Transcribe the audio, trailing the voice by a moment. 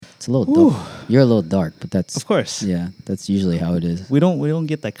It's a little dark. You're a little dark, but that's Of course. Yeah, that's usually how it is. We don't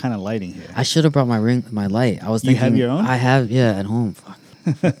get that kind of lighting here. I should have brought my light. I was You thinking. have your own? I have, yeah, at home.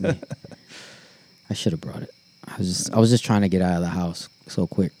 Fuck me. I should have brought it. I was just trying to get out of the house so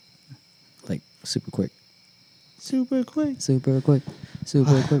quick, like super quick, Super quick. super quick,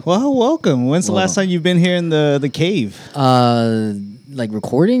 super quick. Well, welcome. When's the last time you've been here in the cave? Like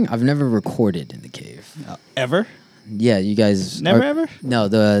recording. I've never recorded in the cave. Ever? Yeah, you guys Never ever? No,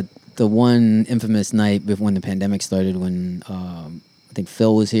 the one infamous night before when the pandemic started, when I think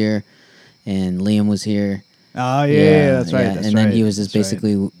Phil was here and Liam was here. Oh yeah, that's right. Yeah. That's and then right. he was just That's right.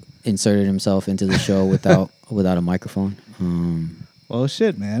 basically inserted himself into the show without a microphone. Well,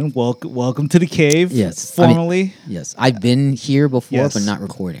 shit, man. Welcome to the cave. Yes, formally. Yes, I've been here before, Yes. but not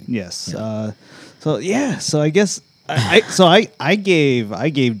recording. Yes. Yeah. So I guess I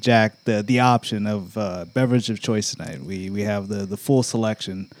gave Jack the option of beverage of choice tonight. We have the full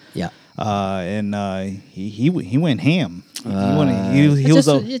selection. Yeah. And he went ham. He was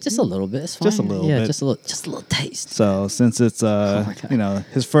just a little bit. It's fine. just a little bit. Just a little taste. So since it's my God.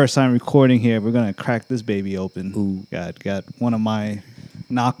 his first time recording here, we're gonna crack this baby open. Ooh. Got one of my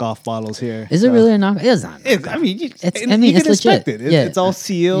knockoff bottles here. Is it really a knock? It's not. It's it's can legit. expect it. Yeah. It's all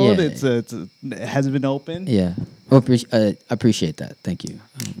sealed. Yeah. It hasn't been opened. Yeah. Well, I appreciate that. Thank you.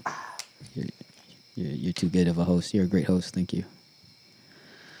 You're too good of a host. You're a great host. Thank you.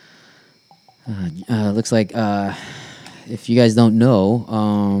 Looks like if you guys don't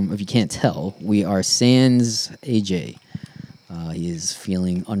know, if you can't tell, we are sans AJ. He is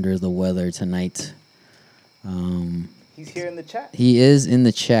feeling under the weather tonight. He's here in the chat. He is in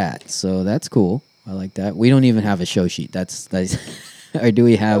the chat, so that's cool. I like that. We don't even have a show sheet. That's or do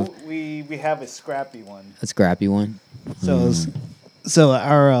we have We have a scrappy one. a scrappy one? So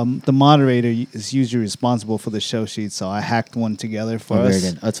our the moderator is usually responsible for the show sheet. So I hacked one together for Oh, us.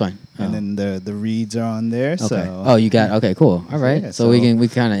 very good. That's fine. And then the reads are on there. Okay. So Oh, you got okay. Cool. All right. yeah, so we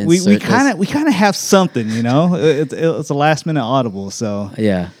kind of we kind of have something, you know. It's a last minute audible. So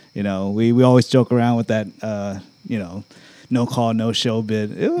yeah. you know we always joke around with that no call no show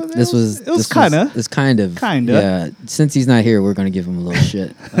bit. It was kind of Yeah. Since he's not here, we're gonna give him a little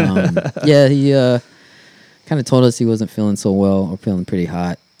shit. Yeah. He kind of told us he wasn't feeling so well or feeling pretty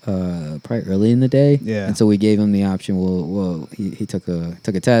hot. Probably early in the day. Yeah. And so we gave him the option. Well, he took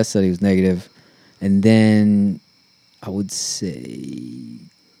a test, said he was negative, and then I would say,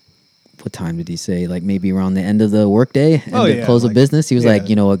 what time did he say? Like maybe around the end of the workday and the close of business. He was like,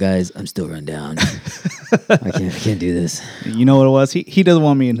 you know what, guys, I'm still run down. I can't do this. You know what it was? He doesn't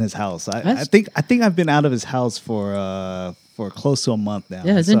want me in his house. I think I've been out of his house for close to a month now.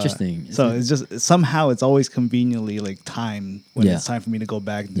 Yeah, it's interesting. So it's just somehow it's always conveniently like time when Yeah. it's time for me to go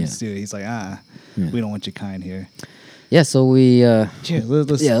back to the studio. He's like, we don't want your kind here. Yeah, so we Cheers.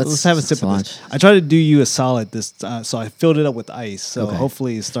 Let's have a sip of launch. this. I tried to do you a solid this, so I filled it up with ice. So Okay.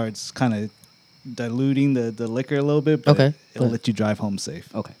 hopefully it starts kind of diluting the liquor a little bit. But Okay. it'll let you drive home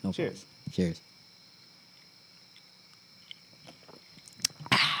safe. Okay, no Cheers. problem. Cheers.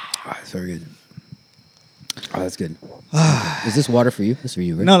 That's very good. Oh, that's good. Is this water for you? This is for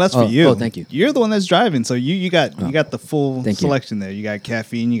you, right? No, that's for you. Oh, thank you. You're the one that's driving, so you got the full Thank you. selection there. You got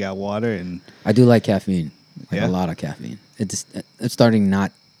caffeine, you got water, and I do like caffeine, like Yeah? a lot of caffeine. It's starting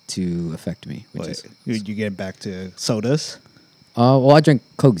not to affect me, which is. you get back to sodas. Well, I drink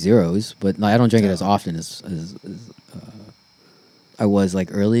Coke Zeros, but like, I don't drink it as often as I was like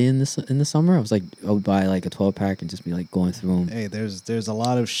early in the summer. I would buy like a 12-pack and just be like going through them. Hey, there's a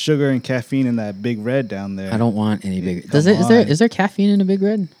lot of sugar and caffeine in that Big Red down there. I don't want any big. Come Is there caffeine in a Big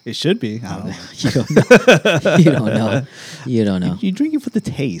Red? It should be. I don't know. You don't know. You don't know. You don't know. You drink it for the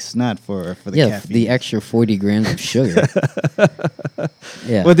taste, not for the Yeah, caffeine. the extra 40 grams of sugar.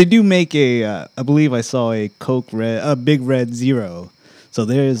 Yeah. Well, they do make I believe I saw a Big Red Zero. So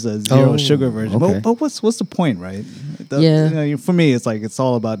there's a zero sugar version. okay. But what's the point, right? Yeah. You know, for me, it's like it's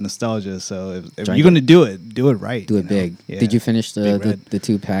all about nostalgia. So if Drink you're going to do it right. Do it you know? big. Yeah. Did you finish Big Red. the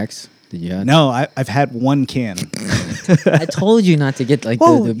 2 packs? Did you have? No, I've had one can. I told you not to get like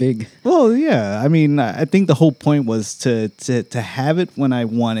Well, the big. Well, yeah. I mean, I think the whole point was to have it when I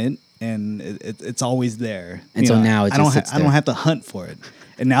want it, and it's always there. And so now it just sits I don't there. have to hunt for it.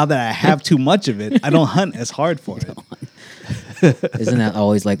 And now that I have too much of it, I don't hunt as hard for it. Isn't that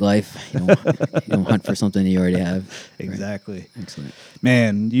always like life? You don't hunt for something you already have. Right. Exactly. Excellent.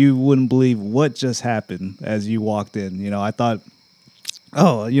 Man, you wouldn't believe what just happened as you walked in. You know, I thought,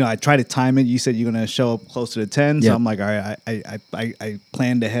 I tried to time it. You said you're going to show up closer to 10. So Yep. I'm like, all right, I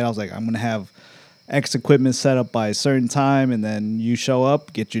planned ahead. I was like, I'm going to have X equipment set up by a certain time. And then you show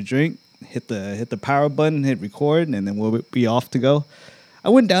up, get your drink, hit the power button, hit record, and then we'll be off to go. I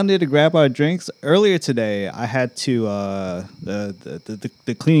went down there to grab our drinks earlier today. I had to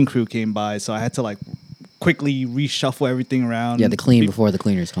the cleaning crew came by, so I had to like quickly reshuffle everything around. Yeah, the clean before the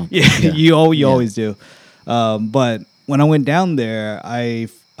cleaners come. Yeah, you always do. But when I went down there, I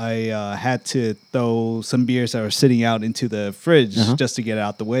had to throw some beers that were sitting out into the fridge just to get it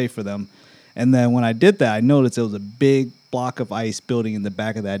out the way for them. And then when I did that, I noticed there was a big block of ice building in the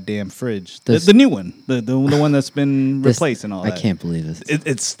back of that damn fridge. The new one, the one that's been replaced and all that. I can't believe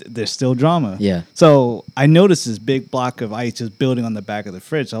this. There's still drama. Yeah. So I noticed this big block of ice just building on the back of the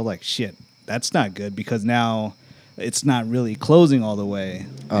fridge. So I was like, shit, that's not good because now it's not really closing all the way.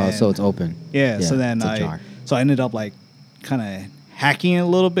 Oh, so it's open. Yeah. So then I ended up like kind of hacking it a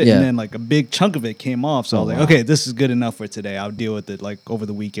little bit, and then like a big chunk of it came off. So I was like, okay, this is good enough for today. I'll deal with it like over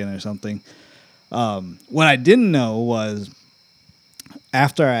the weekend or something. What I didn't know was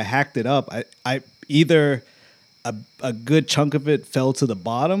after I hacked it up, I either a good chunk of it fell to the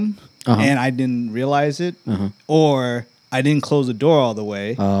bottom and I didn't realize it, or I didn't close the door all the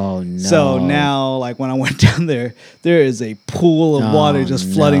way. Oh no! So now, like when I went down there is a pool of water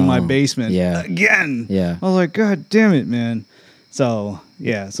just flooding my basement again. Yeah, I was like, God damn it, man. So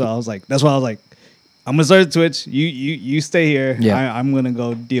yeah, so I was like, that's why I was like, I'm gonna start Twitch. You stay here. Yeah. I'm gonna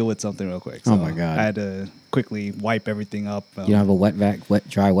go deal with something real quick. So oh my God! I had to quickly wipe everything up. You don't have a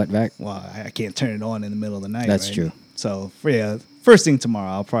dry wet vac? Well, I can't turn it on in the middle of the night. That's right? true. So first thing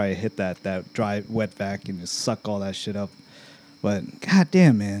tomorrow, I'll probably hit that dry wet vac and just suck all that shit up. But God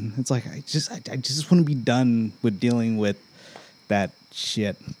damn, man, it's like I just want to be done with dealing with that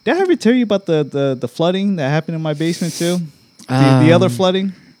shit. Did I ever tell you about the flooding that happened in my basement too? The other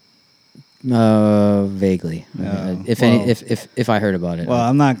flooding? Vaguely. If I heard about it. Well,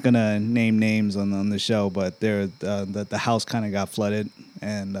 I'm not gonna name names on the show, but the house kind of got flooded,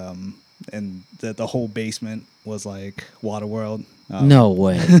 and the whole basement was like Waterworld. No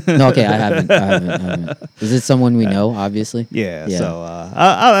way. No, okay, I haven't. Is it someone we know? Obviously. Yeah. So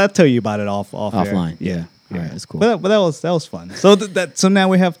I'll tell you about it offline. Yeah. All right, that's cool. But that was fun. So so now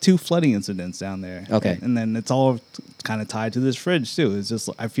we have 2 flooding incidents down there. Okay. And then it's all kind of tied to this fridge too. It's just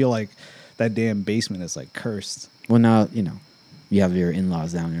I feel like that damn basement is like cursed. Well, now you have your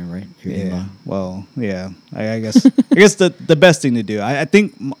in-laws down there, right? Your in-law. Well, yeah. I guess the best thing to do. I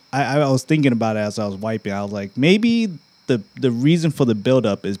think I was thinking about it as I was wiping. I was like, maybe the reason for the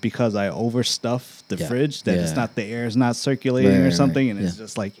buildup is because I overstuffed the fridge. That it's not, the air is not circulating or something, and it's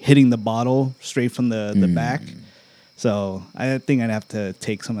just like hitting the bottle straight from the back. So I think I'd have to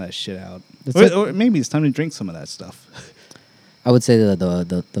take some of that shit out, or maybe it's time to drink some of that stuff. I would say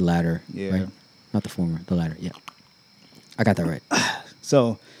the latter. Yeah. Right? Not the former. The latter. Yeah. I got that right.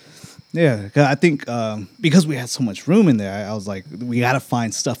 So. Yeah, 'cause I think because we had so much room in there, I was like, we got to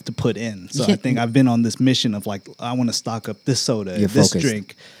find stuff to put in. So I think I've been on this mission of like, I want to stock up this soda, this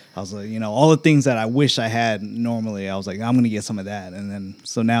drink. I was like, all the things that I wish I had normally, I was like, I'm going to get some of that. And then,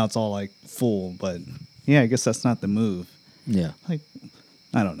 so now it's all like full. But yeah, I guess that's not the move. Yeah. Like,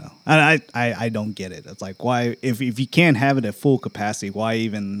 I don't know. I don't get it. It's like, why, if you can't have it at full capacity, why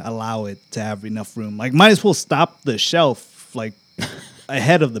even allow it to have enough room? Like, might as well stop the shelf, like,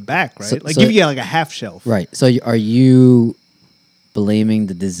 ahead of the back, right? Give you like a half shelf. Right. So are you blaming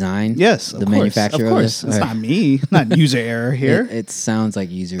the design? Yes, the manufacturer of course. It's not me. It's not user error here. It sounds like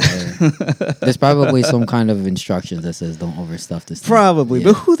user error. There's probably some kind of instructions that says don't overstuff this thing. Probably,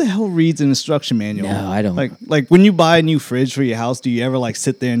 but who the hell reads an instruction manual? No, I don't. Like when you buy a new fridge for your house, do you ever like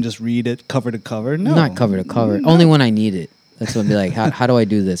sit there and just read it cover to cover? No, not cover to cover. No. Only when I need it. That's what I'd be like. How do I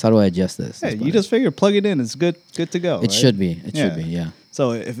do this? How do I adjust this? Yeah, you just figure plug it in. It's good to go. It should be. It should be. Yeah.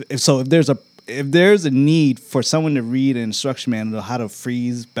 So if there's a need for someone to read an instruction manual on how to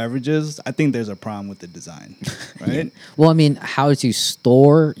freeze beverages, I think there's a problem with the design, right? Yeah. Well, I mean, how to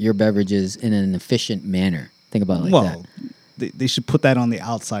store your beverages in an efficient manner. Think about it like that. They should put that on the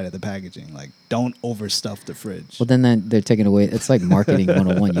outside of the packaging. Like, don't overstuff the fridge. Well, then they're taking away. It's like marketing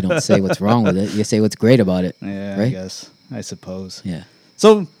 101. You don't say what's wrong with it. You say what's great about it. Yeah, right? I suppose. Yeah.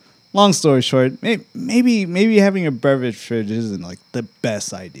 So, long story short, maybe having a beverage fridge isn't like the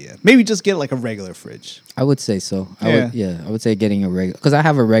best idea. Maybe just get like a regular fridge. I would say so. I would say getting a regular, because I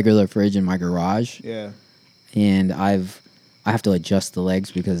have a regular fridge in my garage. Yeah. And I have to adjust the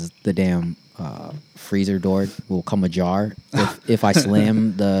legs because the damn freezer door will come ajar. If I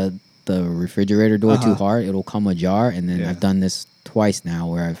slam the refrigerator door too hard, it'll come ajar. And then I've done this twice now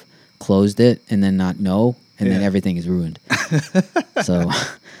where I've closed it and then not know, and then everything is ruined. So,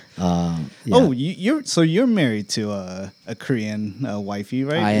 oh, you're married to a Korean wifey,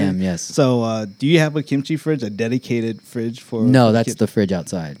 right? I am, yes. So, do you have a kimchi fridge, a dedicated fridge for? No, that's the fridge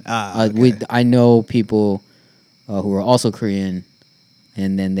outside. Okay. I know people who are also Korean,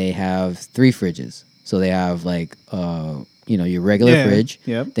 and then they have 3 fridges. So they have like your regular fridge.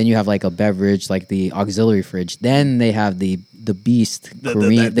 Yep. Then you have like a beverage, like the auxiliary fridge. Then they have the beast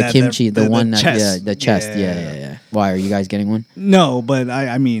Korean, the kimchi, the one that the chest. Yeah. Why are you guys getting one? No, but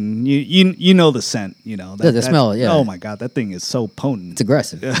I mean, you know the scent, the smell. Yeah. Oh my god, that thing is so potent. It's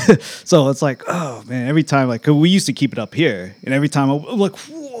aggressive. So it's like, oh man, every time, like, 'cause we used to keep it up here, and every time I'm like,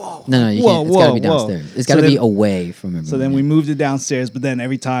 whoa. No, you can't. It's got to be downstairs. It's got to be away from everyone. So then we moved it downstairs, but then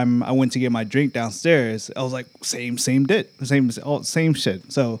every time I went to get my drink downstairs, I was like, same shit.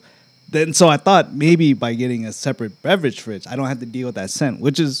 So I thought maybe by getting a separate beverage fridge, I don't have to deal with that scent,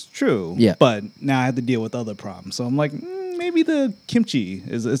 which is true. Yeah. But now I have to deal with other problems. So I'm like, maybe the kimchi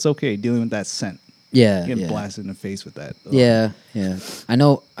it's okay dealing with that scent. Yeah. Getting blasted in the face with that. Yeah. I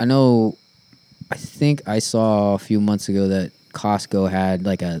know. I think I saw a few months ago that Costco had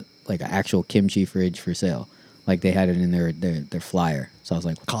like an actual kimchi fridge for sale. Like they had it in their flyer. So I was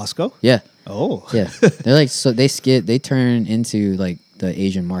like, Costco? Yeah. Oh. Yeah. They're like, so they turn into like the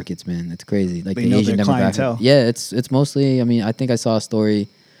Asian markets, man. It's crazy. Like they the know Asian their demographic. clientele. Yeah, it's mostly, I mean, I think I saw a story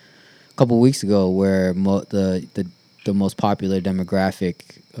a couple of weeks ago where the most popular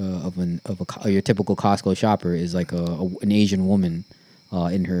demographic of your typical Costco shopper is like an Asian woman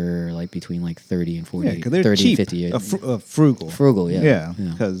in her like between like 30 and 40. Yeah, because they're 30 cheap. and 50 years. Frugal. Frugal, yeah. Yeah,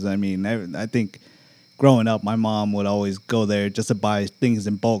 because I mean, I think growing up, my mom would always go there just to buy things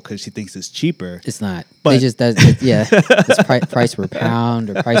in bulk because she thinks it's cheaper. It's not. But they just it's price per pound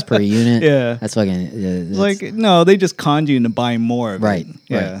or price per unit. Yeah, that's fucking. It's like no, they just con you into buying more. Of right. It.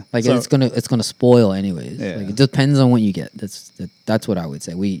 Yeah, right. Like it's gonna spoil anyways. Yeah. Like it depends on what you get. That's what I would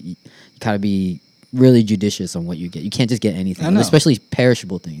say. You gotta be really judicious on what you get. You can't just get anything, especially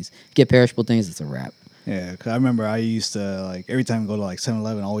perishable things. If you get perishable things, it's a wrap. Yeah, because I remember I used to, like, every time I go to, like,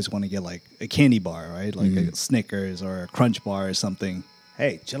 7-Eleven, I always want to get, like, a candy bar, right? Like a Snickers or a Crunch bar or something.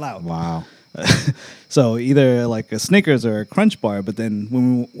 Hey, chill out. Wow. So either, like, a Snickers or a Crunch bar, but then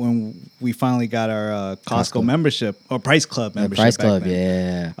when we finally got our Costco membership, or Price Club membership Price Club,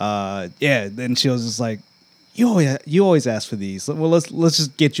 then, then she was just like, you always ask for these. Well, let's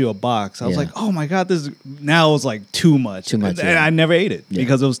just get you a box. I was like, oh my god, this is, now it was like too much. And I never ate it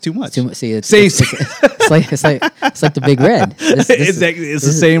because it was too much. See, it's like the Big Red. It's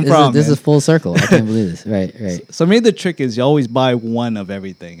the same problem. This is full circle. I can't believe this. Right. So maybe the trick is you always buy one of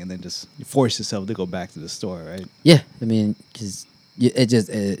everything and then just force yourself to go back to the store, right? Yeah, I mean, because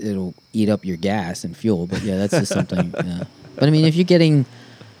it'll eat up your gas and fuel. But yeah, that's just something. Yeah. But I mean, if you're getting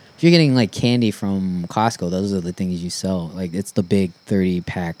like candy from Costco, those are the things you sell. Like it's the big 30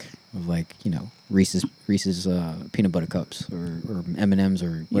 pack of like, Reese's peanut butter cups or M&Ms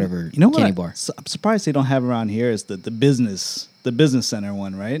or whatever candy bar. I'm surprised they don't have around here is the business center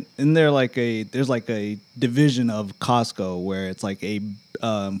one, right? And there's like a division of Costco where it's like a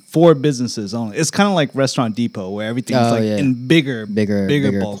for businesses only. It's kind of like Restaurant Depot where everything's in bigger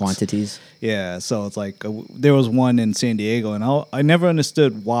bulks. Quantities. Yeah, so it's like there was one in San Diego, and I never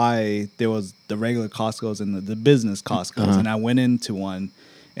understood why there was the regular Costco's and the business Costco's, and I went into one,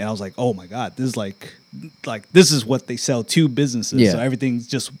 and I was like, oh my god, this is like this is what they sell to businesses, so everything's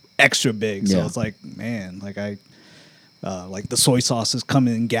just extra big. So it's like, man, like like the soy sauces come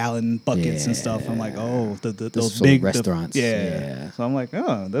in gallon buckets and stuff. I'm like, oh, those big restaurants. So I'm like,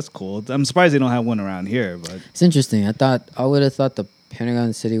 oh, that's cool. I'm surprised they don't have one around here, but it's interesting. I would have thought the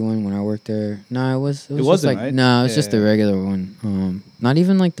Pentagon City one when I worked there. No, it wasn't, right? No, it's just the regular one. Not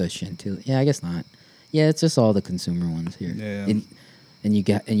even like the Chantilly. Yeah, I guess not. Yeah, it's just all the consumer ones here. Yeah. And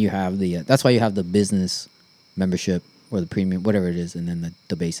you have the that's why you have the business membership or the premium, whatever it is, and then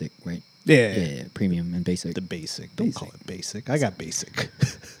the basic, right? Yeah, premium and basic. The basic. Don't call it basic. I got basic.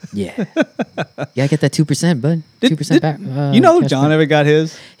 Yeah, I get that 2%, bud. 2% back. John ever got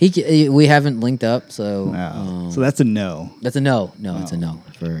his? We haven't linked up, so no. So that's a no. That's a no. No, it's a no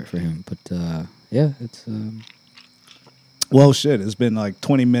for him. But yeah, it's. Well, shit. It's been like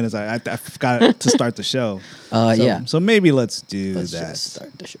 20 minutes. I forgot to start the show. So maybe let's that. Just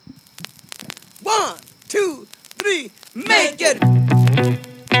start the show. 1, 2, 3, make it.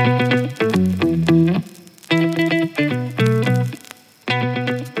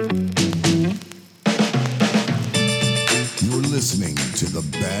 You're listening to the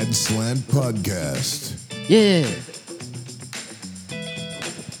Bad Slant Podcast. Yeah.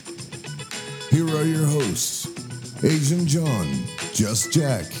 Here are your hosts, Asian John, Just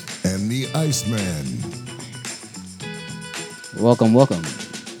Jack, and the Iceman. Welcome.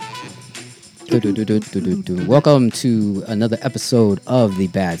 Welcome to another episode of the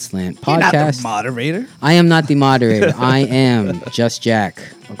Bad Slant Podcast. You're not the moderator. I am not the moderator. I am Just Jack.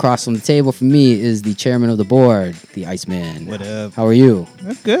 Across from the table from me is the chairman of the board, the Iceman. What up? How are you?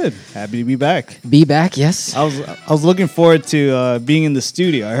 I'm good. Happy to be back. Be back, yes. I was looking forward to being in the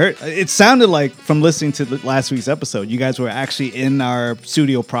studio. I heard it sounded like from listening to last week's episode, you guys were actually in our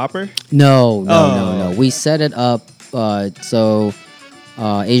studio proper. No. We set it up.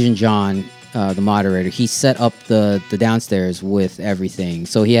 Asian John, the moderator, he set up the downstairs with everything.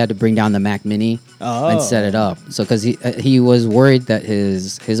 So he had to bring down the Mac Mini and set it up. So because he was worried that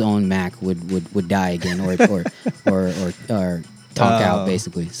his own Mac would die again or talk out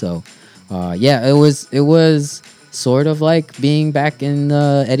basically. So it was sort of like being back in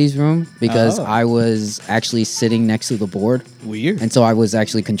Eddie's room because I was actually sitting next to the board. Weird. And so I was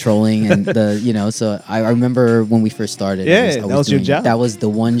actually controlling and so I remember when we first started. Yeah, that was your job. That was the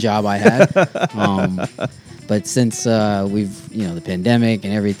one job I had. But since we've, the pandemic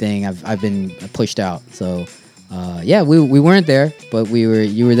and everything, I've been pushed out. So, we weren't there, but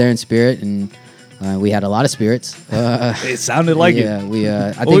you were there in spirit and we had a lot of spirits. It sounded like it.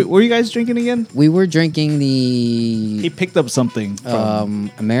 Yeah, what were you guys drinking again? We were drinking the... He picked up something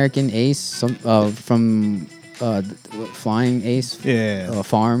from... American Ace, from Flying Ace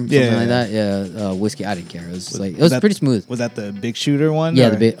Farm, something like that. Yeah, whiskey. I didn't care. It was pretty smooth. Was that the Big Shooter one?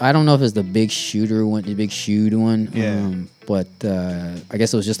 Yeah, I don't know if it's the Big Shooter one, the Big Shoot one. Yeah. But I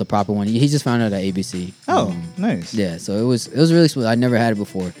guess it was just the proper one. He just found it at ABC. Oh, nice. Yeah, so it was really smooth. I'd never had it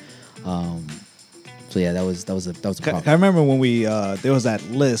before. So yeah, that was a problem. I remember when we there was that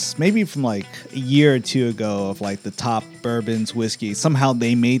list, maybe from like a year or two ago, of like the top bourbons, whiskey. Somehow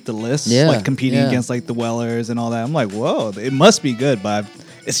they made the list, like competing against like the Wellers and all that. I'm like, whoa, it must be good, but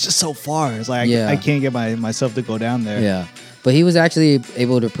it's just so far. It's like I can't get myself to go down there. Yeah, but he was actually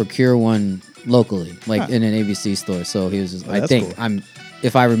able to procure one locally, like in an ABC store. So he was just, I think cool.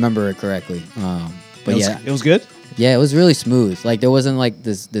 If I remember it correctly. But it was good. Yeah, it was really smooth. Like there wasn't like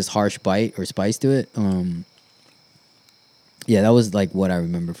this harsh bite or spice to it. That was like what I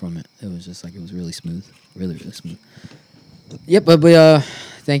remember from it. It was just like it was really smooth, really smooth. Yep, but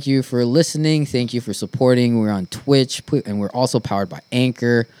thank you for listening. Thank you for supporting. We're on Twitch and we're also powered by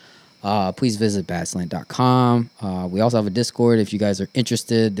Anchor. Please visit badslant.com. We also have a Discord if you guys are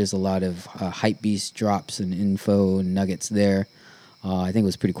interested. There's a lot of hypebeast drops and info and nuggets there. I think it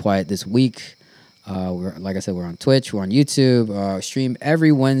was pretty quiet this week. Like I said, we're on Twitch, we're on YouTube, stream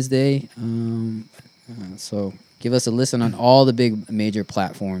every Wednesday. So give us a listen on all the big major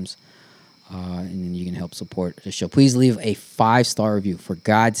platforms, and then you can help support the show. Please leave a 5-star review, for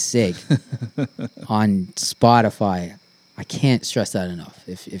God's sake, on Spotify. I can't stress that enough.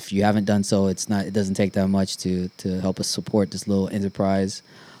 If you haven't done so, it doesn't take that much to help us support this little enterprise.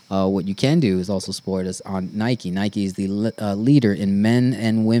 What you can do is also support us on Nike. Nike is the leader in men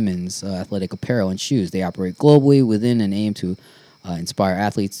and women's athletic apparel and shoes. They operate globally within an aim to inspire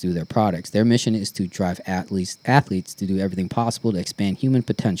athletes through their products. Their mission is to drive athletes to do everything possible to expand human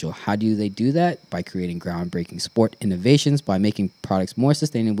potential. How do they do that? By creating groundbreaking sport innovations, by making products more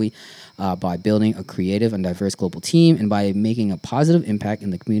sustainably, by building a creative and diverse global team, and by making a positive impact in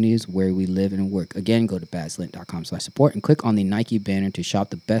the communities where we live and work. Again, go to badslant.com/support and click on the Nike banner to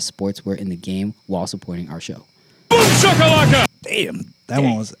shop the best sportswear in the game while supporting our show. Boom shakalaka! Damn, that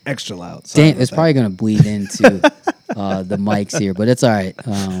one was extra loud. Sorry it's probably going to bleed into the mics here, but it's all right.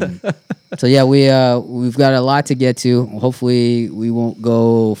 So yeah, we've got a lot to get to. Hopefully we won't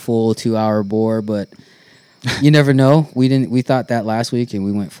go full 2-hour bore, but you never know. We thought that last week and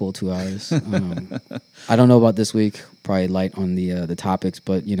we went full 2 hours. I don't know about this week. Probably light on the topics,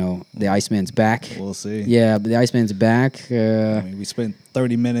 but the Iceman's back. We'll see. Yeah, but the Iceman's back. We spent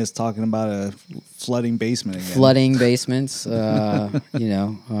 30 minutes talking about a flooding basement again. Flooding basements.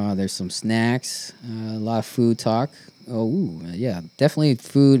 There's some snacks. A lot of food talk. Yeah, definitely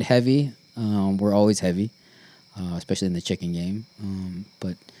food heavy. We're always heavy, especially in the chicken game.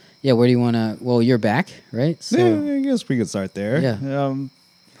 But yeah, where do you want to? Well, you're back, right? So, yeah, I guess we could start there. Yeah.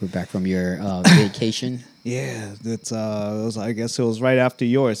 We're back from your vacation. Yeah, I guess it was right after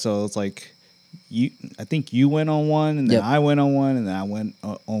yours, so it's like I think you went on one, and then I went on one, and then I went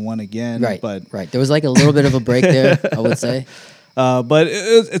on one again. Right, There was like a little bit of a break there, I would say. But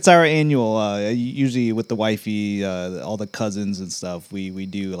it's our annual. Usually with the wifey, all the cousins and stuff, we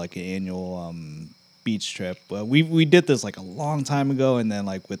do like an annual beach trip. We did this like a long time ago, and then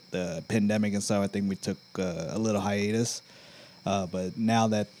like with the pandemic and stuff, I think we took a little hiatus. But now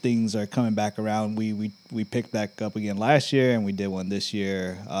that things are coming back around, we picked back up again last year, and we did one this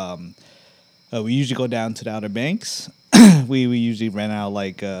year. We usually go down to the Outer Banks, we usually rent out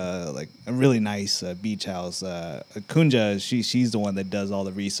like a really nice beach house. Kunja, she's the one that does all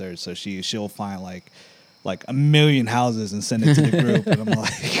the research, so she'll find like a million houses and send it to the group, and I'm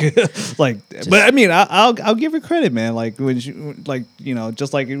but I mean, I'll give her credit, man. Like when she,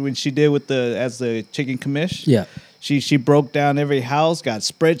 just like when she did with the chicken commish. Yeah. She broke down every house, got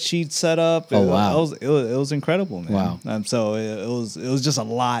spreadsheets set up. Oh wow, it was incredible, man. Wow. So it was just a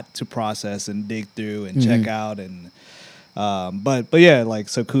lot to process and dig through and check out, and but yeah, like,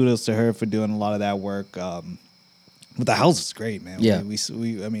 so kudos to her for doing a lot of that work. But the house is great, man. Yeah.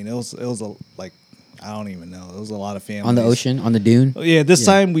 We I mean, it was like, I don't even know. It was a lot of families on the ocean, on the dune. Yeah, this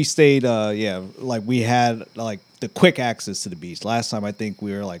time we stayed. Like we had like the quick access to the beach. Last time I think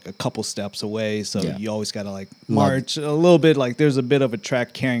we were like a couple steps away, so you always got to like march a little bit. Like there's a bit of a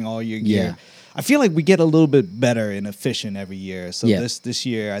trek carrying all your gear. Yeah. I feel like we get a little bit better and efficient every year. So Yeah. this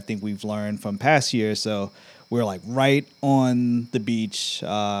year, I think we've learned from past years. So we're like right on the beach,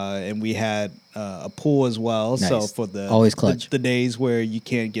 and we had a pool as well. Nice. So for always clutch the days where you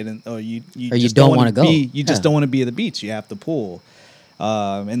can't get in, or you just don't want to go. You just don't want to be at the beach. You have the pool.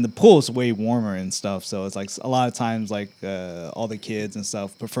 And the pool is way warmer and stuff, so it's like a lot of times like all the kids and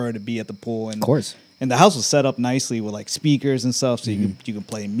stuff prefer to be at the pool. And Of course. And the house was set up nicely with like speakers and stuff, so you can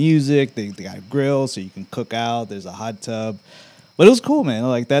play music. They got a grill, so you can cook out. There's a hot tub, but it was cool, man.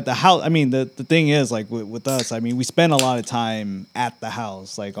 Like that, the house. I mean, the thing is, like with us, I mean, we spend a lot of time at the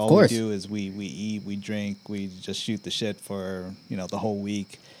house. Like all we do is we eat, we drink, we just shoot the shit for the whole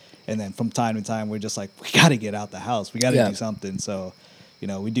week, and then from time to time we're just like, we got to get out the house. We got to do something. So.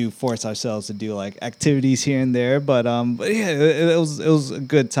 We do force ourselves to do like activities here and there, but yeah, it was a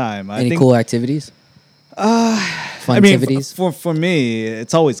good time. Any cool activities? Fun activities? For me,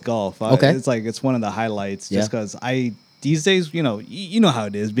 it's always golf. Okay. It's one of the highlights, just because these days, you know how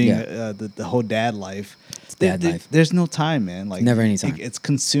it is being the whole dad life. Life. There's no time, man. Like never any time. It's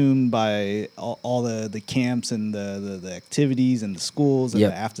consumed by all the camps and the activities and the schools and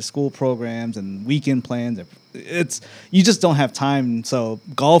the after school programs and weekend plans. You just don't have time. So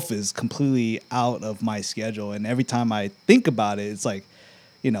golf is completely out of my schedule. And every time I think about it, it's like,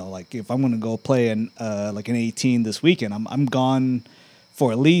 like if I'm gonna go play like an 18 this weekend, I'm gone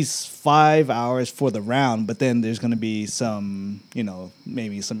for at least 5 hours for the round, but then there's going to be some,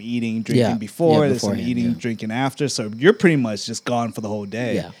 maybe some eating, drinking before, there's some eating, drinking after. So you're pretty much just gone for the whole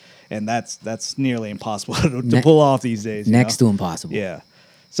day. Yeah. And that's nearly impossible to pull off these days. Next to impossible. Yeah.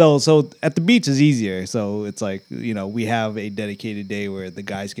 So at the beach is easier. So it's like, we have a dedicated day where the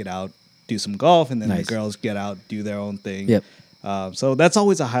guys get out, do some golf, and then the girls get out, do their own thing. Yep. So that's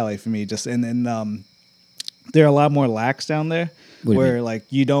always a highlight for me. And then there are a lot more lax down there. Where like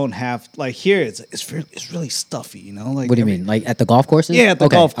you don't have like here it's really stuffy, Like what do you mean? Like at the golf courses? Yeah, at the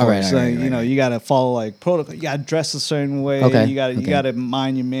golf course. All right. You got to follow like protocol. You got to dress a certain way. Okay. You got to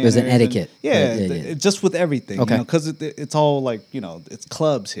mind your manners. There's an etiquette. Just with everything. Okay. Because it's all like it's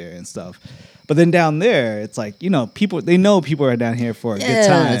clubs here and stuff. But then down there, it's like people are down here for a good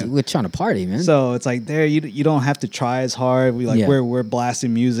time. We're trying to party, man. So it's like there you don't have to try as hard. We're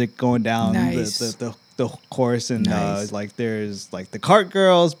blasting music going down the course, and like there's like the cart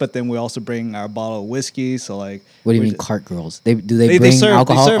girls, but then we also bring our bottle of whiskey. So like, what do you mean cart girls? They bring serve,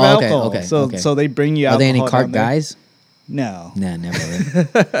 alcohol? They serve alcohol. Okay. So they bring you. Are they any cart guys? No. Nah,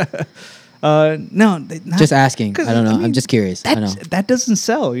 never. No. Just asking. I don't know. I'm just curious. I know that doesn't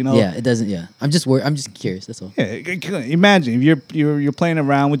sell. Yeah, it doesn't. Yeah, I'm just worried. I'm just curious. That's all. Yeah. Imagine if you're playing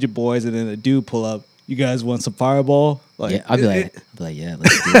around with your boys, and then a dude pull up. You guys want some Fireball? Like, yeah, I'll be like, yeah,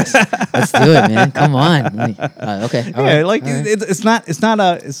 let's do this. Let's do it, man. Come on. Okay. All right. Like it's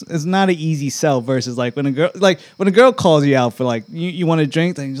not an easy sell versus like when a girl calls you out for like you want to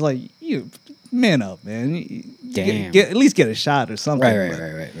drink, then you're like, you man up, man. Damn. At least get a shot or something.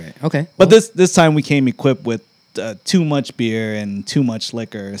 Right. Okay. But this time we came equipped with too much beer and too much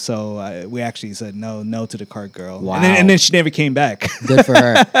liquor, so we actually said no to the cart girl. Wow. And then she never came back. Good for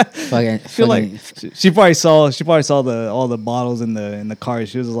her. I feel like she probably saw all the bottles in the car.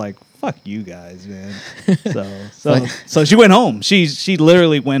 She was like, "Fuck you guys, man." So she went home. She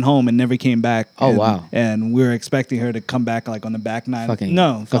literally went home and never came back. Oh wow! And we were expecting her to come back like on the back nine.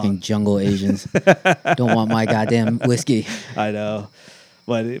 Fucking jungle Asians don't want my goddamn whiskey. I know.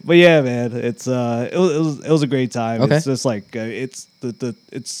 But yeah, man, it was a great time. Okay. It's just like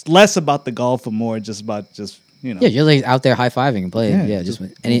it's less about the golf and more just about Yeah, you're like out there high fiving and playing. Yeah, just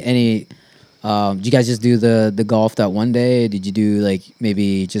any. Did you guys just do the golf that one day? Did you do like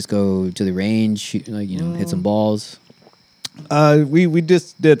maybe just go to the range, shoot, like hit some balls? We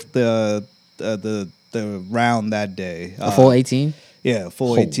just did the round that day. A full 18. Yeah, full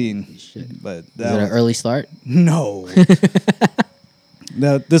Holy 18. shit. But Was it an early start? No.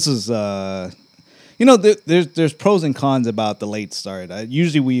 No, this is there's pros and cons about the late start.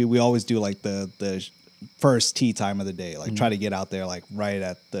 Usually we always do like the first tee time of the day, like try to get out there like right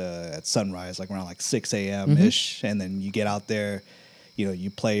at sunrise, like around like 6 a.m. ish, and then you get out there, you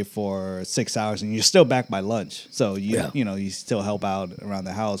play for 6 hours and you're still back by lunch. So you still help out around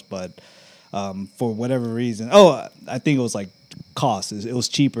the house, but for whatever reason, I think it was like cost. It was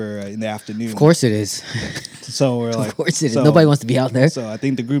cheaper in the afternoon. Of course it is. So we're like, of course it is. Nobody wants to be out there. So I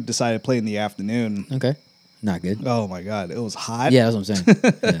think the group decided to play in the afternoon. Okay. Not good. Oh my God, it was hot. Yeah, that's what I'm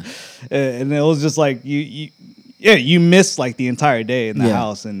saying. Yeah. And it was just like you miss like the entire day in the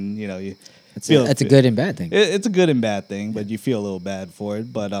house, and you feel that's a good and bad thing. It's a good and bad thing, but you feel a little bad for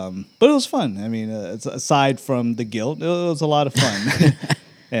it. But it was fun. I mean, it's, aside from the guilt, it was a lot of fun.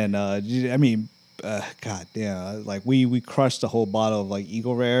 And I mean, God damn, like we crushed a whole bottle of like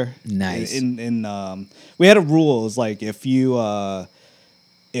Eagle Rare. Nice. We had a rule. It was like if you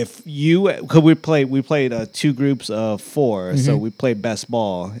because we played 2 groups of 4, so we played best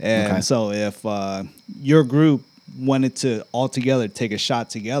ball, and so if your group wanted to all together take a shot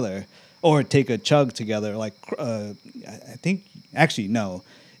together or take a chug together, like I think actually no,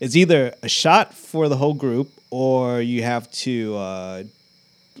 it's either a shot for the whole group or you have to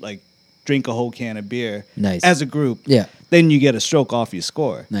like drink a whole can of beer as a group. Yeah. Then you get a stroke off your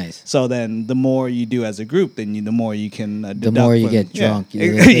score. Nice. So then the more you do as a group, then the more you can the more you get drunk.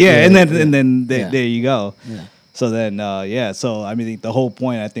 Yeah, and then there you go. Yeah. So then so I mean the whole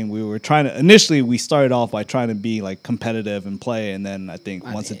point, I think we were trying to initially we started off by trying to be like competitive and play, and then I think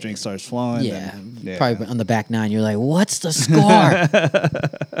once the drink starts flowing, probably on the back 9 you're like, what's the score?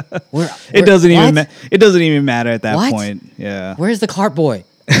 It doesn't even matter at that point. Yeah. Where's the cart boy?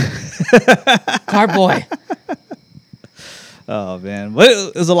 Cart boy. Oh man, but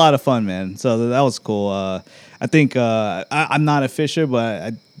it was a lot of fun, man. So that was cool. I think I'm not a fisher,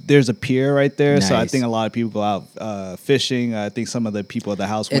 but there's a pier right there, nice. So I think a lot of people go out fishing. I think some of the people at the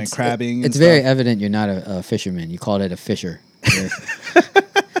house went crabbing. It's very evident you're not a fisherman. You called it a fisher.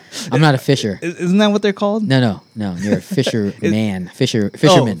 I'm not a fisher. Isn't that what they're called? No. You're a fisherman.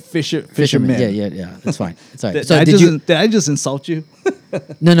 Fisherman. Fisherman. Yeah. That's fine. It's all right. So did I just insult you?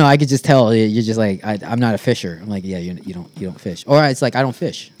 No. I could just tell you're just like I'm not a fisher. I'm like, yeah, you don't fish. Or it's like I don't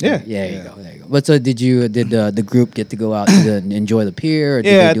fish. Yeah. There you go. But so did the group get to go out to enjoy the pier? Or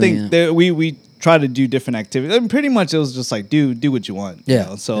I think we try to do different activities. I mean, pretty much it was just like do what you want. Yeah. You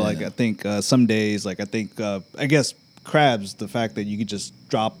know? So I think some days I guess crabs, the fact that you could just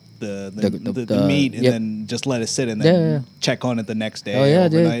drop the meat and then just let it sit and then check on it the next day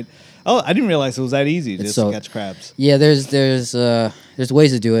overnight. Dude. Oh, I didn't realize it was that easy to catch crabs. Yeah, there's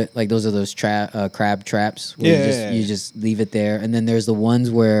ways to do it. Like those are those crab traps where you just leave it there, and then there's the ones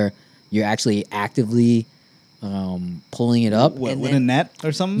where you're actually actively pulling it up with a net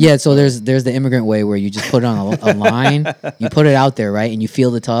or something. Yeah, so there's the immigrant way where you just put it on a line, you put it out there, right, and you feel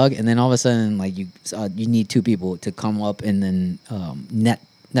the tug, and then all of a sudden like you need 2 people to come up and then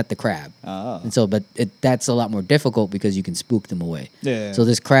net the crab. And so, but that's a lot more difficult because you can spook them away. Yeah. So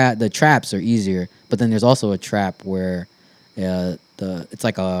the traps are easier, but then there's also a trap where it's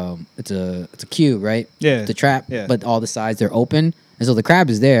like it's a cube, right? Yeah. The trap, but all the sides are open, and so the crab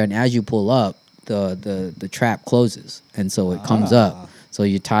is there, and as you pull up, the trap closes, and so it comes up. So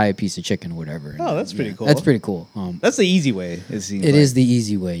you tie a piece of chicken or whatever. Oh, that's pretty cool. That's pretty cool. That's the easy way. It is the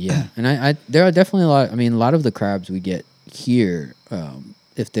easy way, yeah. And I there are definitely a lot. I mean, a lot of the crabs we get here.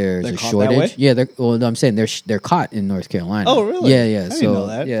 If there's a shortage, I'm saying they're caught in North Carolina. Oh, really? Yeah. I didn't know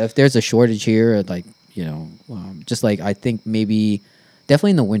that. Yeah, if there's a shortage here, like just like I think maybe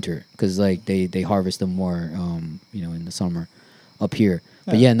definitely in the winter because like they harvest them more, in the summer up here.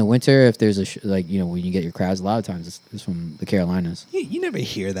 But in the winter, if there's when you get your crabs, a lot of times it's from the Carolinas. You never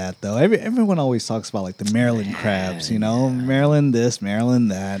hear that though. Everyone always talks about like the Maryland crabs, Maryland this, Maryland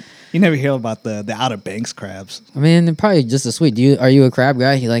that. You never hear about the Outer Banks crabs. I mean, they're probably just as sweet. Are you a crab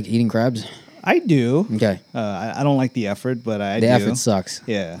guy? You like eating crabs? I do. Okay. I don't like the effort, but I do. The effort sucks.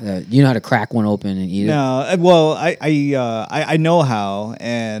 Yeah. You know how to crack one open and eat it? No. Well, I know how,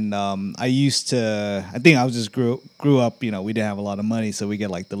 and I used to. I think I was just grew up. We didn't have a lot of money, so we get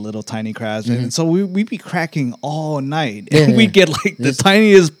like the little tiny crabs, and so we'd be cracking all night, and we'd get like the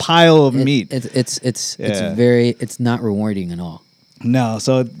tiniest pile of meat. It's not rewarding at all. No,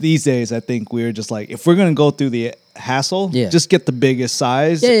 so these days I think we're just like if we're gonna go through the hassle, just get the biggest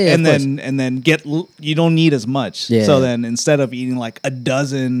size, and then get you don't need as much. So then instead of eating like a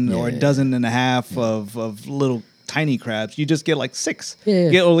dozen or a dozen and a half of little tiny crabs, you just get like 6. Yeah.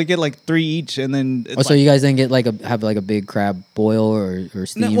 You only get like 3 each, and then it's so you guys didn't get have a big crab boil or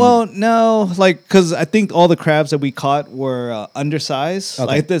steam? No, like because I think all the crabs that we caught were undersized. Okay.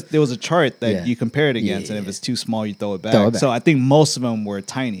 Like there was a chart that you compare it against, and if it's too small, you throw it back. So I think most of them were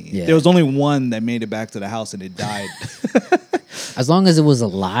tiny. Yeah. There was only one that made it back to the house, and it died. As long as it was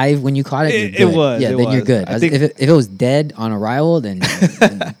alive when you caught it, you're good. It was. Yeah, it then was. you're good. If it was dead on arrival, then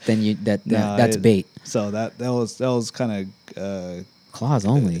you that's bait. So that was kind of Claws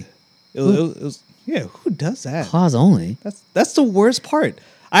only. It was yeah. Who does that? Claws only. That's the worst part.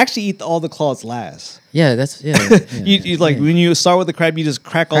 I actually eat all the claws last. Yeah, that's you like when you start with the crab, you just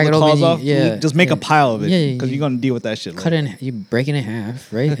crack all the claws off. Just make a pile of it because you're gonna deal with that shit. Cut it. You break it in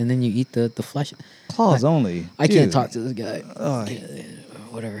half, right, and then you eat the flesh. Claws only. I can't talk to this guy.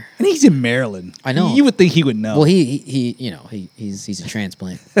 Whatever. And he's in Maryland. I know. You would think he would know. Well, he's a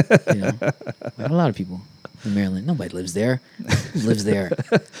transplant. Like a lot of people in Maryland. Nobody lives there. Who lives there?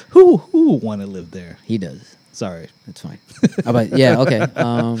 Who would want to live there? He does. Sorry, that's fine. But yeah, okay.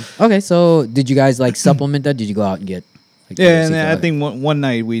 Okay. So, did you guys supplement that? Did you go out and get? And I think one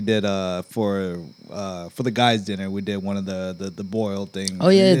night we did for the guys' dinner. We did one of the boiled thing. Oh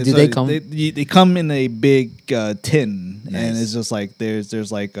yeah, do they come? They come in a big tin, nice. And it's just like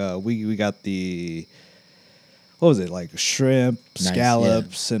there's like we got the. What was it, like shrimp,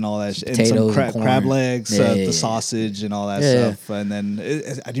 scallops, and all that shit, and some crab legs, the sausage, and all that stuff. And then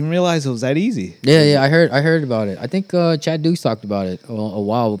I didn't realize it was that easy. Yeah, I heard about it. I think Chad Dukes talked about it a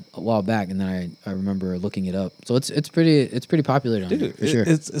while back, and then I remember looking it up. So it's pretty popular down there, for sure.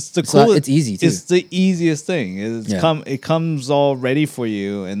 It's the coolest. It's easy too. It's the easiest thing. It comes all ready for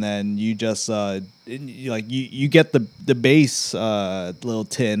you, and then you just you get the base little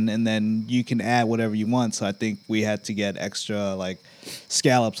tin, and then you can add whatever you want. So I think we had to get extra like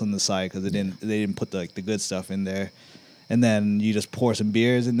scallops on the side because they didn't put the good stuff in there. And then you just pour some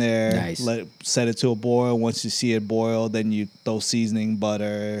beers in there, nice. Set it to a boil. Once you see it boil, then you throw seasoning,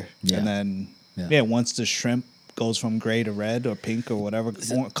 butter, and then once the shrimp goes from gray to red or pink or whatever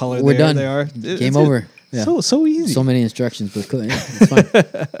color we're done. They are, Game over. Yeah. So easy. So many instructions, but cool. Yeah, it's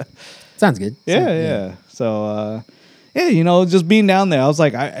fine. Sounds good. Yeah. So, just being down there, I was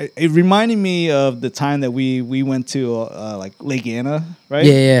like, it reminded me of the time that we went to like Lake Anna, right?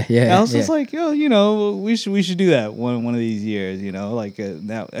 Yeah. And I was just like, we should do that one of these years, like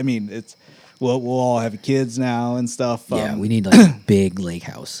now. I mean, it's we'll all have kids now and stuff. Yeah, we need like a big lake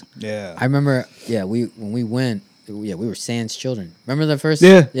house. Yeah, I remember. Yeah, when we went. Yeah, we were Sans children. Remember the first?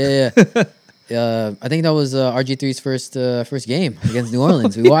 Yeah. I think that was RG3's first game against New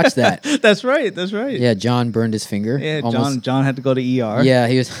Orleans. We watched that. That's right. Yeah, John burned his finger. Yeah, John had to go to ER. Yeah,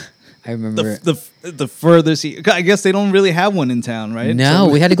 he was. I remember the furthest. I guess they don't really have one in town, right? No,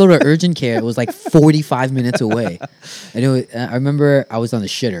 we had to go to urgent care. It was like 45 minutes away. And I remember I was on the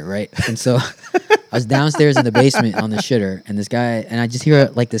shitter, right? And so I was downstairs in the basement on the shitter, and this guy, and I just hear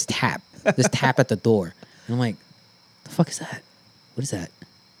like this tap at the door, and I'm like, "The fuck is that? What is that?"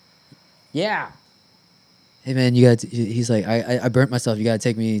 Yeah. Hey man, he's like, I burnt myself. You gotta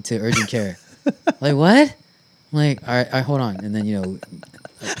take me to urgent care. Like what? I'm like, all right, hold on. And then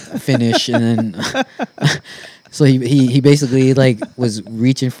I finish, and then so he basically like was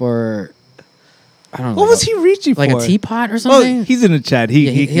reaching for, I don't know. What was he reaching for? Like a teapot or something? Oh, he's in the chat.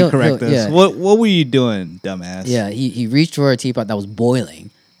 He'll correct us. Yeah. What were you doing, dumbass? Yeah, he reached for a teapot that was boiling.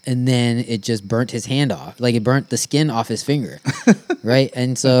 And then it just burnt his hand off. Like it burnt the skin off his finger. Right?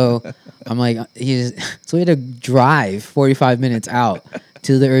 And so I'm like, so we had to drive 45 minutes out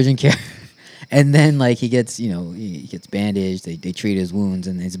to the urgent care. And then like he gets bandaged. They treat his wounds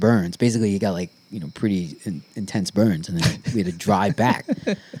and his burns. Basically he got like, pretty intense burns. And then we had to drive back.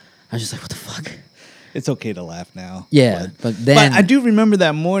 I was just like, what the fuck? It's okay to laugh now. Yeah. But I do remember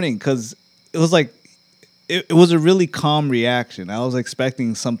that morning because it was like, it was a really calm reaction. I was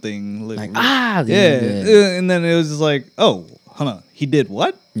expecting something like yeah. And then it was just like, oh, hold on, he did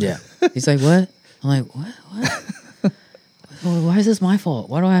what? Yeah. He's like, what? I'm like, what? Why is this my fault?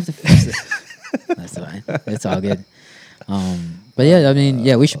 Why do I have to fix this? That's fine. It's all good. But yeah, I mean,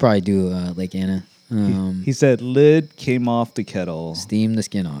 we should probably do Lake Anna. He said lid came off the kettle. Steam the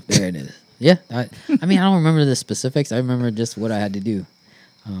skin off. There it is. Yeah. I mean, I don't remember the specifics. I remember just what I had to do.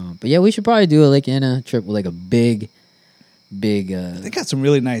 But yeah, we should probably do a Lake Anna trip with like a big. They got some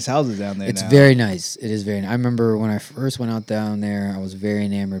really nice houses down there. It's very nice. It is very nice. I remember when I first went out down there, I was very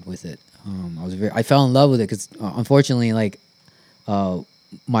enamored with it. I fell in love with it because unfortunately, like,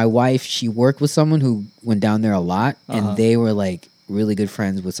 my wife, she worked with someone who went down there a lot, and they were like really good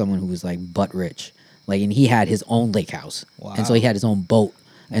friends with someone who was like butt rich, like, and he had his own lake house, and so he had his own boat,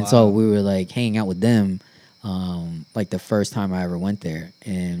 and so we were like hanging out with them. like the first time I ever went there,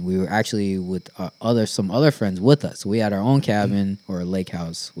 and we were actually with some other friends with us. So we had our own cabin or a lake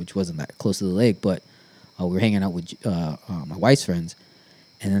house, which wasn't that close to the lake, but we were hanging out with my wife's friends,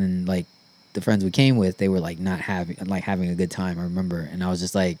 and then like the friends we came with, they were like not having a good time. I remember, and I was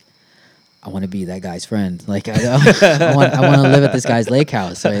just like, I want to be that guy's friend. Like I want to live at this guy's lake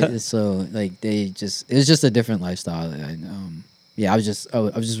house. Right? So like it was just a different lifestyle. And, I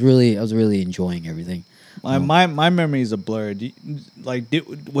was really enjoying everything. My memories are blurred.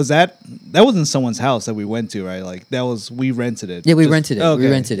 Was that wasn't someone's house that we went to, right? Like we rented it. Yeah, we rented it. Okay. We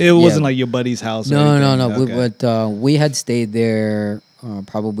rented it. It wasn't like your buddy's house. No. Okay. We had stayed there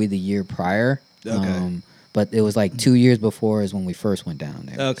probably the year prior. Okay. But it was like 2 years before is when we first went down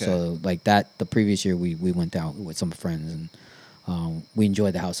there. Okay. So like the previous year we went down with some friends and we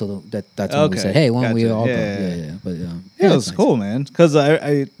enjoyed the house. So that's when we said, hey, why don't we all go? Yeah. But it was nice. Cool, man. Because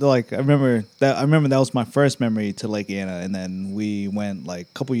I remember that was my first memory to Lake Anna, and then we went like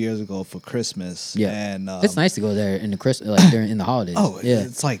a couple years ago for Christmas. Yeah, and it's nice to go there in the Christmas during the holidays.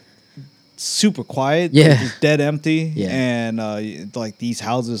 It's like super quiet. Yeah, it's dead empty. Yeah, and like these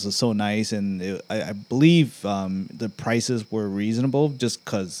houses are so nice, and I believe the prices were reasonable just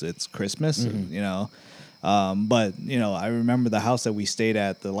because it's Christmas, you know. But you know, I remember the house that we stayed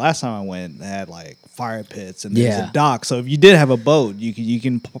at the last time I went had like fire pits and there's a dock. So if you did have a boat, you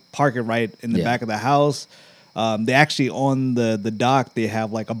can park it right in the back of the house. They actually on the dock they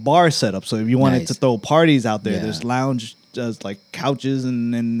have like a bar set up. So if you wanted to throw parties out there, there's lounge. Just like couches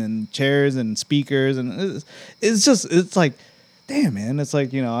and chairs and speakers, and it's like, damn, man, it's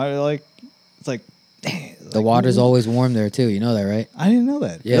like, you know, it's like, damn. The water's always warm there too. You know that, right? I didn't know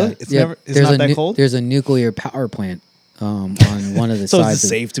that. Yeah, really? It's not that cold. There's a nuclear power plant on one of the so sides. So it's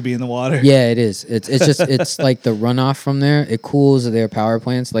safe to be in the water. Yeah, it is. It's like the runoff from there. It cools their power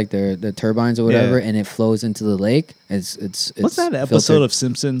plants, like the turbines or whatever, and it flows into the lake. It's what's that episode filtered. Of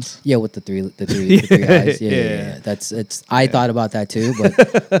Simpsons? Yeah, with the three eyes. Yeah. That's I thought about that too,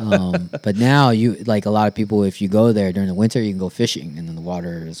 but now you like a lot of people. If you go there during the winter, you can go fishing, and then the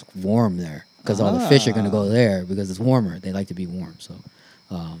water is warm there because all the fish are going to go there because it's warmer. They like to be warm, so.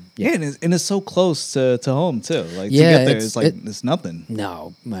 And it's so close to home too. Like to get there, it's nothing.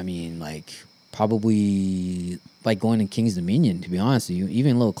 No, I mean like probably like going to Kings Dominion. To be honest with you,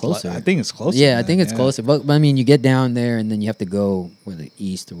 even a little closer. I think it's closer. Yeah, I think it's closer. But I mean, you get down there and then you have to go the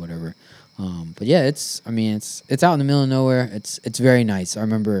east or whatever. But yeah, it's out in the middle of nowhere. It's very nice. I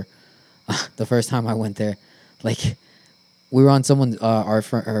remember the first time I went there, like. We were on someone's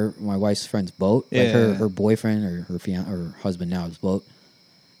my wife's friend's boat, like her boyfriend or her husband now's boat.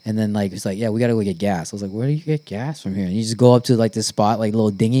 And then like it's like, yeah, we gotta go get gas. I was like, where do you get gas from here? And you just go up to like this spot, like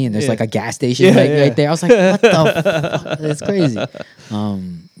little dinghy, and there's like a gas station right there. I was like, what the fuck? It's crazy.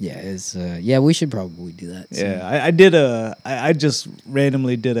 We should probably do that. Yeah, I just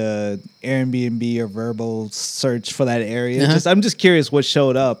randomly did a Airbnb or Vrbo search for that area. I'm just curious what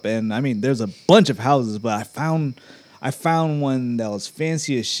showed up, and I mean, there's a bunch of houses, but I found one that was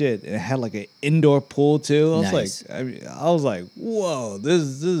fancy as shit, and it had like an indoor pool too. I was like, whoa, this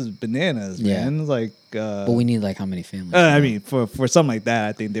is bananas, man. It's like, but we need like how many families? I mean, for something like that,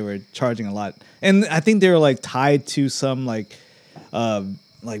 I think they were charging a lot, and I think they were like tied to some like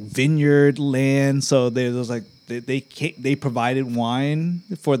vineyard land. So there was like they provided wine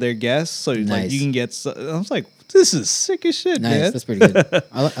for their guests, so like you can get. I was like, this is sick as shit, man. That's pretty good.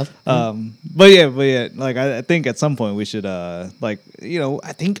 But yeah, like I think at some point we should like, you know,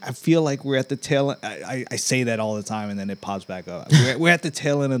 I feel like we're at the tail end. I say that all the time and then it pops back up. We're at the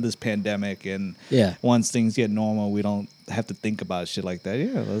tail end of this pandemic, and once things get normal, we don't have to think about shit like that.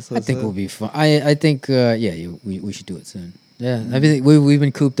 Yeah, let's I think we'll be fun. I think we should do it soon. Yeah, I mean we've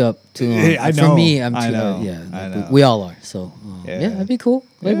been cooped up too long. I know. For me, I'm too. I know. I know. We all are. So that'd be cool.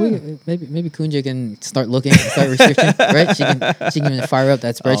 Like maybe Kunja can start restricting, right? She can fire up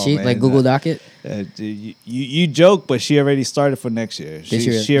that spreadsheet like Google Doc it. You joke, but she already started for next year.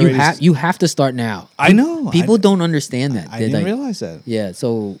 You have to start now. I know. People don't understand that. I didn't realize that. Yeah.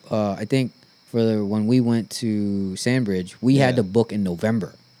 So I think when we went to Sandbridge, we had to book in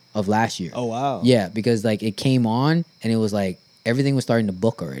November of last year. Oh wow. Yeah, because like it came on and it was like everything was starting to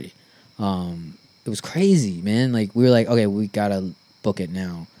book already. It was crazy, man. Like we were like, okay, we gotta book it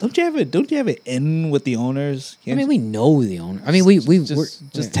now. Don't you have it in with the owners? We know the owner. I mean, we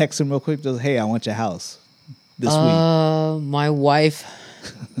just text them real quick. Just, hey, I want your house this week. My wife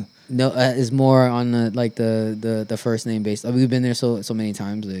is more on the first name based. We've been there so many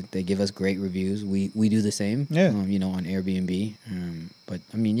times. They give us great reviews. We do the same. Yeah. On Airbnb. But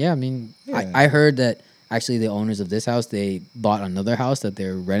I heard that actually the owners of this house, they bought another house that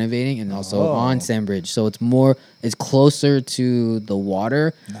they're renovating, and also on Sandbridge. So it's closer to the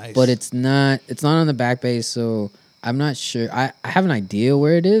water, but it's not on the back bay. So I'm not sure. I have an idea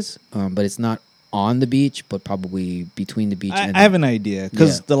where it is, but it's not on the beach, but probably between the beach. I have an idea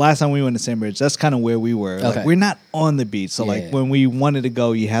because the last time we went to Sandbridge, that's kind of where we were. Okay. Like, we're not on the beach, so like when we wanted to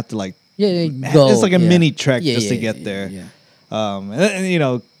go, you have to like go. It's like a mini trek just to get there. Yeah. And you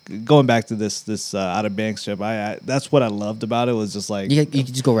know, going back to this Outer Banks trip, I that's what I loved about it was just like you can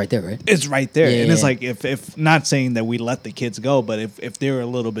just go right there, right? It's right there, Yeah, and it's yeah. like if not saying that we let the kids go, but if they were a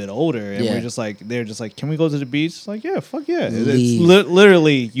little bit older and they're just like, can we go to the beach? It's like, yeah, fuck yeah. It's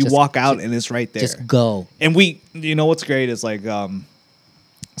literally you Just- walk out and it's right there. Just go. And you know what's great is like,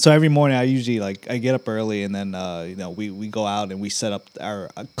 so every morning I usually like I get up early and then you know we go out and we set up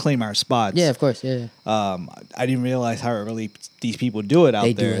claim our spots. Yeah, of course. Yeah. I didn't realize how early these people do it out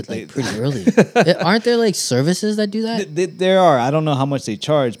They there. do it like pretty early. Aren't there like services that do that? There are. I don't know how much they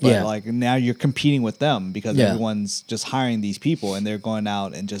charge, but Yeah. like now you're competing with them because Yeah. everyone's just hiring these people and they're going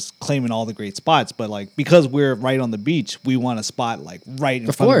out and just claiming all the great spots. But like because we're right on the beach, we want a spot like right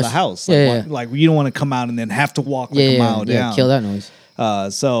in front of the course. house. Yeah, Like, like you don't want to come out and then have to walk like a mile down. Kill that noise.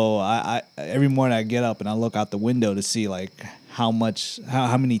 So I every morning I get up and I look out the window to see like how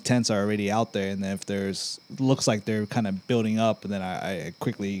many tents are already out there, and then if there's looks like they're kind of building up, and then I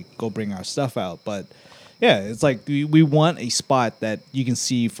quickly go bring our stuff out. But yeah, it's like we want a spot that you can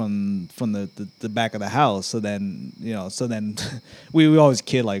see from the back of the house. So then we always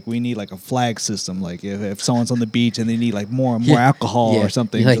kid like we need like a flag system. Like if someone's on the beach and they need like more and more alcohol or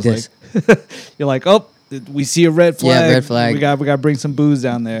something, Like just like you're like, oh, we see a red flag. Yeah, red flag. We got to bring some booze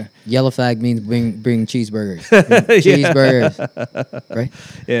down there. Yellow flag means bring cheeseburgers. Cheeseburgers, right?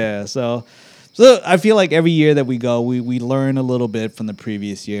 Yeah. So I feel like every year that we go, we learn a little bit from the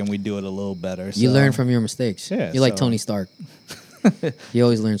previous year and we do it a little better. So. You learn from your mistakes. Yeah, You're like so- Tony Stark. You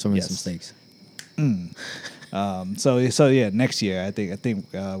always learn from his mistakes. So yeah, next year I think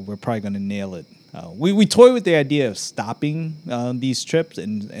we're probably gonna nail it. We toy with the idea of stopping these trips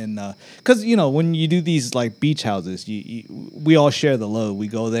and because you know when you do these like beach houses, we all share the load. We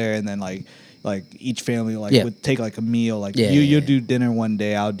go there and then like each family would take like a meal. Like you'll do dinner one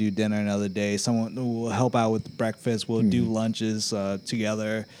day, I'll do dinner another day. Someone will help out with breakfast. We'll do lunches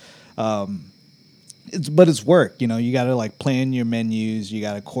together. It's work, you know. You got to like plan your menus. You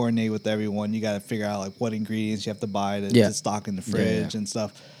got to coordinate with everyone. You got to figure out like what ingredients you have to buy to stock in the fridge and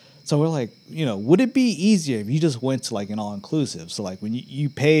stuff. So we're like, you know, would it be easier if you just went to like an all inclusive? So like when you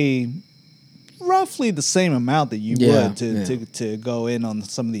pay roughly the same amount that you would to go in on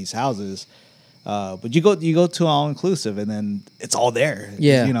some of these houses, but you go to all inclusive and then it's all there.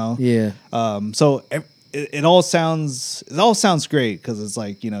 Yeah, you know. Yeah. So. It all sounds great because it's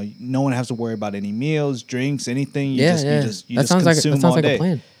like, you know, no one has to worry about any meals, drinks, anything. You just consume all day. A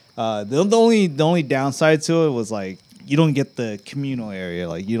plan. The only downside to it was like you don't get the communal area,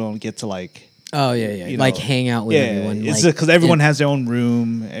 like you don't get to like like hang out with everyone. It's like, because everyone has their own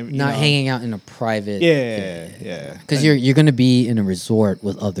room. Not hanging out in a private. Yeah. Because you're gonna be in a resort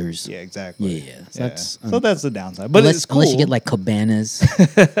with others. Yeah, exactly. Yeah. So so that's the downside. But it's cool. Unless you get like cabanas,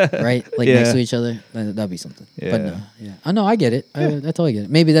 right? Like next to each other, that'd be something. Yeah. But no, I know, I get it. I totally get it.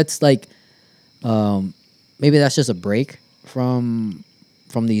 Maybe that's like, maybe that's just a break from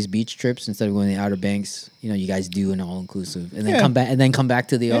these beach trips instead of going to the Outer Banks. You know, you guys do an all inclusive and then come back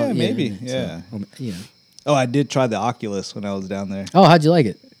to the maybe. Oh, I did try the Oculus when I was down there. Oh, how'd you like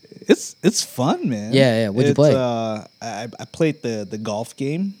it? It's fun, man. Yeah. What'd you play? I played the golf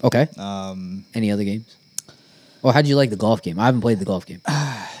game. Okay. Any other games? Or how'd you like the golf game? I haven't played the golf game.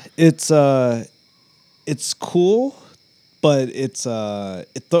 It's cool, but it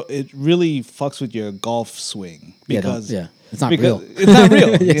really fucks with your golf swing because it's not real. It's not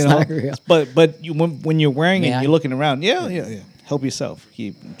real. It's not real. But when you're wearing it, and you're looking around. Yeah. Help yourself.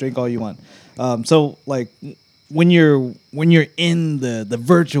 Drink all you want. So like when you're in the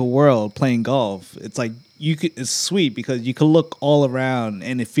virtual world playing golf, it's like it's sweet because you can look all around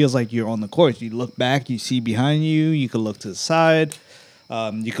and it feels like you're on the course. You look back, you see behind you. You can look to the side.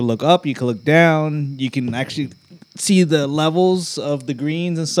 You can look up. You can look down. You can actually see the levels of the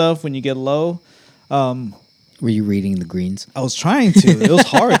greens and stuff when you get low. Were you reading the greens? I was trying to. It was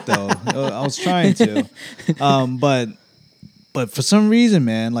hard though. I was trying to, but for some reason,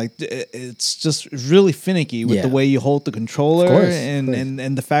 man, like it's just really finicky with the way you hold the controller,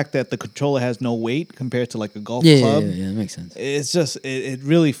 and the fact that the controller has no weight compared to like a golf club. Yeah, that makes sense. It's just it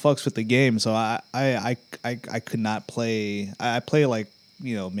really fucks with the game. So I could not play. I play like,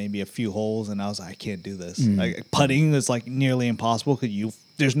 you know, maybe a few holes, and I was like, I can't do this. Like putting is like nearly impossible because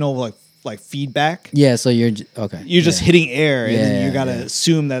there's no like like feedback. Yeah, so you're okay. You're just hitting air, and then Yeah, you gotta yeah.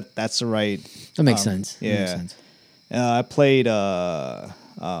 assume that that's the right. That makes sense. Yeah, That makes sense. I played.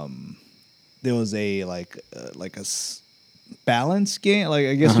 There was a balance game. Like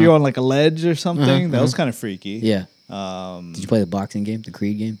I guess you're on like a ledge or something. That was kind of freaky. Yeah. Did you play the boxing game, the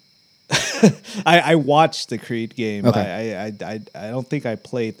Creed game? I watched the Creed game. Okay. I don't think I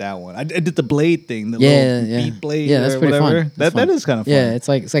played that one. I did the blade thing. The Yeah, little yeah. beat blade. Yeah, that's or pretty whatever. fun. That's That fun. is kind of fun. Yeah, it's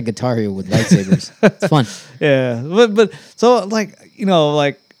like Guitar Hero with lightsabers. It's fun. Yeah, but so like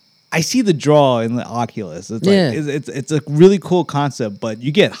like I see the draw in the Oculus. It's like Yeah. it's a really cool concept, but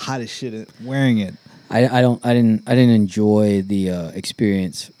you get hot as shit wearing it. I didn't enjoy the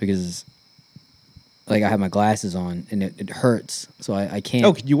experience because like I have my glasses on and it hurts, so I can't.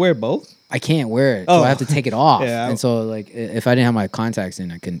 Oh, can you wear both? I can't wear it, Oh. so I have to take it off. Yeah. And so like if I didn't have my contacts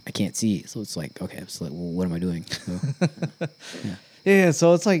in, I can't see. So it's like okay, it's like well, what am I doing? So, Yeah,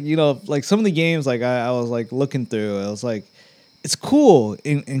 so it's like like some of the games like I was like looking through. I was like, it's cool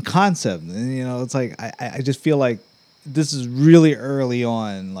in concept, and it's like I just feel like this is really early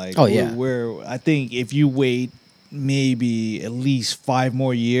on. Like Oh, yeah. where I think if you wait maybe at least 5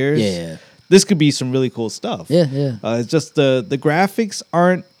 more years, Yeah. this could be some really cool stuff. yeah. It's just the graphics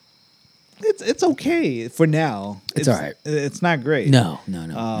aren't. It's okay for now. It's all right. It's not great. No.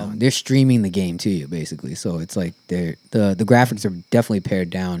 They're streaming the game to you basically, so it's like the graphics are definitely pared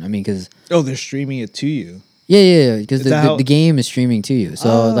down. I mean, because they're streaming it to you. yeah, because Is that how- the game is streaming to you.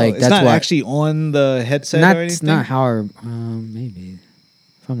 So like it's that's not why actually on the headset or that's anything. not how maybe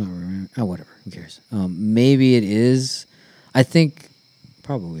if I'm not remembering. Oh, whatever. Who cares? Maybe it is. I think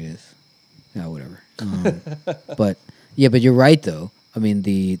probably is. Yeah, whatever. But you're right though. I mean,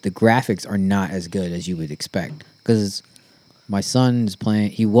 the graphics are not as good as you would expect because my son is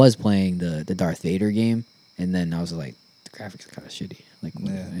playing. He was playing the Darth Vader game, and then I was like, the graphics are kind of shitty. Like,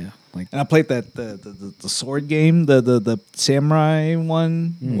 yeah. Like, And I played that the sword game, the samurai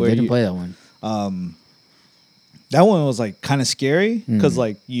one. didn't play that one. That one was like kind of scary because Mm.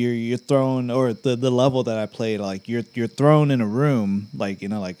 like you're thrown, or the level that I played, like you're thrown in a room like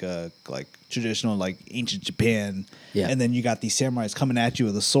like a traditional like ancient Japan, Yeah. and then you got these samurais coming at you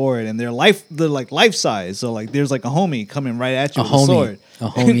with a sword, and they're like life size. So like there's like a homie coming right at you with a sword. A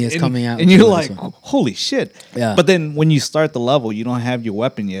homie is coming out, and you're with a like, sword. holy shit! Yeah. But then when you start the level, you don't have your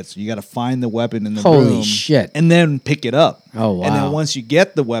weapon yet, so you got to find the weapon in the Holy room, shit. and then pick it up. Oh, wow. And then once you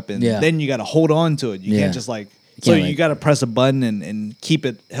get the weapon, Yeah. then you got to hold on to it. You Yeah. can't just like. You So can't, you like- got to press a button and keep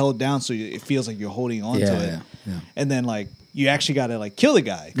it held down so it feels like you're holding on to it. Yeah. And then like you actually got to like kill the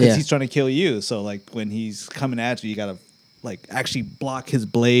guy because Yeah. he's trying to kill you. So like when he's coming at you, you got to like actually block his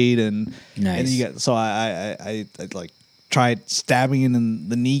blade and Nice. and you got. So I like tried stabbing him in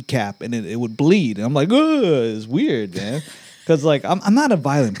the kneecap and it would bleed. And I'm like, ugh, it's weird, man. Because like I'm not a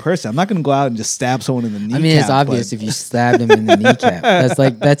violent person. I'm not gonna go out and just stab someone in the kneecap. I mean, it's obvious but- if you stabbed him in the kneecap.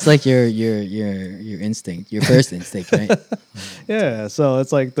 That's like your instinct, your first instinct, right? Yeah, so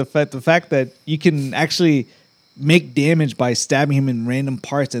it's like the fact that you can actually make damage by stabbing him in random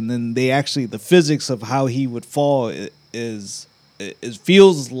parts, and then the physics of how he would fall is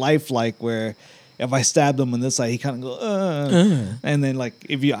feels lifelike. Where if I stabbed him on this side, he kind of go, and then like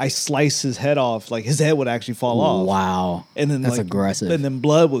if I slice his head off, like his head would actually fall off. Wow, And then that's like, aggressive. And then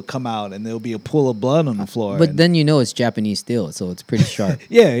blood would come out, and there'll be a pool of blood on the floor. But and- then you know it's Japanese steel, so it's pretty sharp.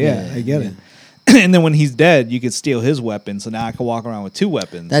 yeah, I get it. And then when he's dead, you could steal his weapon. So now I can walk around with 2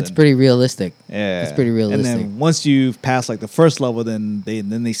 weapons. That's and- pretty realistic. Yeah, That's pretty realistic. And then once you've passed like the first level, then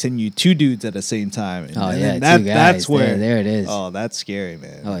they send you 2 dudes at the same time. And, Oh, and yeah, then 2 guys. that's where There it is. Oh, that's scary,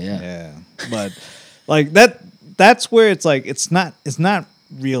 man. Oh, yeah. yeah. But like that's where it's like it's not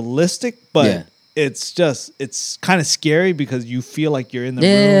realistic, but Yeah. it's kind of scary because you feel like you're in the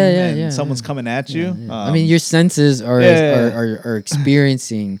Yeah, room yeah, and yeah, someone's coming at you. I mean, your senses are yeah. are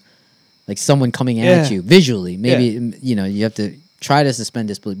experiencing like someone coming Yeah. at you visually. Maybe you have to try to suspend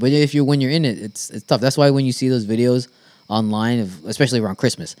disbelief. But when you're in it, it's tough. That's why when you see those videos online of especially around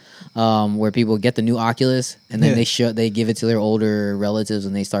Christmas, where people get the new Oculus and then Yeah. they give it to their older relatives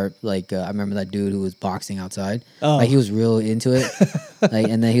and they start like I remember that dude who was boxing outside. Oh. Like he was real into it. Like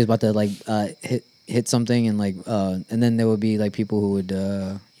and then he was about to like hit something and like and then there would be like people who would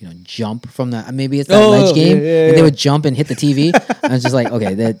jump from that. Maybe it's that ledge game, and they would jump and hit the TV. I was just like,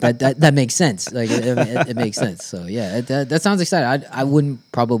 okay, that makes sense. Like it makes sense. So yeah, that sounds exciting. I wouldn't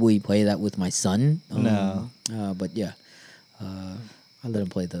probably play that with my son. No. But yeah, I let him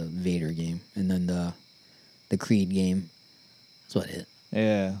play the Vader game and then the Creed game. That's what it.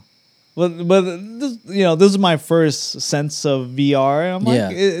 Yeah. But this, this is my first sense of VR. And I'm like, Yeah.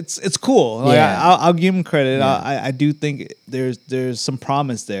 it's cool. Like, Yeah. I'll give him credit. Yeah. I do think there's some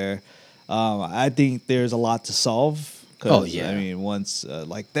promise there. I think there's a lot to solve. Oh yeah, I mean, once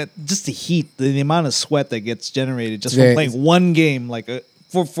like that, just the heat, the amount of sweat that gets generated just from playing one game, like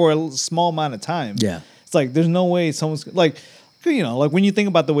for a small amount of time. Yeah, it's like there's no way someone's like, like when you think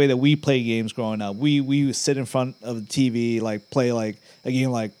about the way that we play games growing up, we would sit in front of the TV, like play like a game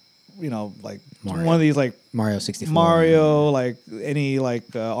like like Mario. One of these like Mario 64, like any like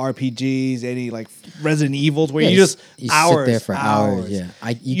RPGs, any like Resident Evils, where you just hours, sit there for hours. Yeah,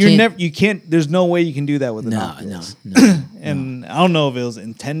 you can't. There's no way you can do that with an Oculus. No. And I don't know if it was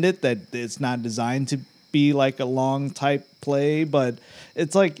intended that it's not designed to be like a long type play, but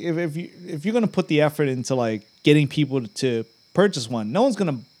it's like if you're gonna put the effort into like getting people to purchase one, no one's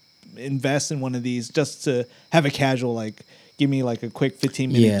gonna invest in one of these just to have a casual like. Give me like a quick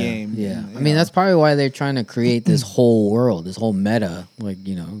 15-minute game. Yeah, I mean that's probably why they're trying to create this whole world, this whole meta, like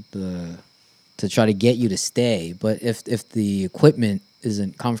to try to get you to stay. But if the equipment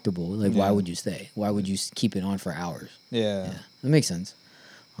isn't comfortable, like why would you stay? Why would you keep it on for hours? Yeah, that makes sense.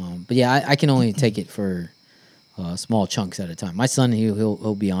 But yeah, I can only take it for small chunks at a time. My son,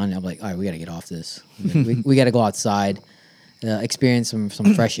 he'll be on. I'm like, all right, we got to get off this. we got to go outside. Experience some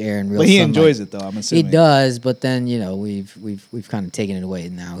fresh air and real. But he sunlight. enjoys it though. I'm assuming he does. But then we've kind of taken it away,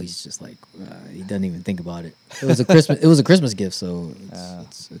 and now he's just like he doesn't even think about it. It was a Christmas gift, so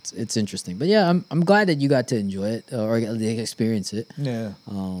it's interesting. But yeah, I'm glad that you got to enjoy it or experience it. Yeah.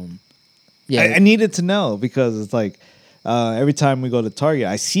 Yeah. I needed to know because it's like every time we go to Target,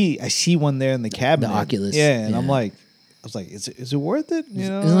 I see one there in the cabinet, the Oculus. Yeah, and I was like, is it worth it? You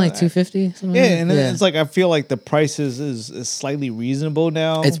know, isn't it like $250? Yeah, and it's like I feel like the price is slightly reasonable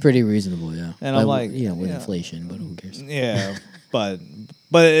now. It's pretty reasonable, yeah. And I'm like, with inflation, but who cares? Yeah, but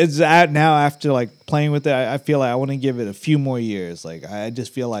it's now after like playing with it, I feel like I want to give it a few more years. Like I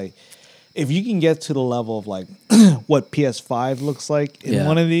just feel like if you can get to the level of like what PS5 looks like in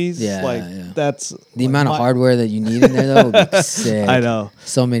one of these, that's the amount of hardware that you need in there. Though would be sick. I know,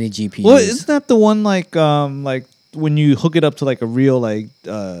 so many GPUs. Well, isn't that the one like when you hook it up to like a real like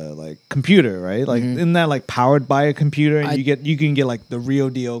computer, right? Like isn't that like powered by a computer and you can get like the real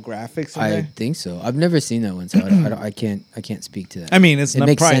deal graphics in there? I think so. I've never seen that one, so I can't speak to that. I mean, it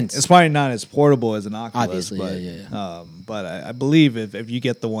makes sense. It's probably not as portable as an Oculus, obviously, but but I believe if you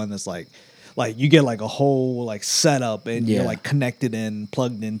get the one that's like you get like a whole like setup and you're like connected in,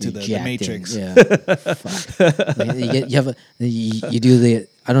 plugged into the Matrix. Yeah, you do the.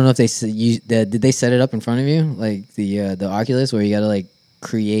 I don't know if did they set it up in front of you like the Oculus where you got to like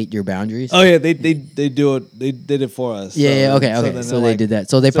create your boundaries. Oh yeah, they do it. They did it for us. Yeah, okay. So they did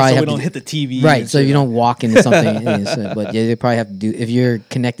that. So they probably have we don't hit the TV. Right. So you don't walk into something. But yeah, they probably have to do if you're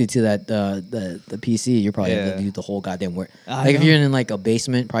connected to that the PC. You probably have to do the whole goddamn work. Like if you're in like a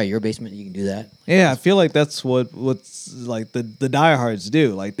basement, probably your basement, you can do that. Yeah, I feel like that's what's like the diehards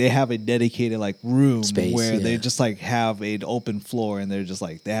do. Like they have a dedicated like room space where they just like have an open floor and they're just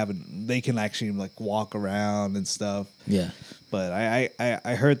like they can actually like walk around and stuff. Yeah. But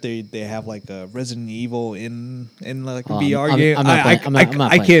I heard they have like a Resident Evil in like a VR game.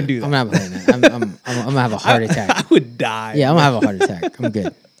 I can't do that. I'm not playing that. I'm gonna have a heart attack. I would die. Yeah, I'm gonna have a heart attack. I'm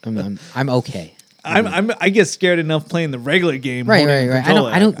good. I'm okay. I get scared enough playing the regular game. Right.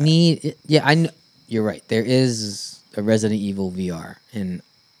 I don't need it. Yeah, I know. You're right. There is a Resident Evil VR, and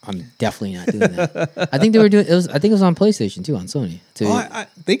I'm definitely not doing that. I think they were doing. I think it was on PlayStation too, on Sony.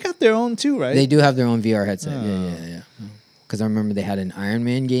 They got their own too, right? They do have their own VR headset. Yeah. Because I remember they had an Iron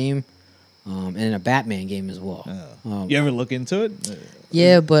Man game, and a Batman game as well. You ever look into it?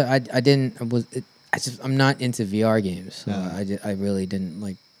 Yeah, but I didn't. I'm not into VR games, so I really didn't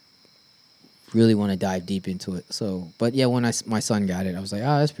like. Really want to dive deep into it. So, but yeah, when my son got it, I was like,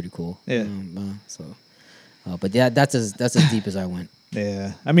 oh, that's pretty cool. Yeah. But yeah, that's as deep as I went.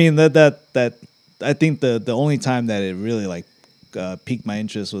 Yeah, I mean that I think the only time that it really like piqued my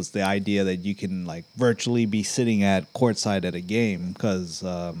interest was the idea that you can like virtually be sitting at courtside at a game because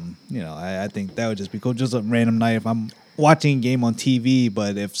I think that would just be cool. Just a random night if I'm watching a game on TV,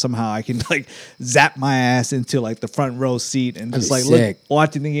 but if somehow I can like zap my ass into like the front row seat and just like look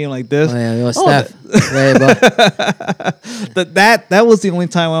watching the game like this. Oh yeah, Steph. That was the only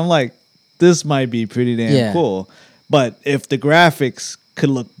time I'm like, this might be pretty damn cool. But if the graphics could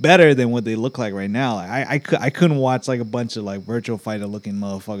look better than what they look like right now, like I couldn't watch like a bunch of like virtual fighter looking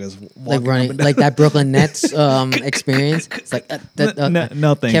motherfuckers like running like that Brooklyn Nets experience. It's like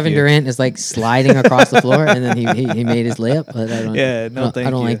no, thank Kevin you. Durant is like sliding across the floor and then he made his layup. But I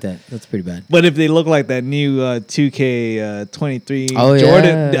don't like that. That's pretty bad. But if they look like that new 2K23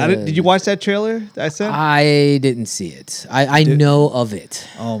 Jordan, did you watch that trailer I sent? I didn't see it. I know of it.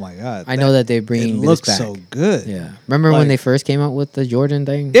 Oh my god! I know that they're bringing it looks this back. So good. Yeah. Remember when they first came out with the Jordan? Jordan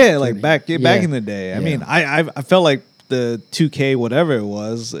thing. Yeah, like back in the day. I mean, I felt like the 2K whatever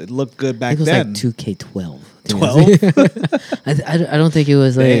it looked good back then. It was like 2K12. 12. I don't think it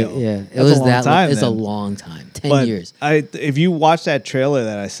was like it was a long time. It's a long time. 10 years. If you watch that trailer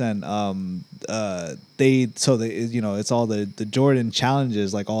that I sent, they it's all the Jordan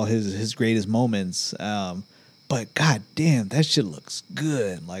challenges, like all his greatest moments. But god damn, that shit looks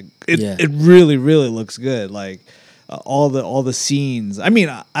good. Like it really really looks good. Like all the scenes. I mean,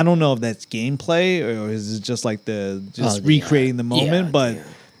 I don't know if that's gameplay or is it just like recreating the moment, but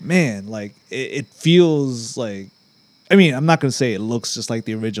man, like it feels like. I mean, I'm not going to say it looks just like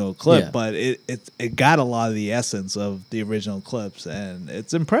the original clip, but it got a lot of the essence of the original clips, and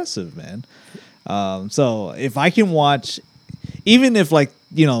it's impressive, man. So if I can watch, even if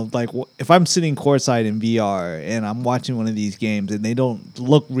if I'm sitting courtside in VR and I'm watching one of these games and they don't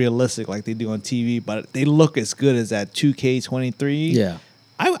look realistic like they do on TV, but they look as good as that 2K23. Yeah.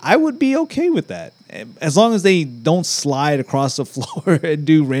 I would be okay with that, as long as they don't slide across the floor and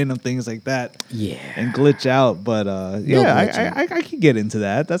do random things like that. Yeah, and glitch out. But I could get into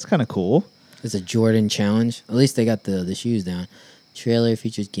that. That's kind of cool. It's a Jordan challenge. At least they got the shoes down. Trailer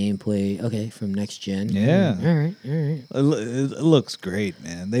features gameplay. Okay, from next gen. Yeah. All right. It looks great,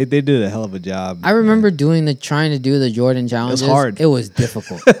 man. They did a hell of a job. I remember trying to do the Jordan challenges. It was hard. It was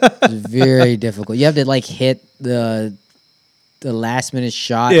difficult. It was very difficult. You have to like hit the last minute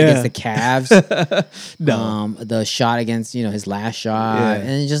shot against the Cavs. The shot against his last shot,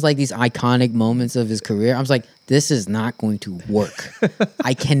 and just like these iconic moments of his career. I was like, this is not going to work.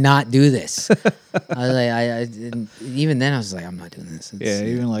 I cannot do this. I was like, even then I was like, I'm not doing this.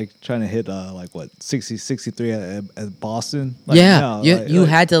 Even like trying to hit 63 at Boston. You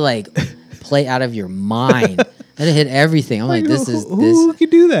had to like play out of your mind. I had to hit everything. I'm like, who could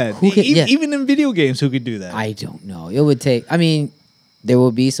do that? Even in video games, who could do that? I don't know. It would take. I mean, there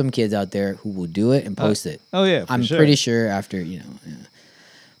will be some kids out there who will do it and post it. Oh yeah, I'm pretty sure after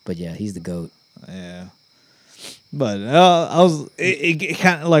But yeah, he's the GOAT. Yeah. But I was it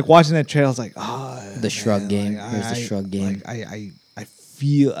kind of like watching that trailer. I was like, the shrug game. There's the shrug game. Like, I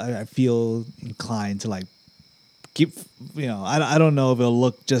feel inclined to like keep. I don't know if it'll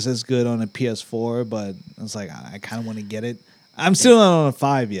look just as good on a PS4, but it's like I kind of want to get it. I'm still not on a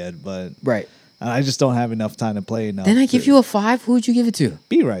 5 yet, but right. I just don't have enough time to play enough. Then I give you a 5. Who would you give it to?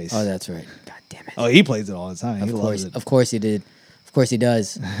 B-Rice. Oh, that's right. God damn it. Oh, he plays it all the time. He loves it. Of course he did. Of course he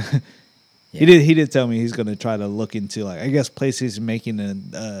does. Yeah. He did tell me he's going to try to look into I guess PlayStation making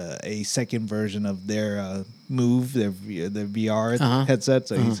a second version of their Move, their VR headset.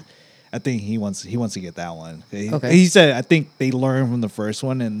 So I think he wants to get that one. Okay. He said I think they learned from the first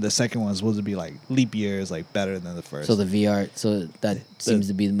one, and the second one was supposed to be like leap years, like better than the first. So the VR, that seems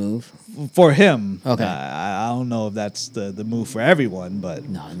to be the move for him. Okay. I don't know if that's the move for everyone, but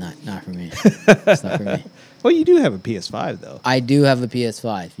no, not for me. It's not for me. Well, you do have a PS5 though. I do have a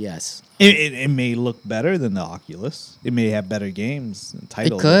PS5. Yes. It may look better than the Oculus. It may have better games and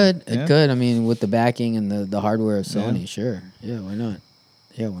titles. It could. I mean, with the backing and the hardware of Sony, sure. Yeah, why not?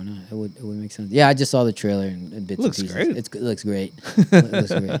 Yeah, why not? It would make sense. Yeah, I just saw the trailer and bits and pieces. Great. It looks great. It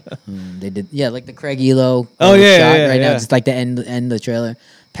looks great. They did, like the Craig Elo. Oh shot now, just like the end the trailer,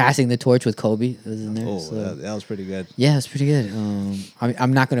 passing the torch with Kobe was in there. Oh, so. That was pretty good. Yeah, it's pretty good.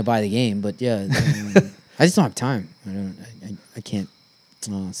 I'm not going to buy the game, but yeah, I just don't have time. I can't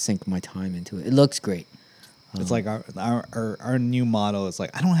sink my time into it. It looks great. It's like our new motto is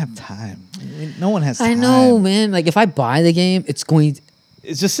like, I don't have time. No one has time. I know, man. Like if I buy the game, it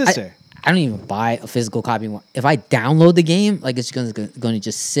just sits there. I don't even buy a physical copy. If I download the game, like it's going to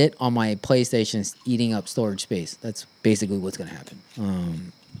just sit on my PlayStation, eating up storage space. That's basically what's going to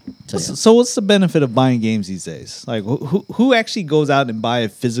happen. So what's the benefit of buying games these days? Like who actually goes out and buy a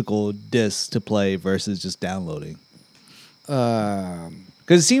physical disc to play versus just downloading?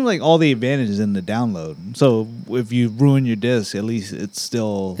 Because it seems like all the advantages in the download. So if you ruin your disc, at least it's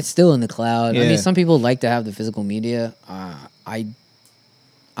still in the cloud. Yeah. I mean, some people like to have the physical media.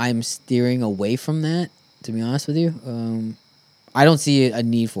 I'm steering away from that, to be honest with you. I don't see a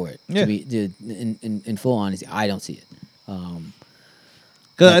need for it. Yeah. In full honesty, I don't see it.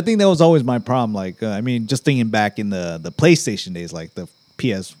 Because I think that was always my problem. Like, just thinking back in the PlayStation days, like the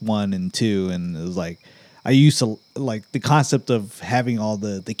PS1 and 2, and it was like, I used to like the concept of having all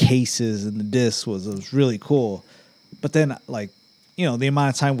the cases and the discs was really cool. But then like, the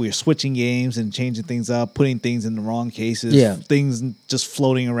amount of time we were switching games and changing things up, putting things in the wrong cases, things just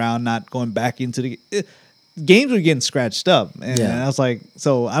floating around, not going back into the games were getting scratched up. And I was like,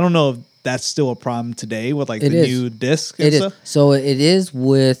 so I don't know if that's still a problem today with like new disc and stuff. So it is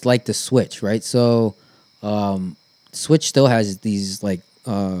with like the Switch, right? So Switch still has these like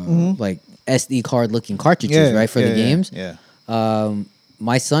SD card looking cartridges, right, for the games. Yeah.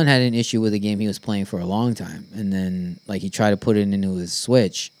 My son had an issue with a game he was playing for a long time, and then like he tried to put it into his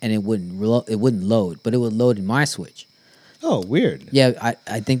Switch, and it wouldn't load, but it would load in my Switch. Oh, weird. Yeah,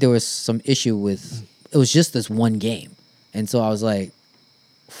 I think there was some issue with it was just this one game, and so I was like,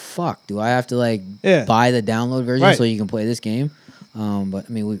 "Fuck, do I have to like buy the download version so you can play this game?" But I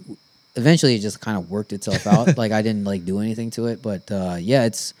mean, eventually it just kind of worked itself out. Like I didn't like do anything to it, but yeah,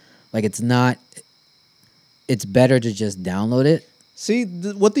 it's like it's better to just download it. See,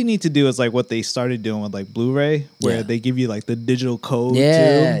 what they need to do is like what they started doing with like Blu-ray, where they give you like the digital code.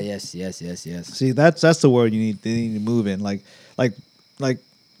 Yeah, too. Yes. See, that's the word they need to move in. Like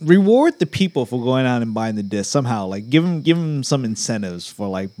reward the people for going out and buying the disc somehow. Like give them some incentives for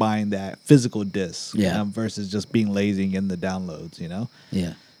like buying that physical disc. Versus just being lazy and getting the downloads. You know.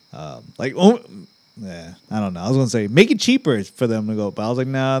 Yeah. Yeah, I don't know. I was gonna say make it cheaper for them to go, but I was like,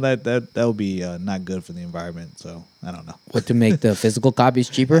 no, that would be not good for the environment. So I don't know. What, to make the physical copies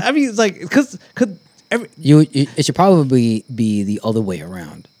cheaper? I mean, it's like because it should probably be the other way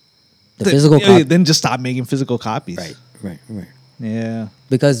around. The physical copy, then just stop making physical copies. Right. Yeah.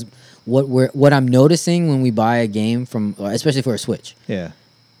 Because what I'm noticing when we buy a game from, especially for a Switch,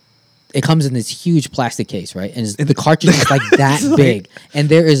 it comes in this huge plastic case, right? And the cartridge is like that big. And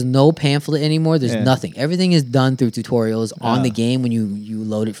there is no pamphlet anymore. There's nothing. Everything is done through tutorials on the game when you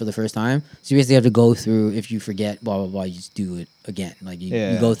load it for the first time. So you basically have to go through, if you forget, blah, blah, blah, you just do it again. Like you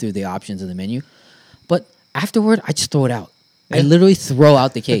go through the options of the menu. But afterward, I just throw it out. I literally throw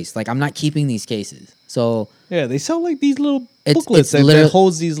out the case. Like I'm not keeping these cases. So yeah, they sell like these little booklets that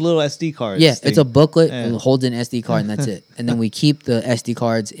holds these little SD cards. Yeah, it's a booklet that holds an SD card, and that's it. And then we keep the SD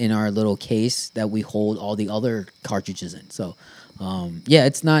cards in our little case that we hold all the other cartridges in. So,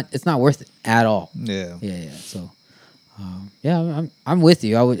 it's not worth it at all. Yeah. So, I'm with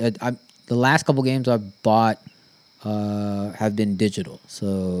you. The last couple games I bought have been digital,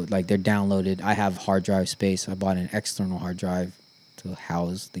 so like they're downloaded. I have hard drive space. I bought an external hard drive to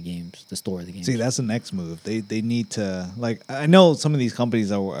house the games, to store the games. See, that's the next move. They need to, like, I know some of these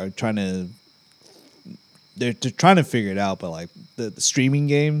companies are trying to, they're trying to figure it out, but like the streaming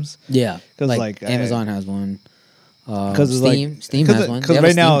games, because like Amazon has one. Because Steam has one. Because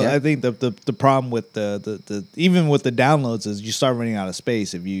right now, I think the problem with the even with the downloads is you start running out of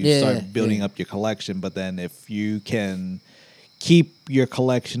space if you start building up your collection. But then if you can keep your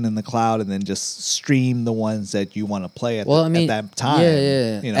collection in the cloud and then just stream the ones that you want to play at that time.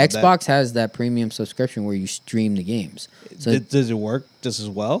 You know, Xbox has that premium subscription where you stream the games. So does it work just as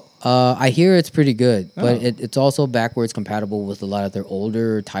well? I hear it's pretty good, but it's also backwards compatible with a lot of their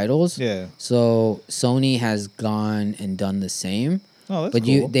older titles. Yeah. So Sony has gone and done the same. Oh, that's but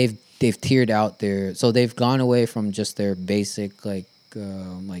cool. they've tiered out their, so they've gone away from just their basic like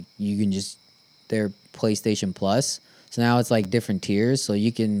you can just their PlayStation Plus. So now it's like different tiers. So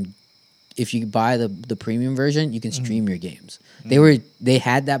you can, if you buy the premium version, you can stream your games. They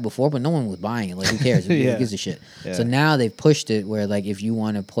had that before, but no one was buying it. Like who cares? Who gives a shit? Yeah. So now they've pushed it where like if you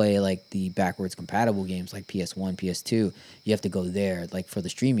want to play like the backwards compatible games like PS1, PS2, you have to go there like for the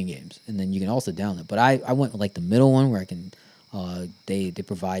streaming games, and then you can also download. But I went with like the middle one where I can. They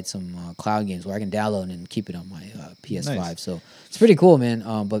provide some cloud games where I can download and keep it on my PS5. Nice. So it's pretty cool, man.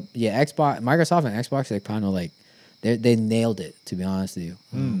 But yeah, Microsoft and Xbox, they kind of like. They nailed it, to be honest with you,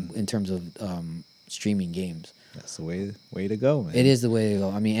 in terms of streaming games. That's the way to go, man. It is the way to go.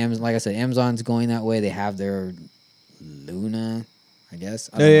 I mean, Amazon, like I said, Amazon's going that way. They have their Luna, I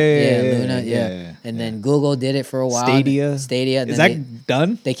guess. Luna, yeah. And then Google did it for a while. Stadia. Is that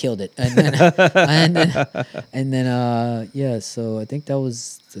done? They killed it. And then, so I think that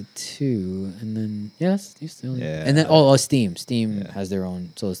was the two. And then, And then, Steam. Steam has their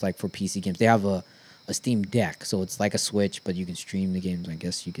own. So it's like for PC games. They have a Steam Deck, so it's like a Switch, but you can stream the games. I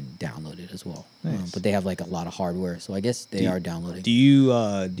guess you can download it as well. Nice. But they have like a lot of hardware, so I guess they are downloading. Do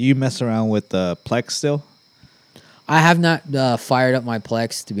you mess around with Plex still? I have not fired up my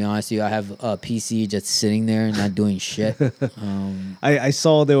Plex, to be honest with you. I have a PC just sitting there and not doing shit. I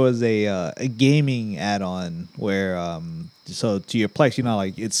saw there was a gaming add-on where so to your Plex, you know,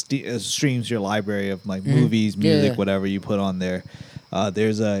 like it streams your library of like movies, music, whatever you put on there.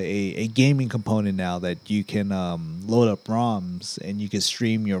 There's a gaming component now that you can load up ROMs and you can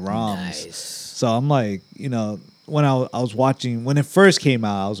stream your ROMs. Nice. So I'm like, you know, when I was watching, when it first came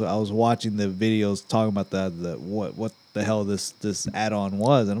out, I was watching the videos talking about what the hell this add-on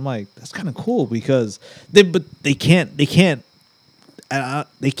was, and I'm like, that's kind of cool because they can't. I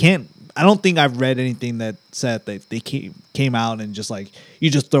don't think I've read anything that said that they came out and just like you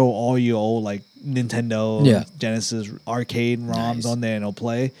just throw all your old like Nintendo, Genesis arcade ROMs on there and it'll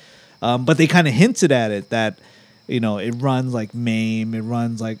play. But they kind of hinted at it that, it runs like MAME, it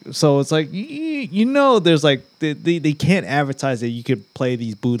runs like, so it's like, there's like, they can't advertise that you could play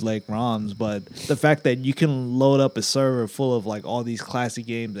these bootleg ROMs, but the fact that you can load up a server full of like all these classic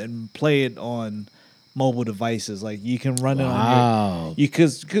games and play it on mobile devices, like you can run it on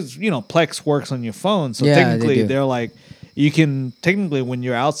because Plex works on your phone, so technically they're like, you can technically when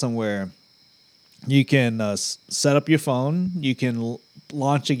you're out somewhere, you can set up your phone, you can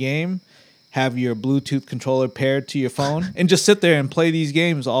launch a game, have your Bluetooth controller paired to your phone, and just sit there and play these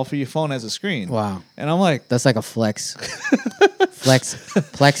games off of your phone as a screen. Wow. And I'm like... That's like a flex.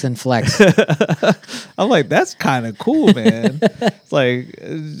 Plex and flex. I'm like, that's kind of cool, man. It's like,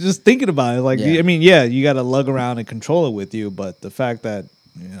 just thinking about it. Like, I mean, you got to lug around and control it with you, but the fact that,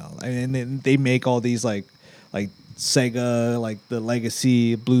 and then they make all these like Sega, like the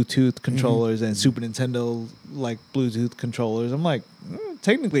legacy Bluetooth controllers and Super Nintendo like Bluetooth controllers. I'm like,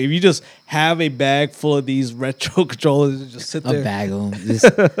 technically, if you just have a bag full of these retro controllers and just sit there, a bag of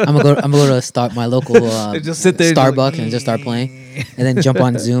them. I'm gonna go to start my local just sit there Starbucks and just start playing, and then jump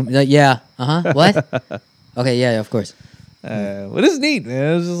on Zoom. Like, what? Okay, yeah, of course. Well, this is neat,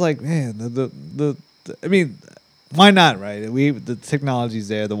 man. It was just like, man, I mean, why not, right? The technology's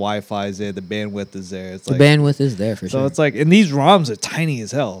there, the Wi-Fi is there, the bandwidth is there. It's the bandwidth is there for sure. So it's like, and these ROMs are tiny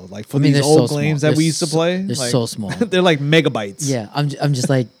as hell. Like for these old games that we used to play, they're like, so small. They're like megabytes. Yeah, I'm just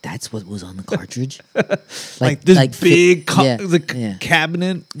like, that's what was on the cartridge. Like this big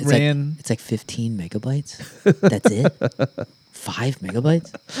cabinet ran. It's like 15 megabytes. That's it. 5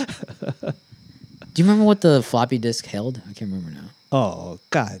 megabytes. Do you remember what the floppy disk held? I can't remember now. Oh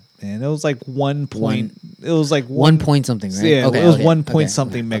God, man! It was like one point. It was like one point something, right? Yeah, it was 1 point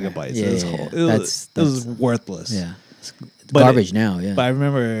something megabytes. Yeah, it was worthless. Yeah, it's garbage now. Yeah, but I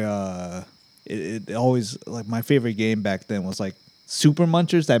remember it always like my favorite game back then was like Super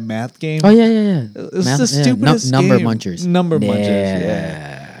Munchers, that math game. Oh yeah. It was the stupidest number game. munchers.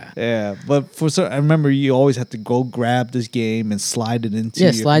 Yeah, but I remember you always had to go grab this game and slide it into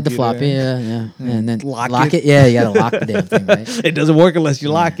your slide computer. the floppy, and then lock it. Yeah, you gotta lock the damn thing, right? It doesn't work unless you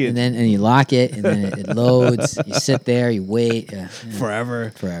lock it. And you lock it, and then it loads. You sit there, you wait,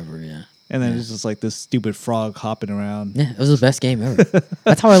 forever, yeah. And then it's just like this stupid frog hopping around. Yeah, it was the best game ever.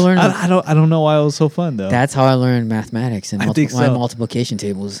 That's how I learned. I don't know why it was so fun though. That's how I learned mathematics and multiplication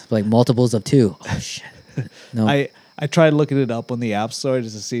tables, like multiples of 2. Oh shit! No, I tried looking it up on the App Store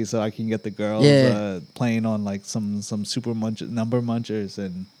just to see so I can get the girls playing on like some Super Number Munchers,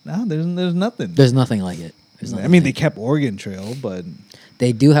 and no, there's nothing. There's nothing like it. I mean, they kept Oregon Trail, but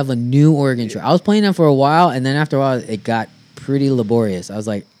they do have a new Oregon Trail. I was playing them for a while, and then after a while, it got pretty laborious. I was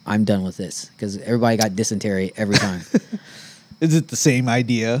like, I'm done with this because everybody got dysentery every time. Is it the same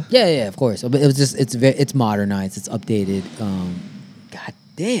idea? Yeah, of course. But it was just it's modernized, it's updated. God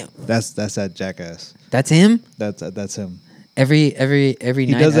damn. That's that jackass. That's him. That's him. Every night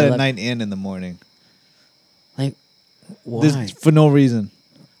he does that at night and in the morning. Like, why? For no reason.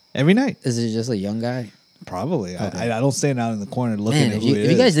 Every night. Is it just a young guy? Probably. Okay. I don't stand out in the corner looking Man, at if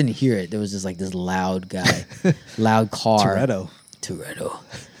you guys didn't hear it, there was just like this loud guy, loud car. Toretto.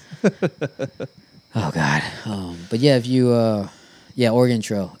 Oh God. But yeah, if you Oregon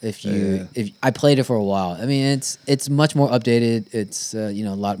Trail. If I played it for a while, I mean it's much more updated. It's a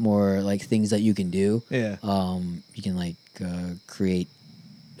lot more like things that you can do. Yeah. You can like create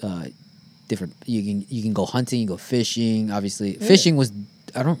different. You can go hunting, you go fishing. Obviously, fishing was.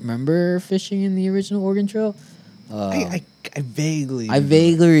 I don't remember fishing in the original Oregon Trail. I vaguely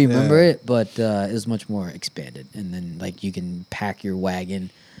remember it, but it was much more expanded. And then like you can pack your wagon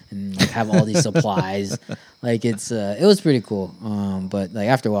and like have all these supplies. Like it was pretty cool. But like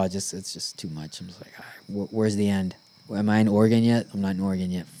after a while, it's just too much. I'm just like, all right, where's the end? Am I in Oregon yet? I'm not in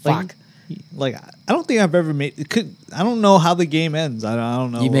Oregon yet. Fuck. Like I don't think I've ever made. I don't know how the game ends. I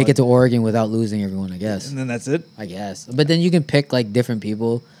don't know. You make it to Oregon without losing everyone, I guess. And then that's it. I guess. But then you can pick like different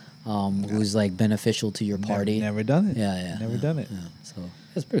people. Who's like beneficial to your party? Never done it. Yeah. Never done it. Yeah. So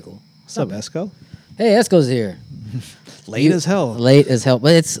that's pretty cool. What's up, Esco? Hey, Esco's here. Late as hell.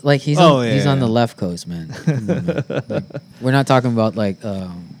 But it's like he's on the left coast, man. Come on, man. Like, we're not talking about like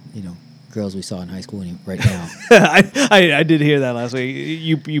girls we saw in high school right now. I did hear that last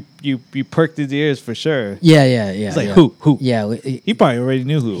week. You perked his ears for sure. Yeah. It's like who? Yeah, he probably already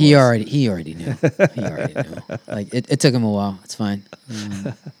knew who. He already knew. He already knew. Like it took him a while. It's fine.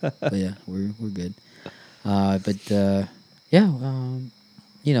 But yeah, we're good.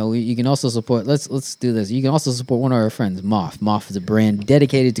 You can also support. Let's do this. You can also support one of our friends, Moth. Moth is a brand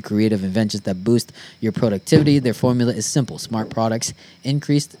dedicated to creative inventions that boost your productivity. Their formula is simple: smart products,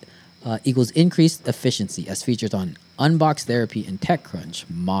 increased equals increased efficiency, as featured on Unbox Therapy and TechCrunch.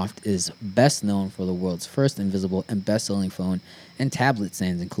 Moft is best known for the world's first invisible and best-selling phone and tablet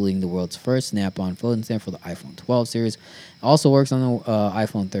stands, including the world's first Snap-on phone stand for the iPhone 12 series. It also works on the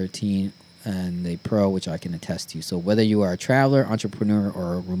iPhone 13 and the Pro, which I can attest to. So whether you are a traveler, entrepreneur,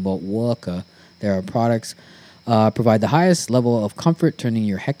 or a remote worker, there are products provide the highest level of comfort, turning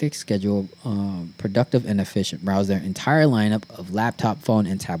your hectic schedule productive and efficient. Browse their entire lineup of laptop, phone,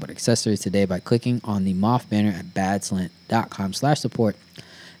 and tablet accessories today by clicking on the Moft banner at badslant.com/support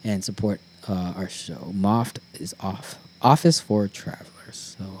and support our show. Moft is Office for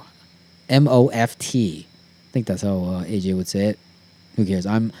Travelers. So MOFT. I think that's how AJ would say it. Who cares?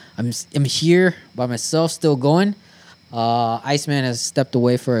 I'm here by myself, still going. Iceman has stepped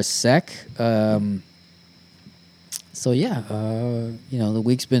away for a sec. So yeah, the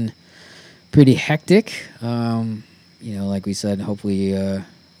week's been pretty hectic. Like we said, hopefully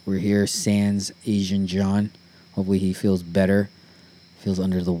we're here sans Asian John. Hopefully he feels better, feels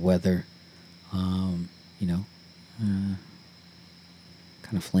under the weather. Kind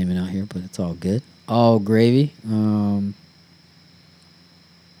of flaming out here, but it's all good. All gravy.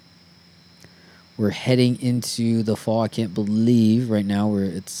 We're heading into the fall. I can't believe right now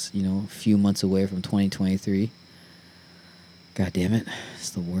it's a few months away from 2023. God damn it.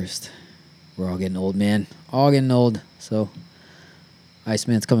 It's the worst. We're all getting old, man. All getting old. So,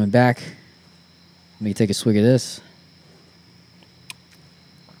 Iceman's coming back. Let me take a swig of this.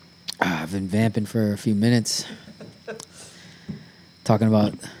 I've been vamping for a few minutes. Talking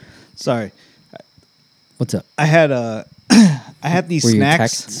about... Sorry. What's up? I had these Were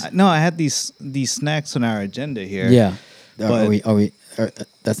snacks. No, I had these snacks on our agenda here. Yeah. But are we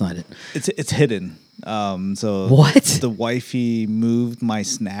that's not it. It's hidden. So what? The wifey moved my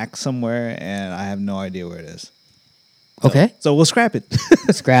snack somewhere, and I have no idea where it is. Okay. So we'll scrap it.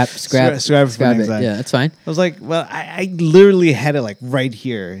 Scrap it for next it. time. Yeah, that's fine. I was like, well, I literally had it like right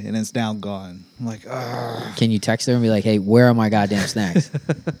here, and it's now gone. I'm like, oh. Can you text her and be like, hey, where are my goddamn snacks?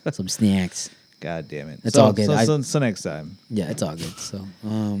 Some snacks. God damn it. It's all good. So next time. Yeah, it's all good. So,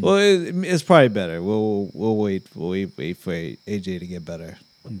 well, it's probably better. We'll wait for AJ to get better.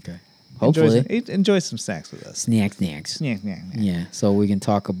 Okay. Hopefully. Enjoy some snacks with us. Snacks. Snack. Yeah. So we can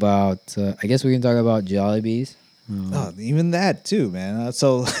talk about. I guess we can talk about Jollibees. Even that too, man.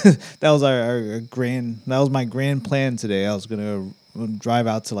 So that was our grand. That was my grand plan today. I was gonna drive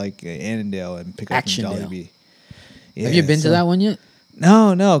out to like Annandale and pick up some Jollibee. Yeah, have you been to that one yet?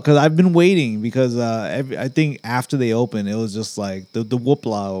 No, because I've been waiting because I think after they opened, it was just like the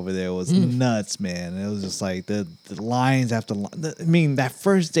whoopla over there was nuts, man. It was just like the lines after. I mean, that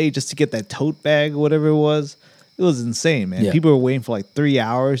first day just to get that tote bag or whatever it was insane, man. Yeah. People were waiting for like 3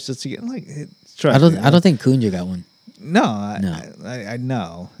 hours just to get like. I don't think Kunja got one. No, I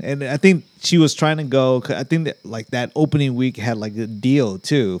know, and I think she was trying to go. I think that like that opening week had like a deal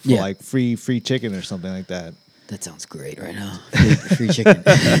too for like free chicken or something like that. That sounds great right now. Free chicken.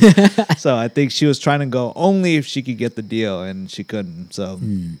 So I think she was trying to go only if she could get the deal, and she couldn't. So,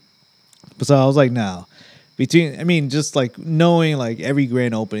 so I was like, no. Just like knowing like every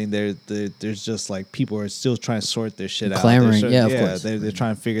grand opening, there's just like people are still trying to sort their shit out. Clamoring, of course. They're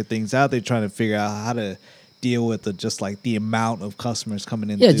trying to figure things out. They're trying to figure out how to deal with just like the amount of customers coming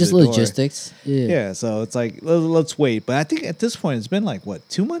in. Yeah, just logistics. Yeah, so it's like let's wait. But I think at this point it's been like what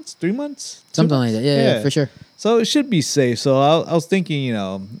 2 months, 3 months, something like that. Yeah, for sure. So it should be safe. So I was thinking,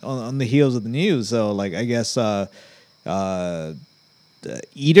 on the heels of the news. So like I guess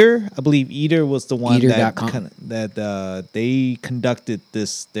Eater, I believe Eater was the one that they conducted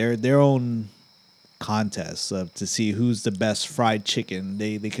this their own contest to see who's the best fried chicken.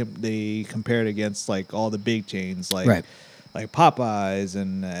 They compared against like all the big chains like Popeyes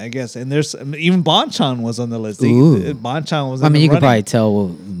and I guess and there's even Bonchon was on the list. Bonchon was. You could probably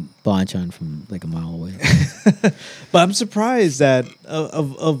tell Bonchon from like a mile away. But I'm surprised that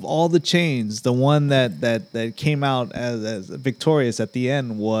of all the chains, the one that came out as victorious at the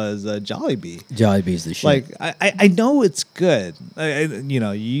end was Jollibee. Jollibee's the shit. Like I know it's good.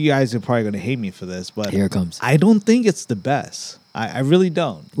 You guys are probably going to hate me for this, but here it comes. I don't think it's the best. I really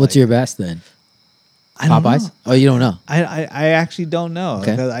don't. What's your best then? Popeyes? Oh, you don't know? I actually don't know.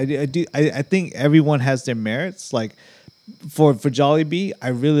 Okay. Because I think everyone has their merits. Like for Jollibee, I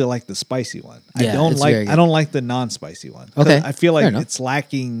really like the spicy one. Yeah, I don't like the non-spicy one. Okay. I feel like it's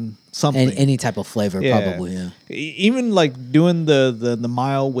lacking something. Any type of flavor, probably. Yeah. Even like doing the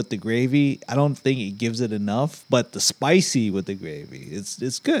mild with the gravy, I don't think it gives it enough. But the spicy with the gravy,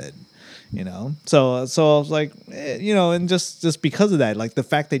 it's good. So I was like, and just because of that, like the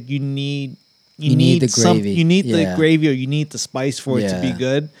fact that you need You need the gravy. You need the gravy, or you need the spice for it to be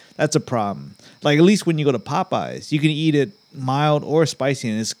good. That's a problem. Like at least when you go to Popeyes, you can eat it mild or spicy,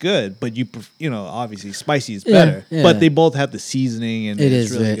 and it's good. But obviously spicy is better. Yeah. But they both have the seasoning, and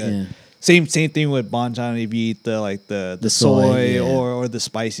it's really good. Yeah. Same thing with banchan. If you eat the soy or the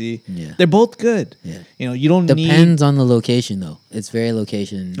spicy, they're both good. Yeah. You don't depends on the location though. It's very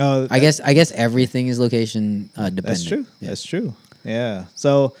location. I guess everything is location dependent. That's true. Yeah. That's true. Yeah.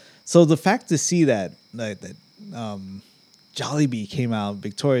 So the fact to see that Jollibee came out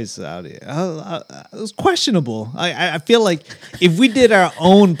victorious out here, it was questionable. I feel like if we did our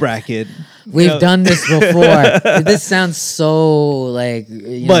own bracket, we've done this before. This sounds so like,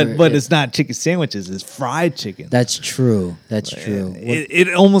 but it's not chicken sandwiches; it's fried chicken. That's true. That's true.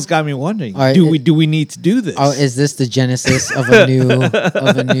 It almost got me wondering: do we need to do this? Oh, is this the genesis of a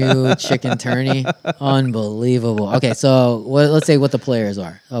new chicken tourney? Unbelievable. Okay, so let's say what the players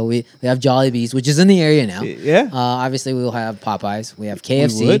are. Oh, we have Jollibee's, which is in the area now. Yeah. Obviously, we will have Popeyes. We have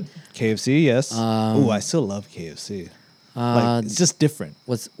KFC. We would. KFC, yes. I still love KFC. It's just different.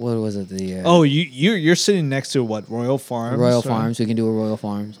 What was it? You're sitting next to what? Royal Farms. Royal Farms. We can do a Royal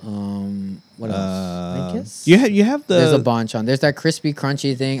Farms. What else? I guess you have There's a banchan. There's that crispy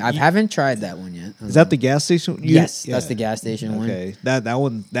crunchy thing. I haven't tried that one yet. Is that the gas station? Yes, that's the gas station one. Okay, that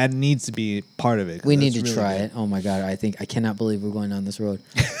one needs to be part of it. We need to try it. Oh my god! I cannot believe we're going down this road.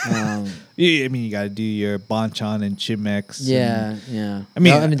 You got to do your banchan and chimex. Yeah. I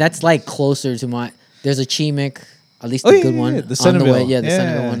mean that's like closer to my. There's a chimek. At least the good one. The Centerville. The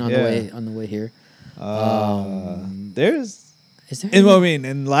Centerville one on the way here. Is there?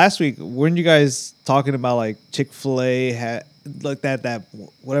 And last week, weren't you guys talking about like Chick-fil-A had like that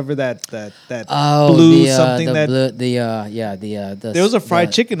whatever that blue something there was a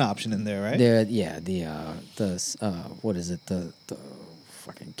fried chicken option in there, right? What is it? The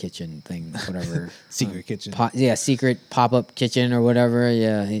fucking kitchen thing, whatever. Secret kitchen. Secret pop-up kitchen or whatever.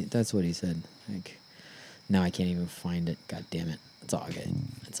 Yeah, that's what he said. Like. Now I can't even find it. God damn it! It's all good.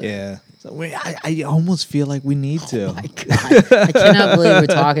 So I almost feel like we need to. Oh my God. I cannot believe we're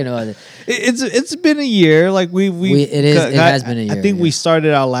talking about it. It's been a year. Like it has been a year. I think we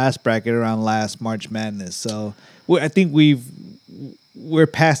started our last bracket around last March Madness. So I think we're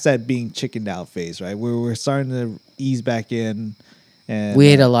past that being chickened out phase, right? We're starting to ease back in. And we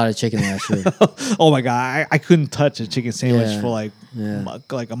ate a lot of chicken last year. Oh my God, I couldn't touch a chicken sandwich for like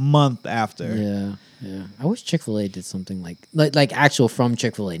a month after. Yeah. I wish Chick-fil-A did something like actual from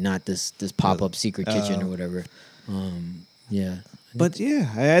Chick-fil-A, not this pop-up secret kitchen or whatever. But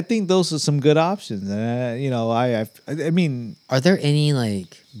I think those are some good options. I mean, are there any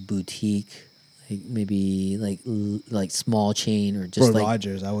like boutique, like maybe like small chain or just Roy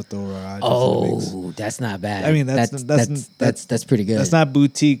Rogers? I would throw Roy Rogers. Oh, that's not bad. I mean, that's pretty good. That's not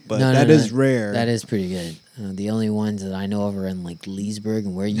boutique, but that is rare. That is pretty good. The only ones that I know of are in like Leesburg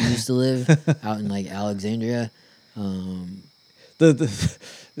and where you used to live, out in like Alexandria. The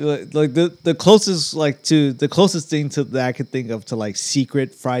closest thing to that I could think of to like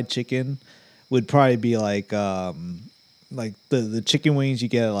secret fried chicken would probably be like the chicken wings you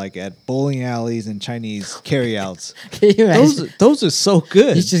get like at bowling alleys and Chinese carryouts. Those are so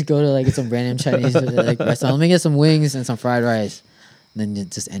good. You just go to like some random Chinese like restaurant. Let me get some wings and some fried rice. And then you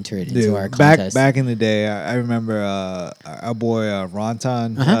just enter it into our contest. Back in the day, I remember our boy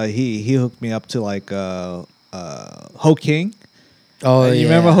Rontan. He hooked me up to like Ho King. Oh, you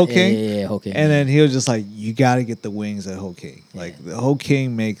remember Ho King? Yeah, Ho King. And then he was just like, "You got to get the wings at Ho King. Like the Ho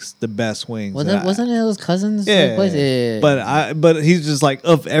King makes the best wings." Wasn't it those cousins? Yeah. But he's just like,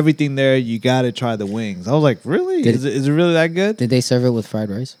 of everything there, you got to try the wings. I was like, really? Is it really that good? Did they serve it with fried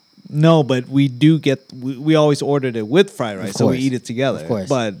rice? No, but we do we always ordered it with fried rice, so we eat it together. Of course.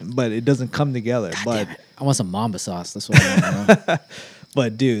 But it doesn't come together. God damn it. I want some Mamba sauce. That's what I want.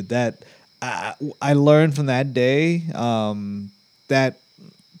 But dude, that I learned from that day that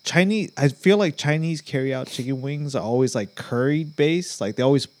I feel like Chinese carry-out chicken wings are always like curry based. Like they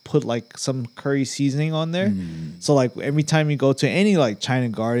always put like some curry seasoning on there. So like every time you go to any like China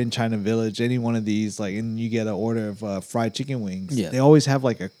Garden, China Village, any one of these, like, and you get an order of fried chicken wings, they always have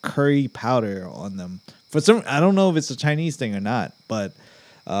like a curry powder on them. I don't know if it's a Chinese thing or not, but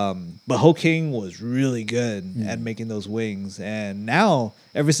Ho King was really good at making those wings. And now,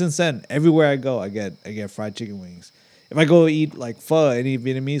 ever since then, everywhere I go, I get fried chicken wings. If I go eat like pho, any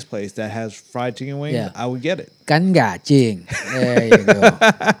Vietnamese place that has fried chicken wings, I would get it. Canh gà chiên. There you go.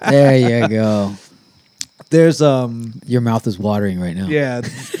 There you go. There's your mouth is watering right now. Yeah.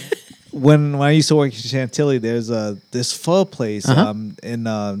 When I used to work in Chantilly, there's this pho place in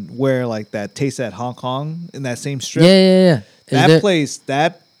where like that Taste at Hong Kong in that same strip. Yeah. That place,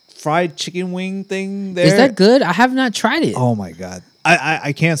 that fried chicken wing thing there. Is that good? I have not tried it. Oh my god.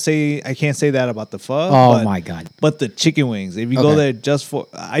 I can't say that about the pho. Oh my god! But the chicken wings, if you go there just for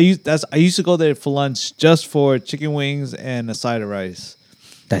I used to go there for lunch just for chicken wings and a side of rice.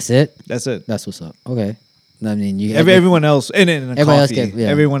 That's it. That's it. That's what's up. Okay. I mean, you everyone else and then everybody coffee.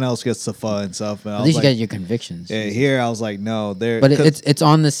 Everyone else gets the pho and stuff. And at least you get your convictions. Yeah, here I was like, no, there. But it's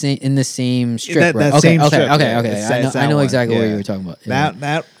on the same in the same strip. Right? Same strip. Okay. I know exactly what you were talking about.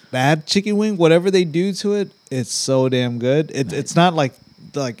 Yeah. That chicken wing, whatever they do to it, it's so damn good. It's not like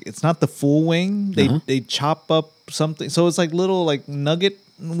it's not the full wing. They chop up something, so it's like little like nugget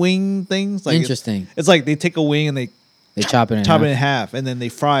wing things. Like interesting. It's like they take a wing and they chop it in half, and then they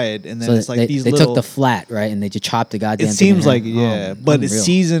fry it, and then so it's like they took the flat, right, and they just chopped the goddamn. It seems like but unreal. it's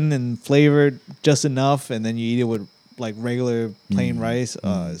seasoned and flavored just enough, and then you eat it with like regular plain rice.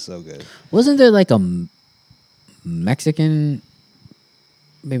 Oh, it's so good. Wasn't there like a Mexican,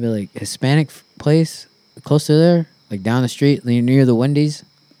 maybe like Hispanic place close to there, like down the street near the Wendy's?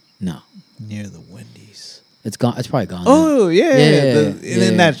 No, near the Wendy's. It's gone. It's probably gone. Oh yeah.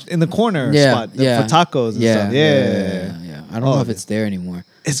 In the corner spot for tacos and stuff. Yeah. I don't know if it's there anymore.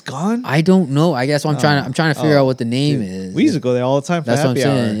 It's gone. I don't know. I guess I'm trying to figure out what the name is. We used to go there all the time for That's happy what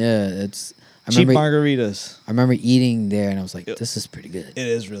I'm saying. hour. Yeah, it's cheap margaritas. I remember eating there, and I was like, "This is pretty good." It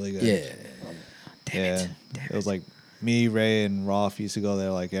is really good. Yeah. Damn it was like me, Ray, and Rolf used to go there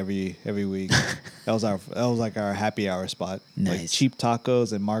like every week. that was like our happy hour spot. Nice. Like cheap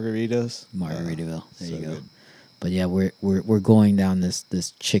tacos and margaritas. Margaritaville. There you go. Good. But yeah, we're going down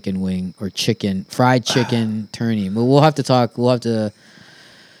this chicken wing or fried chicken tourney. But we'll have to talk. We'll have to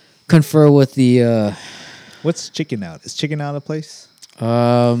confer with the. What's Chicken Out? Is Chicken Out a place?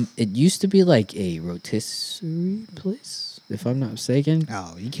 It used to be like a rotisserie place, if I'm not mistaken.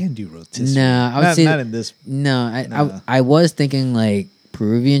 Oh, you can't do rotisserie. No, I would say not in this. No, I was thinking like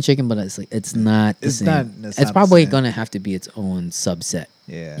Peruvian chicken, but it's like it's not the same. It's probably gonna have to be its own subset.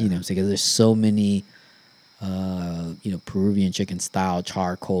 Yeah, you know, because there's so many. Peruvian chicken style,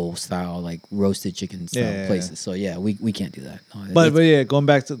 charcoal style, like roasted chicken style places. So yeah, we can't do that. No, but yeah, going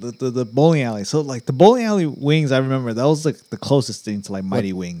back to the bowling alley. So like the bowling alley wings, I remember that was like the closest thing to like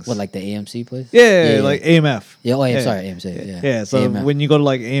Mighty Wings. What, like the AMC place? Yeah, like AMF. Yeah, sorry, AMC. Yeah. So AMF. when you go to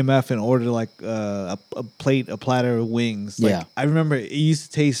like AMF and order like a platter of wings, like, I remember it used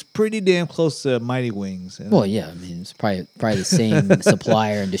to taste pretty damn close to Mighty Wings. Well, yeah, I mean it's probably the same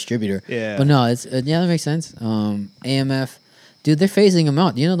supplier and distributor. Yeah, but no, it's that makes sense. AMF, dude, they're phasing them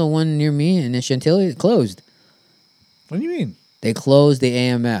out. You know the one near me in Chantilly closed. What do you mean? They closed the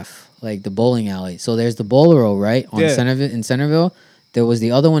AMF, like the bowling alley. So there's the Bolero, right, in Centerville. There was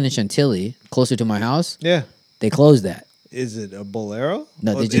the other one in Chantilly, closer to my house. Yeah, they closed that. Is it a Bolero?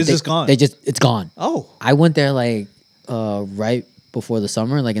 No, it's just gone. It's gone. Oh, I went there like right before the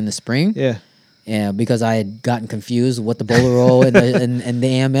summer, like in the spring. Yeah. Yeah, because I had gotten confused with the Bolero and the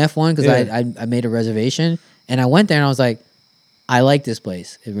AMF one because I made a reservation and I went there and I was like, I like this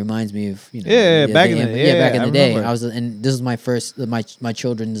place. It reminds me of back in the day. I was and this is my first my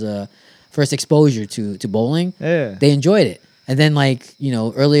children's first exposure to bowling. Yeah, they enjoyed it. And then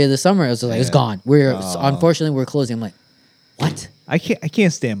earlier this summer it was like it's gone. Unfortunately we're closing. I'm like, what? I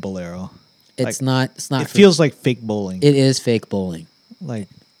can't stand Bolero. It's not. It feels like fake bowling. It is fake bowling. Like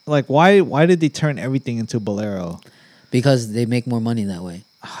why did they turn everything into Bolero? Because they make more money that way.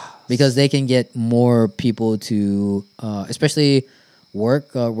 Because they can get more people to, especially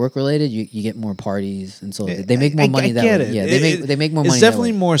work related. You get more parties, and so they make more money that way. Yeah, they make more money. It's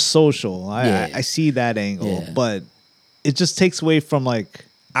definitely more social. I see that angle, but it just takes away from like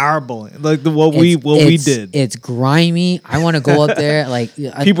our bowling, like what we did. It's grimy. I want to go up there. Like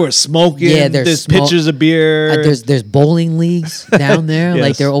people are smoking. Yeah, there's pitchers of beer. There's bowling leagues down there. Yes.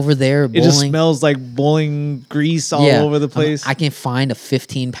 Like they're over there. Bowling. It just smells like bowling grease all over the place. I can't find a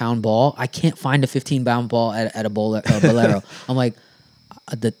 15-pound ball. I can't find a 15-pound ball at a Bolero. I'm like,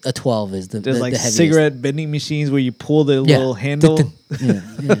 a 12 is the there's the like heaviest. Cigarette vending machines where you pull the little handle.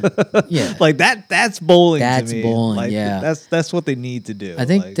 Yeah. Like that's bowling. That's to me. bowling. Like, yeah, that's what they need to do. I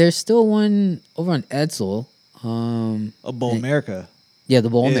think there's still one over on Edsel. A Bowl America. Yeah, the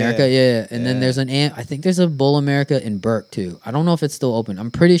Bowl America. Yeah, and then there's I think there's a Bowl America in Burke too. I don't know if it's still open.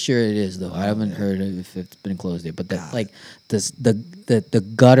 I'm pretty sure it is though. I haven't heard if it's been closed yet. But the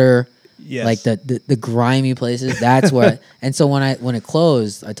gutter. Yes. Like the grimy places, that's where. And so when it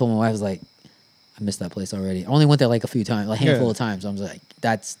closed, I told my wife, I was like, I missed that place already. I only went there like a few times, like a handful of times. I was like,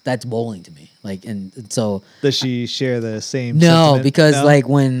 that's bowling to me. Like, and so does she share the same? No, sentiment? because like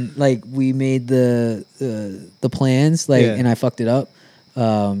when we made the plans, and I fucked it up.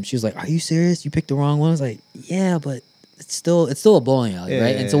 She was like, "Are you serious? You picked the wrong one." I was like, "Yeah, but it's still a bowling alley,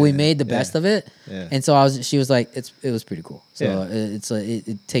 right? And so we made the best of it. Yeah. And so she was like, it was pretty cool. So it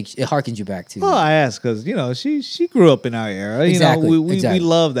harkens you back to. Well, I asked because she grew up in our era. Exactly, We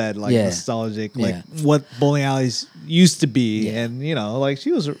love that nostalgic what bowling alleys used to be, and like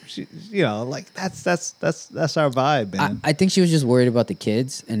she like that's our vibe, man. I think she was just worried about the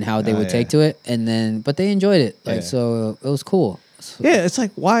kids and how they would take to it, and but they enjoyed it, so it was cool. So, it's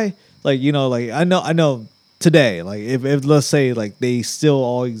like why, like I know. Today, like if let's say like they still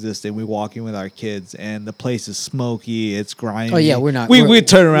all exist and we're walking with our kids and the place is smoky, it's grimy. Oh yeah, we're not. We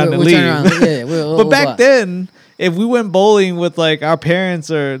turn around and leave. But back then, if we went bowling with like our parents,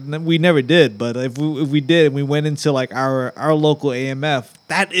 or we never did, but if we did and we went into like our local AMF,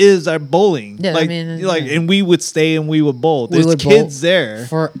 that is our bowling. Yeah, and we would stay and we would bowl. There's kids there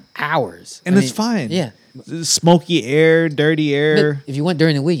for hours, and it's fine. Yeah. Smoky air, dirty air. But if you went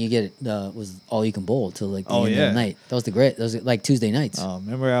during the week, you get was all you can bowl till like the end of the night. That was that was like Tuesday nights. Oh,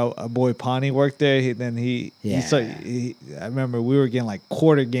 remember our boy Pawnee worked there? I remember we were getting like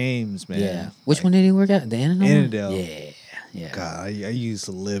quarter games, man. Yeah. Which one did he work at? The Annandale. Yeah. God, I used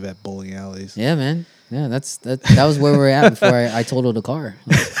to live at bowling alleys. Yeah, man. Yeah, that was where we were at before I totaled the car.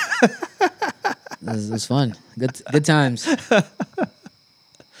 It was fun. Good times.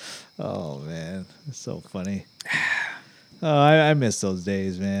 Oh man, it's so funny. Oh, I miss those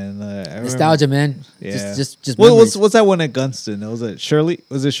days, man. Nostalgia, man. Yeah. Just what's that one at Gunston? Was it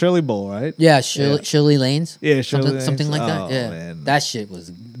Shirley Bowl, right? Yeah, Shirley Lanes. Yeah, Shirley something like that. Oh, Yeah, man. that shit was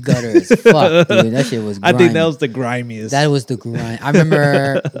gutter as fuck, dude. That shit was grimy. I think that was the grimiest. That was the grind. I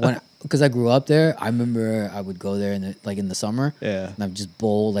remember because I grew up there. I remember I would go there in the summer. Yeah, and I would just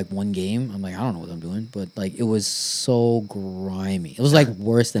bowl like one game. I'm like, I don't know what I'm doing, but like it was so grimy. It was like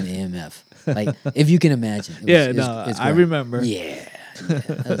worse than AMF. Like if you can imagine. I remember. Yeah.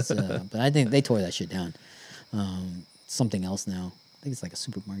 But I think they tore that shit down. Something else now. I think it's like a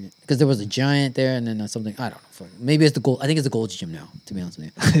supermarket because there was a Giant there, and then something I don't know. Maybe it's the Gold. I think it's the Gold's Gym now. To be honest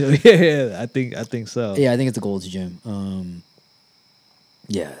with you. Yeah, I think so. Yeah, I think it's the Gold's Gym.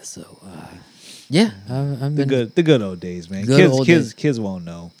 Yeah. So. Yeah, I've been the good old days, man. Kids won't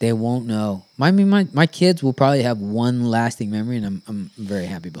know. They won't know. My kids will probably have one lasting memory, and I'm very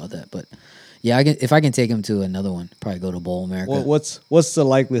happy about that. But yeah, if I can take them to another one, probably go to Bowl America. What's the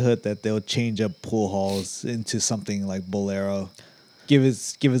likelihood that they'll change up pool halls into something like Bolero? Give it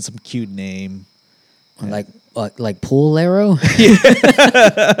some cute name. Like Poolero?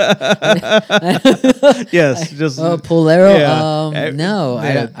 Yes, just Poolero. Yeah. No,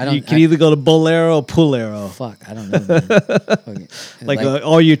 I don't. You can either go to Bolero or Poolero. Fuck, I don't know. Man. like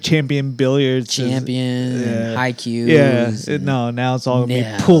all your champion billiards, high cues. Yeah, no, now it's all gonna be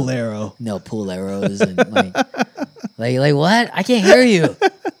Poolero. No Pooleros and like what? I can't hear you.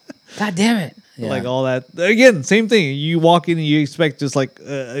 God damn it. Yeah. Like all that again, same thing. You walk in and you expect just like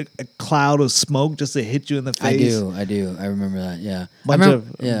a cloud of smoke just to hit you in the face. I do. I remember that. Yeah,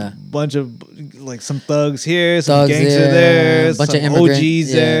 bunch of like some thugs here, some gangsters there, bunch of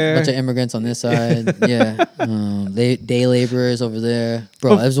OGs there, bunch of immigrants on this side. Yeah, day laborers over there,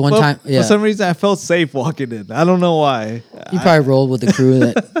 bro. There was one time. Yeah. For some reason, I felt safe walking in. I don't know why. You probably rolled with the crew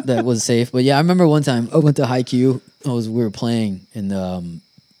that was safe, but yeah, I remember one time I went to High Q. We were playing and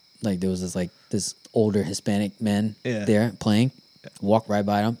like there was this older Hispanic man there playing. Walked right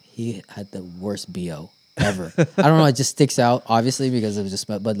by him. He had the worst BO ever. I don't know. It just sticks out, obviously, because it was just.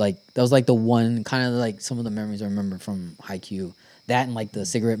 But like that was like the one kind of like some of the memories I remember from High Q. That and like the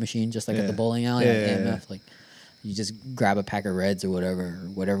cigarette machine, just like at the bowling alley at AMF. Like you just grab a pack of Reds or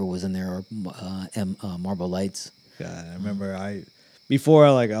whatever was in there, or Marlboro Lights. God, I remember before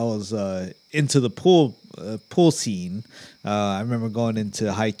I was into the pool scene. I remember going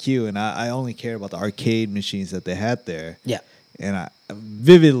into High Q, and I only cared about the arcade machines that they had there. Yeah, and I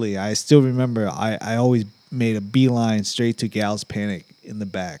still remember I always made a beeline straight to Gal's Panic in the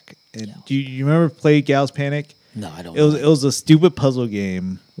back. And do you remember play Gal's Panic? No, I don't. It was a stupid puzzle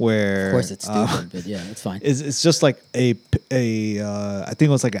game where, of course, it's stupid, but yeah, it's fine. It's just like I think it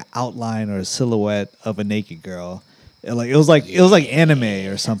was like an outline or a silhouette of a naked girl. It was like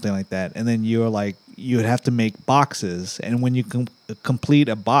anime or something like that, and then you would have to make boxes, and when you complete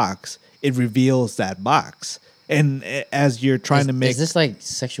a box, it reveals that box. And as you're trying to make, is this like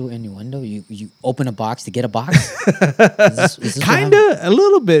sexual innuendo? You open a box to get a box? is this kinda a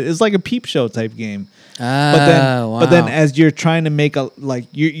little bit. It's like a peep show type game. But then as you're trying to make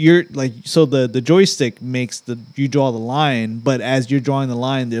you're like, so the joystick makes you draw the line, but as you're drawing the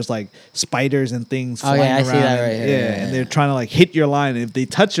line, there's like spiders and things flying around. I see that right here. And they're trying to like hit your line, and if they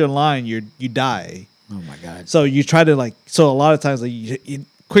touch your line, you die. Oh my god! So you try to so a lot of times you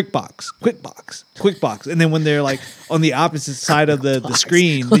quick box, and then when they're like on the opposite side of the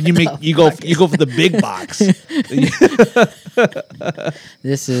screen, then you go for the big box.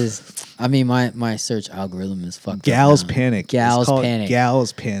 This is, I mean, my search algorithm is fucked. Gals up now. Panic. Gals Panic.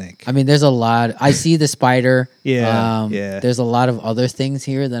 Gals Panic. I mean, there's a lot. I see the spider. Yeah. There's a lot of other things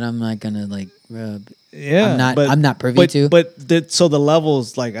here that I'm not gonna like. Yeah, I'm not privy to. But so the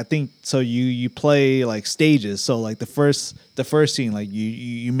levels, like I think, so you play like stages. So like the first scene, like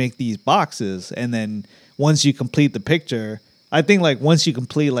you make these boxes, and then once you complete the picture, I think like once you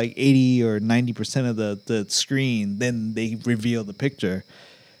complete like 80 or 90% of the screen, then they reveal the picture.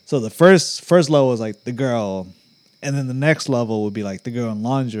 So the first level is like the girl, and then the next level would be like the girl in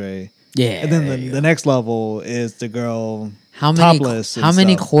lingerie. Yeah, and then the next level is the girl. How many topless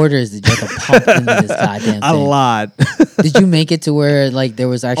quarters did you have to pump into this goddamn thing? A lot. Did you make it to where like there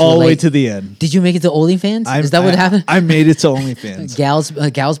was actually all the way to the end? Did you make it to OnlyFans? Is that what happened? I made it to OnlyFans.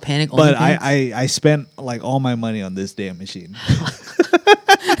 Gals Panic. But OnlyFans? I spent like all my money on this damn machine.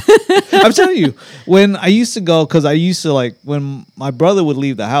 I'm telling you, when I used to go, because I used to like when my brother would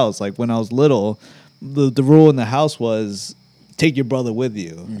leave the house, like when I was little, the rule in the house was take your brother with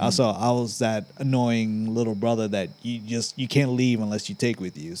you. Mm-hmm. So I was that annoying little brother that you can't leave unless you take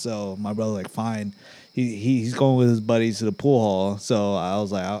with you. So my brother like fine, he's going with his buddies to the pool hall. So I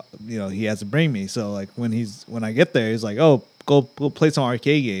was like, he has to bring me. So like when I get there, he's like, oh, go play some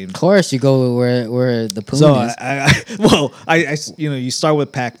arcade games. Of course, you go where the poon so is. You start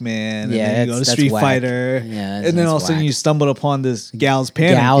with Pac-Man, and then you go to Street Fighter, and then all of a sudden you stumble upon this Gals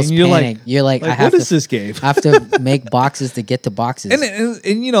Panic, and you're like, what is this game? I have to make boxes to get to boxes, and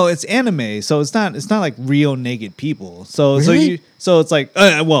it's anime, so it's not like real naked people. So really? so it's like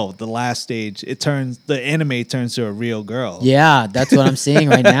the last stage, the anime turns to a real girl. Yeah, that's what I'm seeing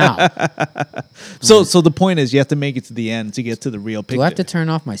right now. So the point is you have to make it to the end to get to the real picture. Do I have to turn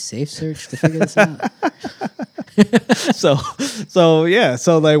off my safe search to figure this out? So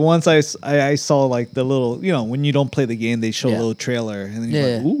like once I saw like the little, when you don't play the game, they show a little trailer, and then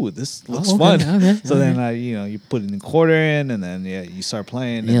you're like, ooh, this looks fun. Okay, so then you put in a quarter in, and then you start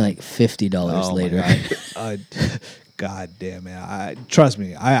playing. And you're like $50 later. God damn it! Trust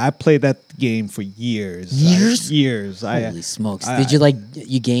me, I played that game for years. Years. Holy smokes! Did you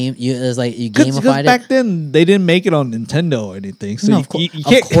gamified it? Back then they didn't make it on Nintendo or anything, so no, of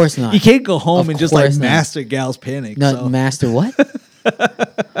course not. You can't go home and just like master Gals Panic. No, master what?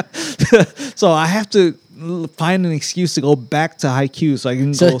 So I have to find an excuse to go back to Haikyuu so I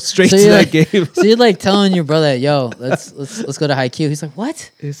can go straight to that game. So you're like telling your brother, "Yo, let's go to Haikyuu." He's like,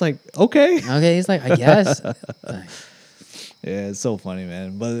 "What?" It's like, okay. He's like, "I guess." Yeah, it's so funny,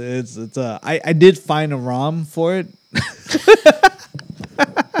 man. But I did find a ROM for it.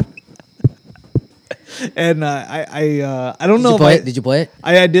 And I don't know. Did you play it?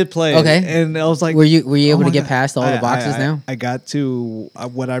 I did play it. Okay. And I was like, were you able to get past all the boxes now? I got to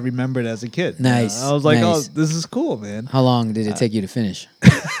what I remembered as a kid. Nice. I was like, oh, this is cool, man. How long did it take you to finish?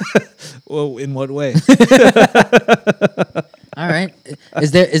 Well, in what way? All right.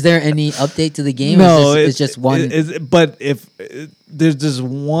 Is there any update to the game? No, it's just one. But if there's this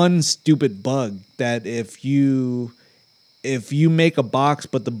one stupid bug that if you make a box,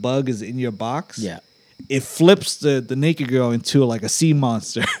 but the bug is in your box, it flips the naked girl into like a sea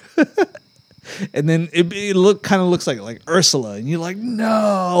monster. And then it looks like Ursula, and you're like,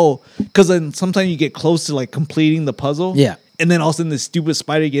 no, because then sometimes you get close to like completing the puzzle, and then all of a sudden this stupid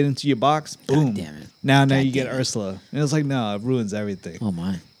spider get into your box, boom, God damn it. Now you get Ursula, and it's like, no, it ruins everything. Oh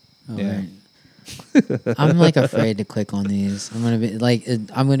my, yeah. Right. I'm like afraid to click on these. I'm gonna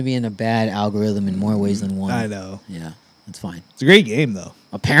be in a bad algorithm in more ways than one. I know. Yeah, that's fine. It's a great game though.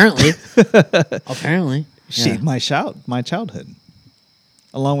 Apparently, shaped my childhood.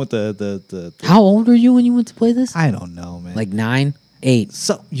 Along with the How old were you when you went to play this? I don't know, man. Like 9, 8.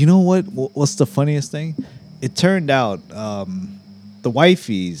 So you know what's the funniest thing? It turned out the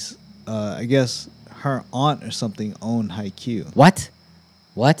wifey's, I guess her aunt or something owned Haikyuu. What?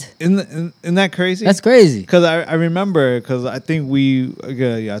 Isn't that crazy? That's crazy. Because I remember, because I think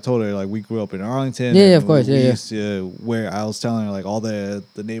I told her like we grew up in Arlington. Yeah, of course. Used to, where I was telling her like all the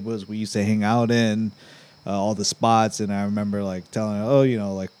neighborhoods we used to hang out in. All the spots, and I remember like telling her,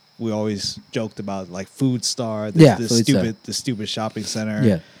 like we always joked about like Food Star, the stupid shopping center.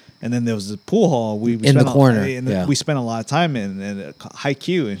 Yeah. And then there was the pool hall we in the corner. We spent a lot of time in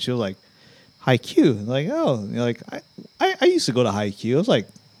Haikyuu, and she was like, Haikyuu, like, oh, like I used to go to Haikyuu. I was like,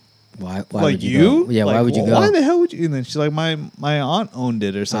 why would you? Yeah, like, why would you go? Why the hell would you? And then she's like, my aunt owned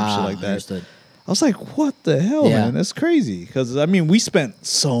it or some shit like that. Understood. I was like, what the hell, man? That's crazy. Because I mean, we spent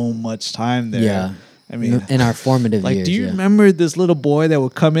so much time there. Yeah. I mean, in our formative like, years. do you remember this little boy that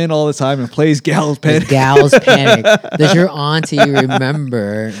would come in all the time and plays Gal's Panic? Gal's Panic. Does your auntie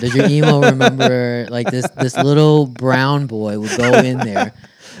remember? Does your emo remember? Like this little brown boy would go in there,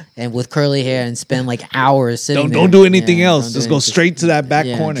 and with curly hair and spend like hours sitting. Don't do anything else. Just go straight to that back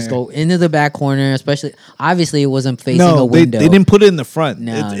corner. Just go into the back corner. Especially, obviously, it wasn't facing a window. They didn't put it in the front.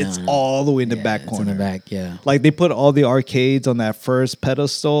 No, it's all the way in the back it's corner. in the back, yeah. Like they put all the arcades on that first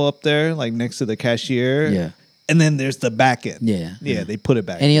pedestal up there, like next to the cashier. Yeah. And then there's the back end. Yeah. They put it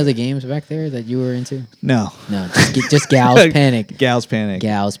back. Any other games back there that you were into? No, just Gal's Panic. Gal's Panic.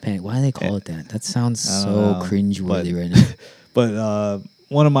 Gal's Panic. Why do they call it that? That sounds so know, cringeworthy right now. But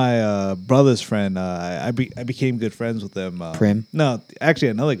one of my brother's friend, I became good friends with him. Prim? No, actually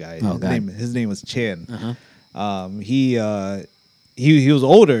another guy. Oh, his name was Chan. Uh-huh. He was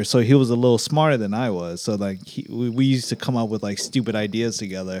older, so he was a little smarter than I was. So like we used to come up with like stupid ideas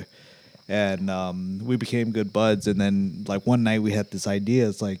together, and we became good buds. And then like one night we had this idea.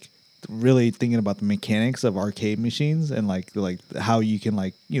 It's like really thinking about the mechanics of arcade machines and like how you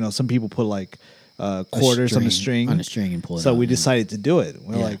can some people put like quarters on a string and pull it so out, we decided to do it.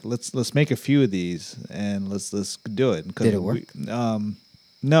 We're Yeah. like, let's make a few of these and let's do it. Did it work?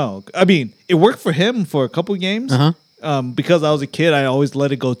 No, I mean it worked for him for a couple games. Uh-huh. Because I was a kid, I always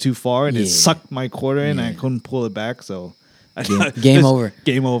let it go too far and it Yeah. sucked my quarter in. And I Yeah. couldn't pull it back, so Game over.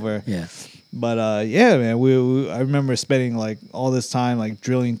 Game over. Yeah. But yeah, man, I remember spending like all this time like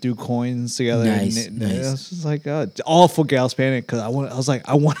drilling through coins together. Nice, and nice. I was just like all for Gal's Panic because I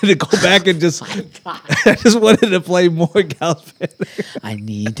wanted to go back and just Oh I just wanted to play more Gal's Panic. I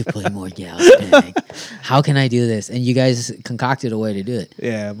need to play more Gal's Panic. How can I do this? And you guys concocted a way to do it.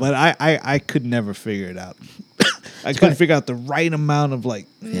 Yeah, but I could never figure it out. I couldn't figure out the right amount of like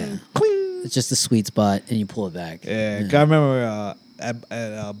cling. It's just the sweet spot, and you pull it back. Yeah, 'cause I remember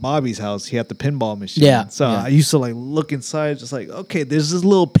at Bobby's house, he had the pinball machine. Yeah, So yeah. I used to like look inside, just like, okay, there's this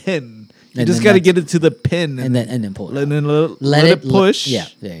little pin. You And just then got to that's- get it to the pin, and then pull it and out. then let Let it it push, yeah,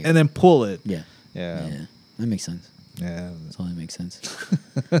 there you go. and then pull it. Yeah. Yeah, Yeah. That makes sense. yeah. That totally makes sense.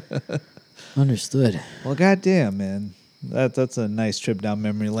 Understood. Well, goddamn, man, that's a nice trip down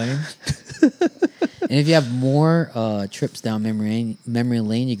memory lane. And if you have more trips down memory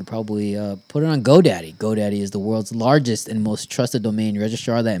lane, you could probably put it on GoDaddy. GoDaddy is the world's largest and most trusted domain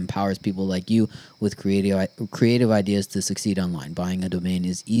registrar that empowers people like you with creative ideas to succeed online. Buying a domain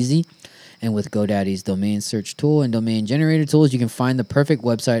is easy. And with GoDaddy's domain search tool and domain generator tools, you can find the perfect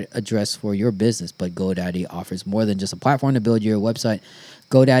website address for your business. But GoDaddy offers more than just a platform to build your website.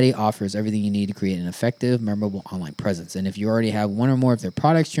 GoDaddy offers everything you need to create an effective, memorable online presence. And if you already have one or more of their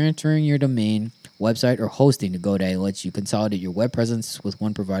products, transferring your domain, website, or hosting to GoDaddy lets you consolidate your web presence with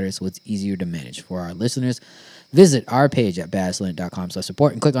one provider so it's easier to manage. For our listeners, visit our page at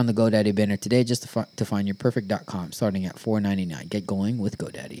badaslant.com/support and click on the GoDaddy banner today just to find your perfect.com starting at $4.99. Get going with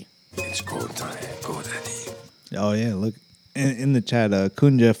GoDaddy. It's go time, GoDaddy. Oh yeah, look in the chat.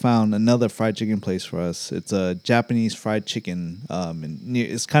 Kunja found another fried chicken place for us. It's a Japanese fried chicken.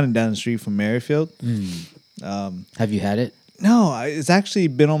 It's kind of down the street from Merrifield. Have you had it? No, it's actually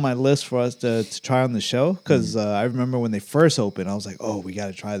been on my list for us to try on the show because I remember when they first opened, I was like, "Oh, we got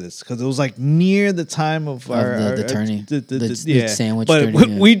to try this," because it was like near the time of the tourney, the sandwich. But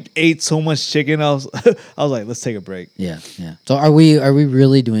tourney, we ate so much chicken, I was like, "Let's take a break." Yeah. So are we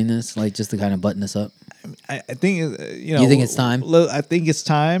really doing this like just to kind of button this up? I think you know. You think it's time? I think it's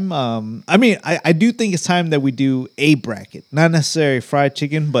time. I mean, I do think it's time that we do a bracket, not necessarily fried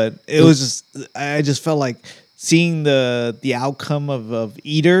chicken, but it was just I just felt like seeing the outcome of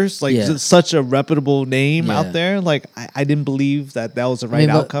Eaters, like such a reputable name out there. Like I didn't believe that was the right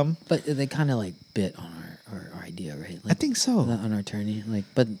outcome. But they kind of like bit on our idea, right? Like, I think so. On our tourney, like,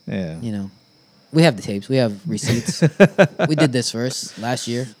 but Yeah. you know, we have the tapes, we have receipts. We did this first last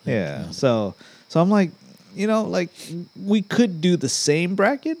year. Yeah. So I'm like, you know, like we could do the same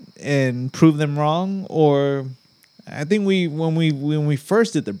bracket and prove them wrong, or I think when we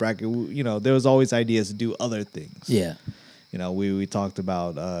first did the bracket, you know, there was always ideas to do other things. Yeah. You know, we talked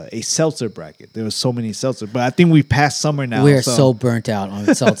about a seltzer bracket. There was so many seltzer, but I think we passed summer now. We're so burnt out on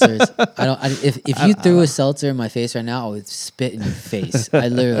seltzers. If you threw a seltzer in my face right now, I would spit in your face. I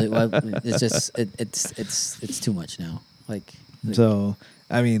literally, it's just it's too much now. Like So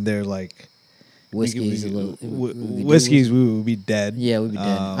I mean, they're like whiskey's a little whiskeys. We would be dead. Yeah, we'd be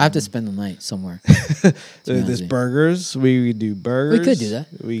dead. I have to spend the night somewhere. There's burgers. We would do burgers. We could do that.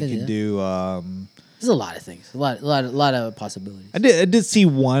 We could do. There's a lot of things. A lot of possibilities. I did see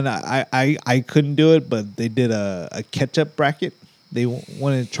one. I couldn't do it, but they did a ketchup bracket. They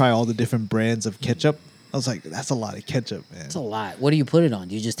wanted to try all the different brands of ketchup. I was like, that's a lot of ketchup, man. It's a lot. What do you put it on?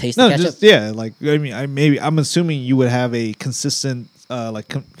 Do you just taste the ketchup? Like I mean, I'm assuming you would have a consistent like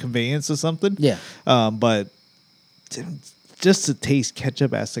conveyance or something. Yeah. But just to taste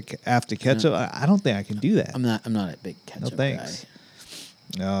ketchup after ketchup, I don't think I can do that. I'm not a big ketchup thanks.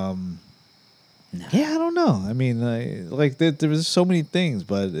 guy. No. Yeah, I don't know. I mean, like there's so many things,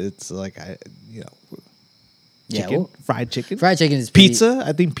 but it's like chicken, fried chicken. Fried chicken is pizza.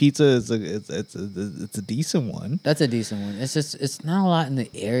 I think pizza is it's a decent one. That's a decent one. It's just it's not a lot in the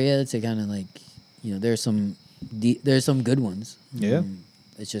area to kind of like there's some good ones. Yeah,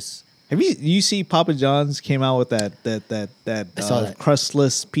 it's just. Have you see Papa John's came out with that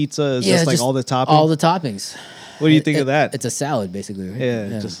crustless pizza? It's just like all the toppings. All the toppings. What do you think of that? It's a salad basically, right?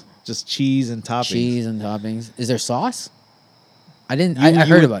 Yeah. Just cheese and toppings. Cheese and toppings. Is there sauce? I didn't. I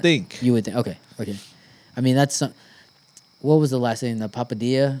heard about it. You would think. Okay. I mean, that's what was the last name? The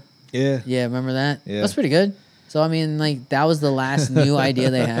Papadilla. Yeah. Yeah. Remember that? Yeah. That's pretty good. So I mean, like that was the last new idea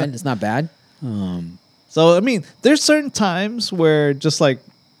they had. It's not bad. So I mean, there's certain times where just like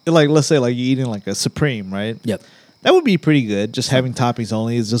let's say like you're eating like a Supreme, right? Yep. That would be pretty good. Just having toppings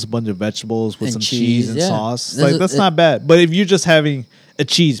only. It's just a bunch of vegetables with some cheese and sauce. Like that's not bad. But if you're just having a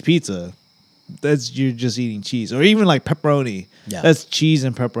cheese pizza, you're just eating cheese. Or even like pepperoni. Yeah. That's cheese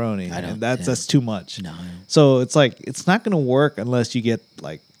and pepperoni. And that's too much. No. So it's like it's not gonna work unless you get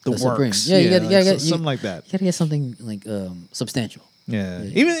like the works. Yeah, you gotta something like that. You gotta get something like substantial. Yeah.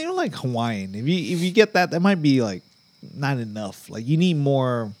 Even like Hawaiian. If you get that might be like not enough. Like you need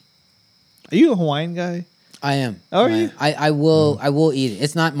more. Are you a Hawaiian guy? I am. Oh, are you? I will eat it.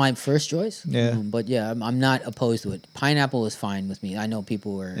 It's not my first choice. Yeah. But yeah, I'm not opposed to it. Pineapple is fine with me. I know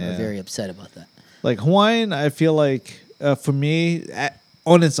people are very upset about that. Like Hawaiian, I feel like for me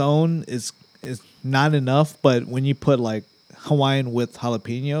on its own is not enough. But when you put like Hawaiian with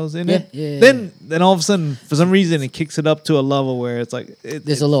jalapenos in it, then all of a sudden for some reason it kicks it up to a level where it's like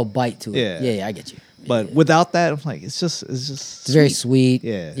there's a little bite to it. Yeah, I get you. But without that, I'm like it's very sweet.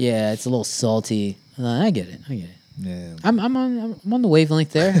 Yeah, it's a little salty. I get it. Yeah, I'm on the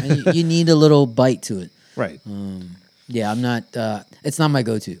wavelength there. You need a little bite to it. Right. Yeah, I'm not. It's not my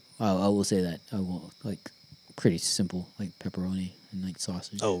go-to. I will say that. I will like pretty simple, like pepperoni and like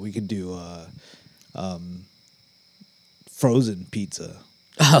sausage. Oh, we could do frozen pizza.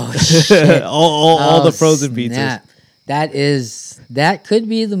 Oh shit! all the frozen pizzas. That could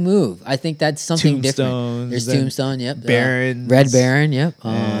be the move. I think that's something different. There's Tombstone, yep. Baron, Red Baron, yep.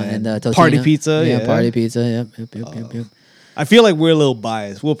 And Party Pizza, yeah. Party Pizza, yep. I feel like we're a little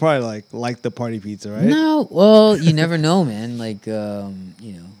biased. We'll probably like the Party Pizza, right? No, well, you never know, man. Like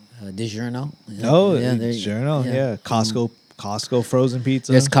DiGiorno. DiGiorno, yeah. Costco frozen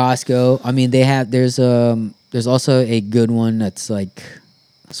pizza. There's Costco. I mean, there's also a good one that's like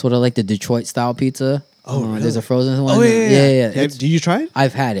sort of like the Detroit style pizza. Oh, really? There's a frozen one. Oh, yeah. Do you try it?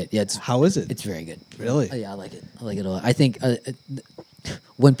 I've had it. Yeah. How is it? It's very good. Really? Oh, yeah, I like it. I like it a lot. I think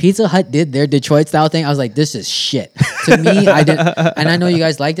when Pizza Hut did their Detroit style thing, I was like, this is shit. To me, I didn't, and I know you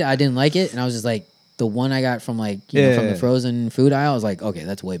guys liked it. I didn't like it, and I was just like, the one I got from from the frozen food aisle, I was like, okay,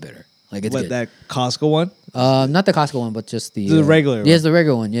 that's way better. Like it's good. That Costco one? Not the Costco one, but just the regular one. Yes, the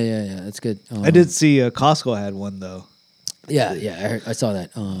regular one. Yeah. It's good. I did see Costco had one though. Yeah, I saw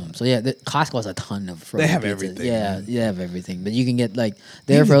that. So yeah, Costco has a ton of frozen. They have pizzas. everything. Yeah, they have everything. But you can get like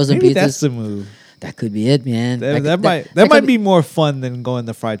their frozen pizzas. That's the move. That could be it, man. That might be more fun than going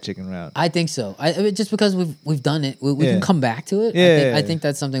the fried chicken route. I think so. Just because we've done it, we can come back to it. Yeah, I think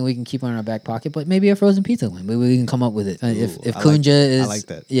that's something we can keep on our back pocket. But maybe a frozen pizza one. Maybe we can come up with it. If Kunja is, I like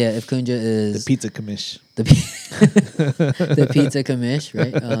that. Yeah, if Kunja is the pizza commish, the pizza commish,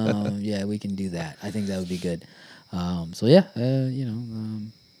 right? Yeah, we can do that. I think that would be good. So yeah,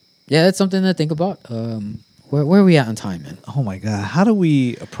 that's something to think about. Where are we at on time, man? Oh my god, how do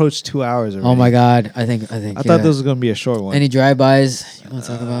we approach 2 hours already? Oh my god, I think. I thought this was gonna be a short one. Any drive-bys you want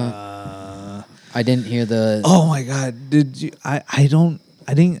to talk about? I didn't hear the. Oh my god, did you? I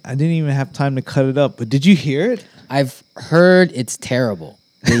didn't even have time to cut it up. But did you hear it? I've heard it's terrible.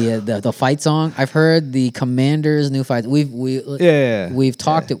 The fight song. I've heard the Commander's new fight. We've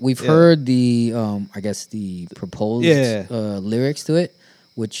talked it. We've heard the I guess the proposed lyrics to it,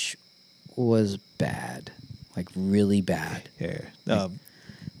 which was bad, like really bad.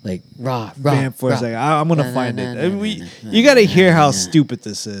 Like Vamp for a second. I'm gonna find it. You got to hear how stupid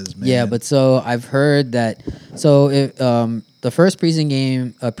this is, man. Yeah, but so I've heard that. So the first preseason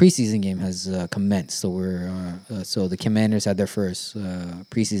game has commenced. So so the Commanders had their first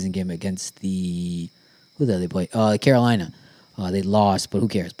preseason game against who did they play? Carolina. They lost, but who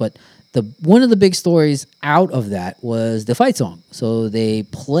cares? But one of the big stories out of that was the fight song. So they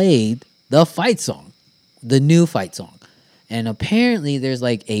played the fight song the new fight song. And apparently there's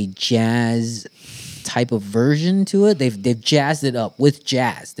like a jazz type of version to it. They've jazzed it up with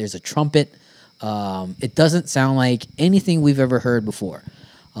jazz. There's a trumpet. It doesn't sound like anything we've ever heard before.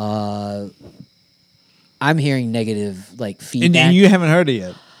 I'm hearing negative like feedback. And you haven't heard it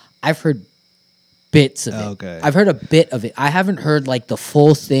yet. I've heard bits of it. Okay. I've heard a bit of it. I haven't heard like the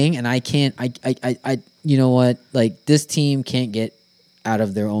full thing, and I can't. I you know what? Like this team can't get out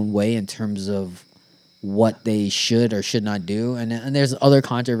of their own way in terms of what they should or should not do, and there's other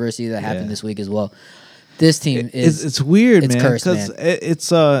controversy that happened this week as well. This team it's weird, it's man, cursed, because man. it's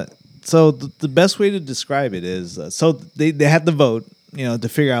so the best way to describe it is so they had the vote, you know, to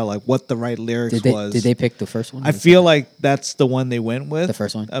figure out like what the right lyrics was. Did they pick the first one? I feel like that's the one they went with. The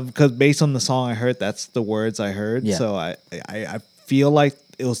first one? Because based on the song I heard, that's the words I heard. Yeah. So I feel like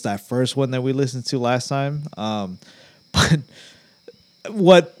it was that first one that we listened to last time. But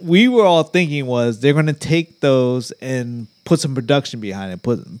what we were all thinking was they're going to take those and put some production behind it,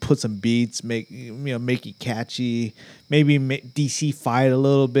 put some beats, make it catchy, maybe DC fight a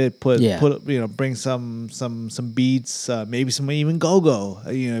little bit, bring some beats, maybe some even go,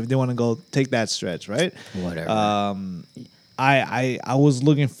 if they want to go take that stretch, right? Whatever. I was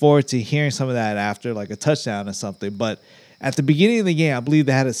looking forward to hearing some of that after like a touchdown or something, but at the beginning of the game, I believe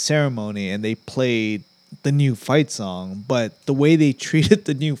they had a ceremony and they played the new fight song, but the way they treated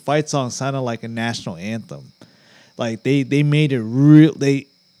the new fight song sounded like a national anthem. Like they made it they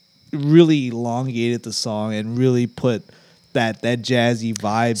really elongated the song and really put that jazzy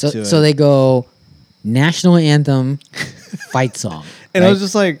vibe to it. So they go national anthem, fight song, and right? I was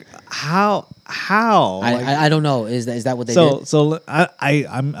just like, how? I don't know. Is that what they did? So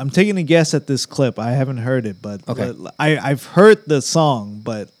I'm taking a guess at this clip. I haven't heard it, but okay. I've heard the song,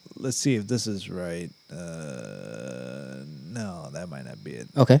 but let's see if this is right. No, that might not be it.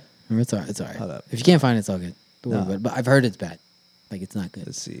 Okay, it's all right. It's all right. Hold up. If you can't find it, it's all good. Don't worry about it. But I've heard it's bad. Like it's not good.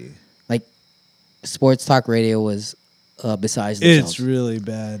 Let's see. Like sports talk radio was besides themselves. It's really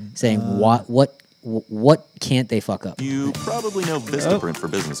bad. Saying what can't they fuck up? You probably know Vistaprint for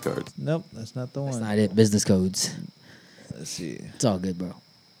business cards. Nope, that's not the one. That's not it. Business codes. Let's see. It's all good, bro.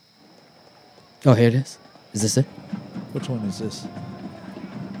 Oh, here it is. Is this it? Which one is this?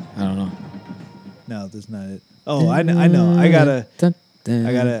 I don't know. No, that's not it. Oh, I know. I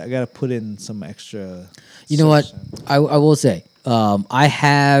gotta put in some extra. You know what? I will say, I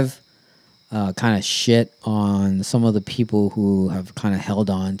have kind of shit on some of the people who have kind of held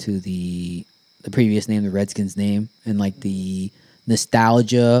on to the previous name, the Redskins name, and like the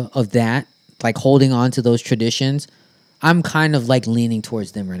nostalgia of that, like holding on to those traditions. I'm kind of like leaning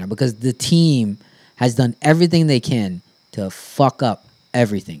towards them right now because the team has done everything they can to fuck up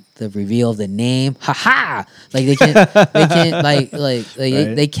everything. The reveal of the name, like they can't,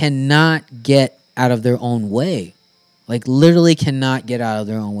 they cannot get out of their own way. Like literally cannot get out of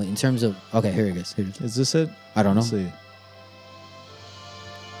their own way in terms of. Okay, here it is. Is this it? I don't know. Let's see.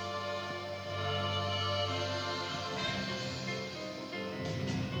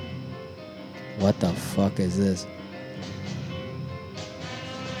 What the fuck is this?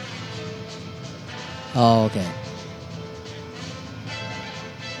 Oh, okay.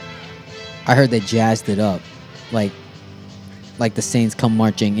 I heard they jazzed it up, like the Saints come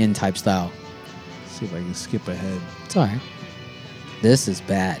marching in type style. Let's see if I can skip ahead. It's all right. This is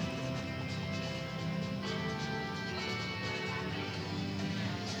bad.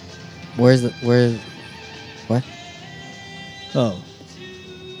 Where's what? Oh.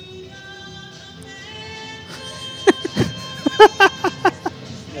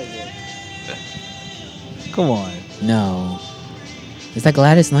 Come on. No. Is that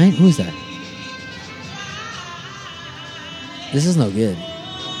Gladys Knight? Who is that? This is no good.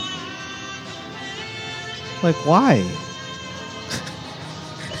 Like, why?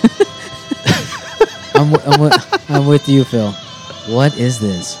 I'm with you, Phil. What is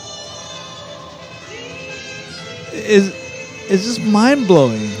this? It's just mind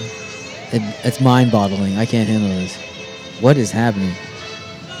blowing. It's mind-boggling. I can't handle this. What is happening?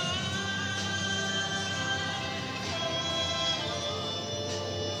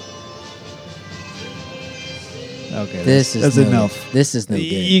 Okay, that's no enough. Good. This is no good.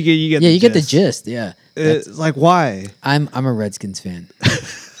 You get the gist. Yeah, it's like why? I'm a Redskins fan.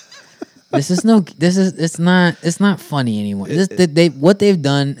 It's not funny anymore. What they've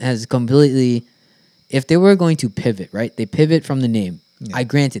done has completely. If they were going to pivot, right? They pivot from the name. Yeah. I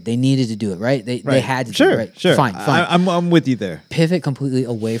granted they needed to do it, right? They had to do it, right? Sure. Fine. I'm with you there. Pivot completely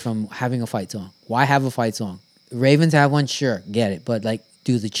away from having a fight song. Why have a fight song? Ravens have one, sure, get it. But like,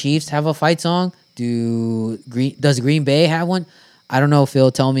 do the Chiefs have a fight song? Does Green Bay have one? I don't know,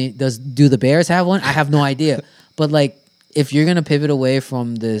 Phil, tell me, do the Bears have one? I have no idea. But like, if you're gonna pivot away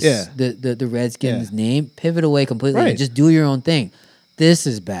from this, the Redskins name, pivot away completely and just do your own thing. This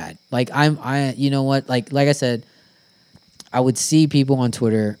is bad. Like you know what? Like I said, I would see people on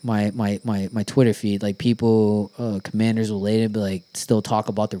Twitter, my Twitter feed, like people, Commanders related, but like still talk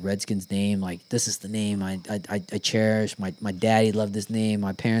about the Redskins name. Like, this is the name I cherish. My daddy loved this name.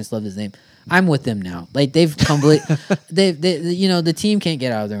 My parents loved this name. I'm with them now. Like, they've they you know, the team can't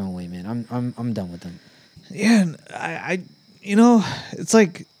get out of their own way, man. I'm done with them. Yeah, and I you know, it's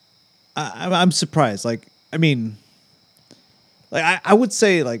like I'm surprised. Like, I mean, like I would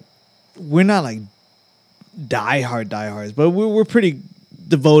say, like, we're not like diehards, but we're pretty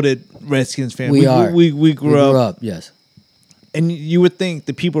devoted Redskins fans. We grew up, yes. And you would think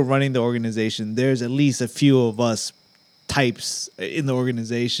the people running the organization, there's at least a few of us types in the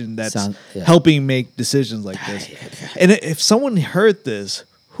organization that's helping make decisions like this. And if someone heard this,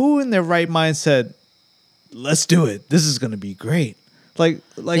 who in their right mind said, "Let's do it. This is going to be great." Like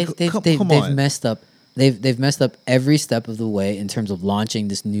they've on. messed up. They've messed up every step of the way in terms of launching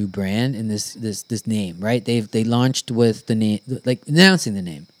this new brand and this name, right? They launched with the name, like announcing the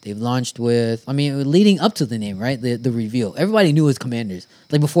name. They've launched with, I mean, leading up to the name, right? The reveal. Everybody knew it was Commanders,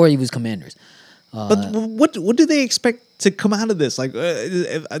 like before he was Commanders. But what do they expect to come out of this? Like,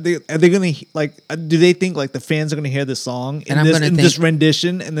 are they gonna like? Do they think like the fans are gonna hear this song in this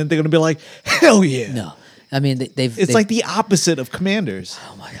rendition, and then they're gonna be like, "Hell yeah"? No, I mean It's like the opposite of Commanders.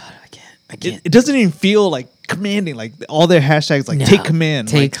 Oh my god, I can't. It doesn't even feel like commanding. Like all their hashtags, like take command.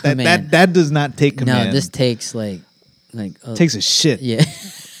 Take like, command. That does not take command. No, this takes takes a shit. Yeah,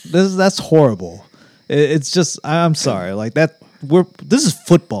 that's horrible. It's just, I'm sorry. Like that. This is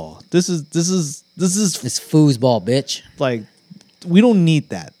football. This is it's foosball, bitch. Like, we don't need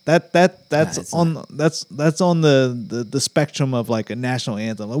that. That's on the spectrum of like a national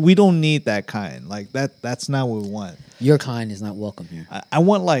anthem. Like, we don't need that kind. Like that's not what we want. Your kind is not welcome here. I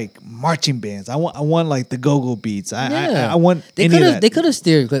want like marching bands. I want like the go-go beats. I want they any of that. They could have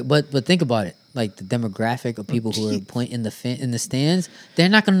steered, but think about it. Like the demographic of people who are playing in the stands, they're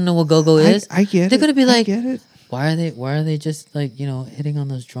not gonna know what go-go is. I get it. They're gonna be like, I get it. Why are they just like, you know, hitting on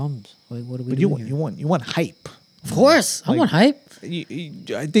those drums? What are we doing here? You want hype. Of course, I want hype.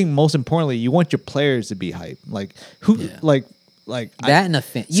 I think most importantly, you want your players to be hype. Like like that and the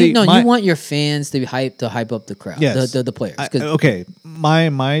fan. You want your fans to be hyped to hype up the crowd. Yes. The players. Okay,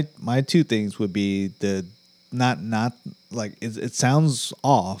 my two things would be the not like it sounds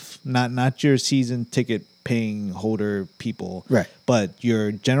off. Not your season ticket paying holder people, right? But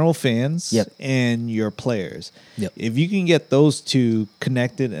your general fans, and your players. Yep. If you can get those two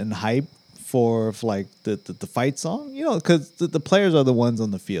connected and hype for like the fight song, you know, because the players are the ones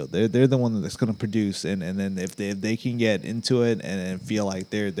on the field. They're the one that's going to produce, and then if they can get into it and feel like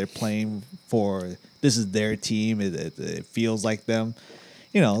they're playing for, this is their team, it feels like them,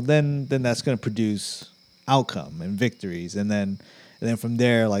 you know, then that's going to produce outcome and victories, and then from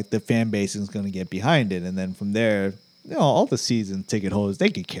there, like the fan base is going to get behind it, and then from there, you know, all the season ticket holders, they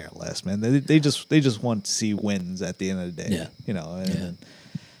could care less, man. They just want to see wins at the end of the day. Yeah. You know.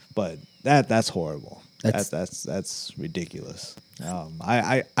 But that's horrible. That's ridiculous.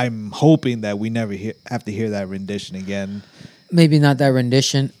 I'm hoping that we never have to hear that rendition again. Maybe not that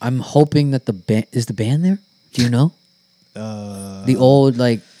rendition. I'm hoping that the band is the band there. Do you know? The old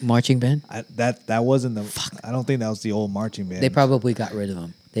like marching band. That wasn't the. Fuck. I don't think that was the old marching band. They probably got rid of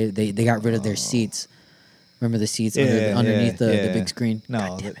them. They got rid of their seats. Remember the seats underneath the big screen? No.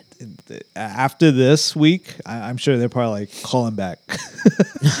 God damn it. After this week, I'm sure they're probably like calling back.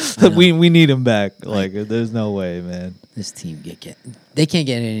 we need them back. Like, there's no way, man. This team they can't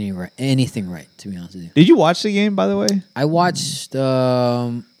get anything right. To be honest with you. Did you watch the game, by the way? I watched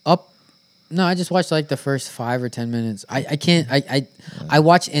No, I just watched like the first 5 or 10 minutes. I can't. I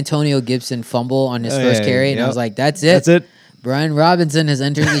watched Antonio Gibson fumble on his first carry, and I was like, "That's it. That's it." Brian Robinson has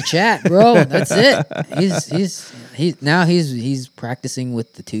entered the chat, bro. That's it. He's practicing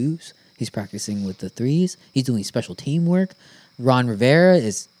with the 2s. He's practicing with the 3s. He's doing special teamwork. Ron Rivera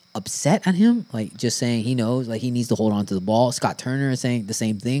is upset at him, like just saying he knows, like he needs to hold on to the ball. Scott Turner is saying the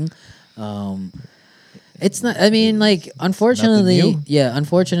same thing. It's not. I mean, like, unfortunately, the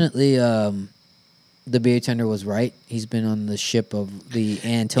beer tender was right. He's been on the ship of the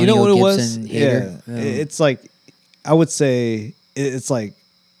Antonio Gibson hater. Yeah, it's like, I would say it's like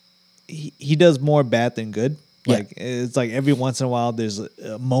he does more bad than good. Like, it's like every once in a while there's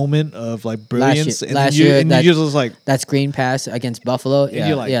a moment of like brilliance. Last year, you just like, that screen pass against Buffalo. And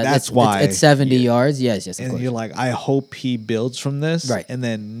you're like, that's why it's 70 yards. Yes, of and course. you're like, I hope he builds from this. Right. And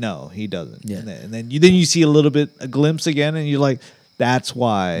then no, he doesn't. Yeah. And then you see a glimpse again, and you're like, That's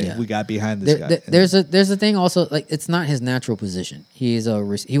why we got behind this guy. There's a thing also, like, it's not his natural position. He was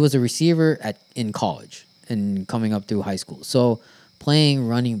a receiver in college and coming up through high school. So playing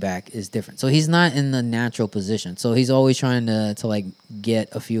running back is different. So he's not in the natural position. So he's always trying to like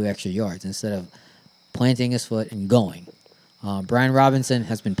get a few extra yards instead of planting his foot and going. Brian Robinson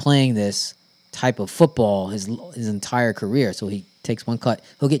has been playing this type of football his entire career. So he takes one cut,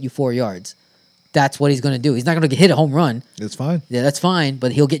 he'll get you 4 yards. That's what he's going to do. He's not going to hit a home run. It's fine. Yeah, that's fine,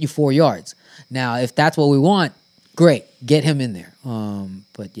 but he'll get you 4 yards. Now, if that's what we want, great, get him in there.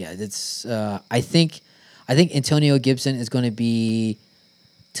 But yeah, it's I think Antonio Gibson is going to be,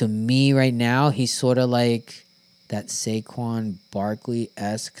 to me right now, he's sort of like that Saquon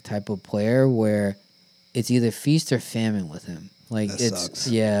Barkley-esque type of player where it's either feast or famine with him. Like that sucks.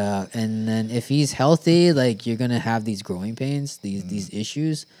 Yeah, and then if he's healthy, like you're gonna have these growing pains, these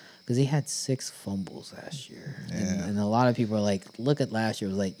issues, because he had 6 fumbles last year, and a lot of people are like, look at last year.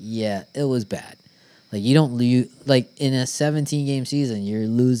 It was like, yeah, it was bad. Like you don't lose, like in a 17-game season, you're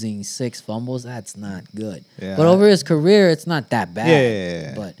losing 6 fumbles. That's not good. Yeah. But over his career, it's not that bad.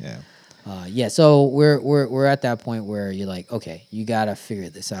 Yeah. But so we're at that point where you're like, okay, you gotta figure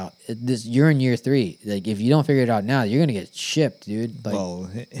this out. You're in year 3. Like if you don't figure it out now, you're gonna get shipped, dude. Like, well,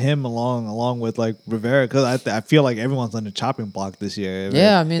 him along with like Rivera, because I feel like everyone's on the chopping block this year.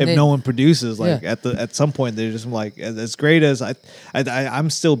 Yeah, I mean, if no one produces, like at some point they're just like, as great as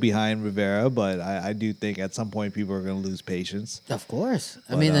I'm still behind Rivera, but I do think at some point people are gonna lose patience. Of course,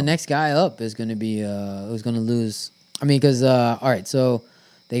 but, I mean the next guy up is gonna be who's gonna lose. I mean, because all right, so.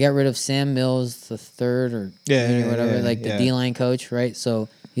 They got rid of Sam Mills, the third or whatever, the D-line coach, right? So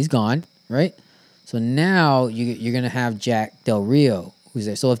he's gone, right? So now you're going to have Jack Del Rio, who's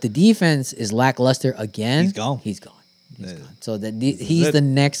there. So if the defense is lackluster again, he's gone. He's gone. So he's the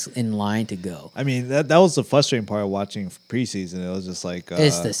next in line to go. I mean, that was the frustrating part of watching preseason. It was just like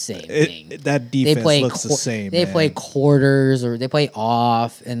it's the same thing. That defense looks the same. They play quarters or they play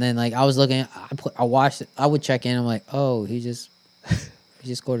off, and then like I was looking, I watched it. I would check in. I'm like, oh, he just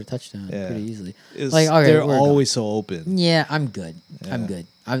scored a touchdown pretty easily. Like, okay, they're always so open. Yeah, I'm good. Yeah. I'm good.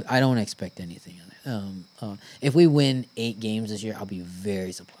 I don't expect anything on it. If we win 8 games this year, I'll be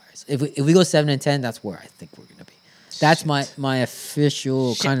very surprised. If we go 7-10, that's where I think we're gonna be. That's my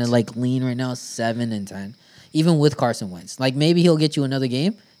official kind of like lean right now, 7-10. Even with Carson Wentz, like maybe he'll get you another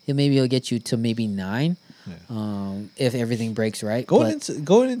game. Maybe he'll get you to maybe 9. Yeah. If everything breaks right.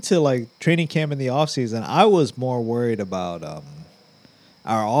 Going into like training camp in the offseason, I was more worried about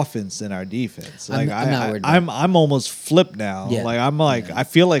our offense than our defense. Like I'm almost flipped now. Yeah. Like I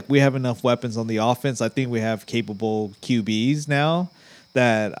feel like we have enough weapons on the offense. I think we have capable QBs now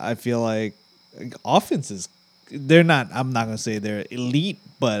that I feel like offenses. They're not. I'm not gonna say they're elite,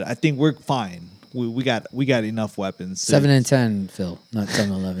 but I think we're fine. We got enough weapons. 7-10, Phil, not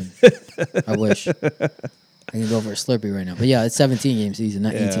 7-11. I wish. I can go for a Slurpee right now. But yeah, it's 17-game season,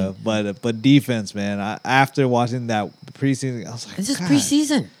 not 18. But defense, man. After watching that preseason, I was like, this is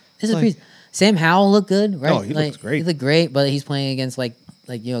preseason. Sam Howell looked good, right? Oh, he looks great. He looked great, but he's playing against like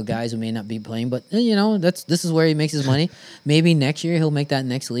guys who may not be playing. But this is where he makes his money. Maybe next year he'll make that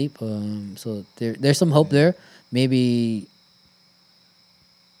next leap. So there's some hope there. Maybe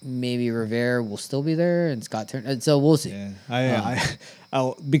Rivera will still be there and Scott Turner. So we'll see. Yeah.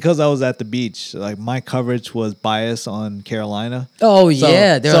 I because I was at the beach, like my coverage was biased on Carolina. Oh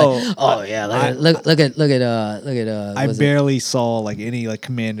yeah, look at. I barely saw like any like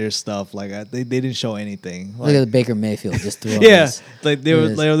Commander stuff. Like they didn't show anything. Look at the Baker Mayfield just threw. Like they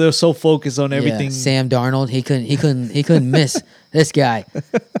were so focused on everything. Yeah, Sam Darnold, he couldn't miss this guy.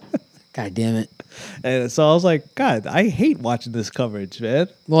 God damn it. And so I was like, God, I hate watching this coverage, man.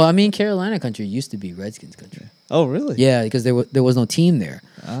 Well, I mean, Carolina country used to be Redskins country. Oh, really? Yeah, because there was no team there.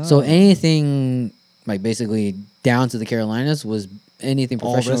 Oh. So anything like basically down to the Carolinas was anything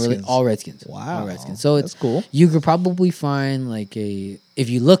professional, all Redskins. Wow, all Redskins. So that's cool. You could probably find like if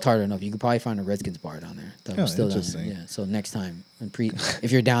you looked hard enough, you could probably find a Redskins bar down there. Still down there. Yeah. So next time,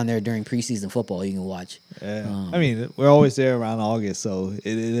 if you're down there during preseason football, you can watch. Yeah. I mean, we're always there around August, so it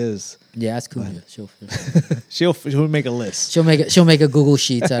is. Yeah, that's cool. She'll make a list. She'll make a Google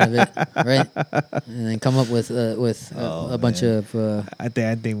Sheets out of it, right? And then come up with a bunch of. I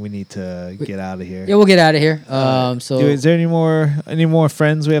think we need to get out of here. Yeah, we'll get out of here. Is there any more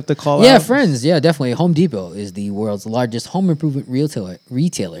friends we have to call out? Yeah, friends. Yeah, definitely. Home Depot is the world's largest home improvement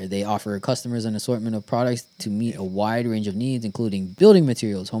retailer. They offer customers an assortment of products to meet a wide range of needs, including building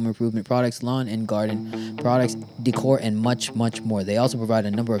materials, home improvement products, lawn and garden products, decor, and much, much more. They also provide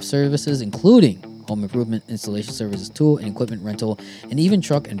a number of services, including home improvement, installation services, tool and equipment rental, and even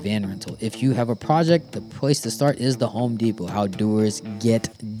truck and van rental. If you have a project, the place to start is the Home Depot. How doers get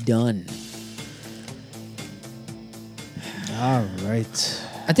done. All right.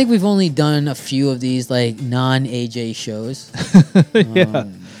 I think we've only done a few of these like non-AJ shows. Yeah.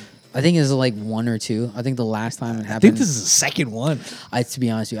 I think it's like one or two. I think the last time it happened. I think this is the second one. To be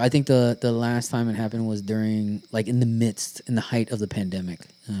honest with you, I think the last time it happened was during like in the height of the pandemic,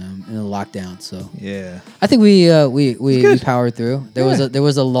 in the lockdown. So yeah, I think we powered through. There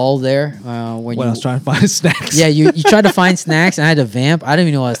was a lull there when I was trying to find snacks. Yeah, you tried to find snacks, and I had to vamp. I didn't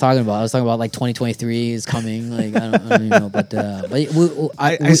even know what I was talking about. I was talking about like 2023 is coming. Like I don't even know, but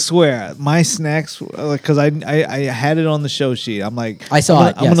I swear my snacks, because I had it on the show sheet. I'm like, I saw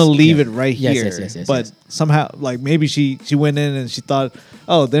it. I'm gonna leave it right here. Yes, but somehow, like maybe she went in and she thought,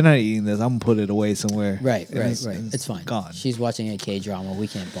 oh, they're not eating this. I'm gonna put it away somewhere. Right. It's fine. Gone. She's watching a K drama. We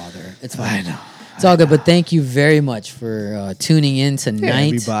can't bother her. It's fine. I know. It's all good. But thank you very much for tuning in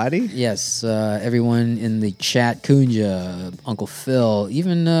tonight, everybody. Yes, everyone in the chat, Kunja, Uncle Phil,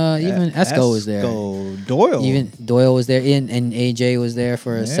 even Esco was there. Doyle. Even Doyle was there, and AJ was there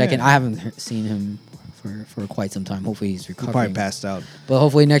for a second. I haven't seen him for quite some time. Hopefully he's recovering. He probably passed out. But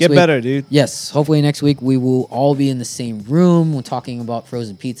hopefully next week. Get better, dude. Yes. Hopefully next week we will all be in the same room. We're talking about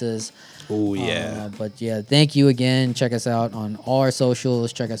frozen pizzas. Oh, yeah. But yeah, thank you again. Check us out on all our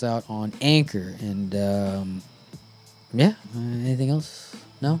socials. Check us out on Anchor. And anything else?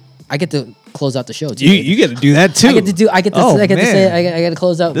 No? I get to close out the show too. You get to do that too. I get to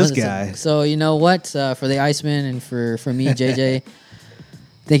close out this guy. So you know what? For the Iceman and for me, JJ,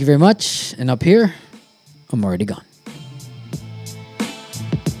 thank you very much. And up here, I'm already gone.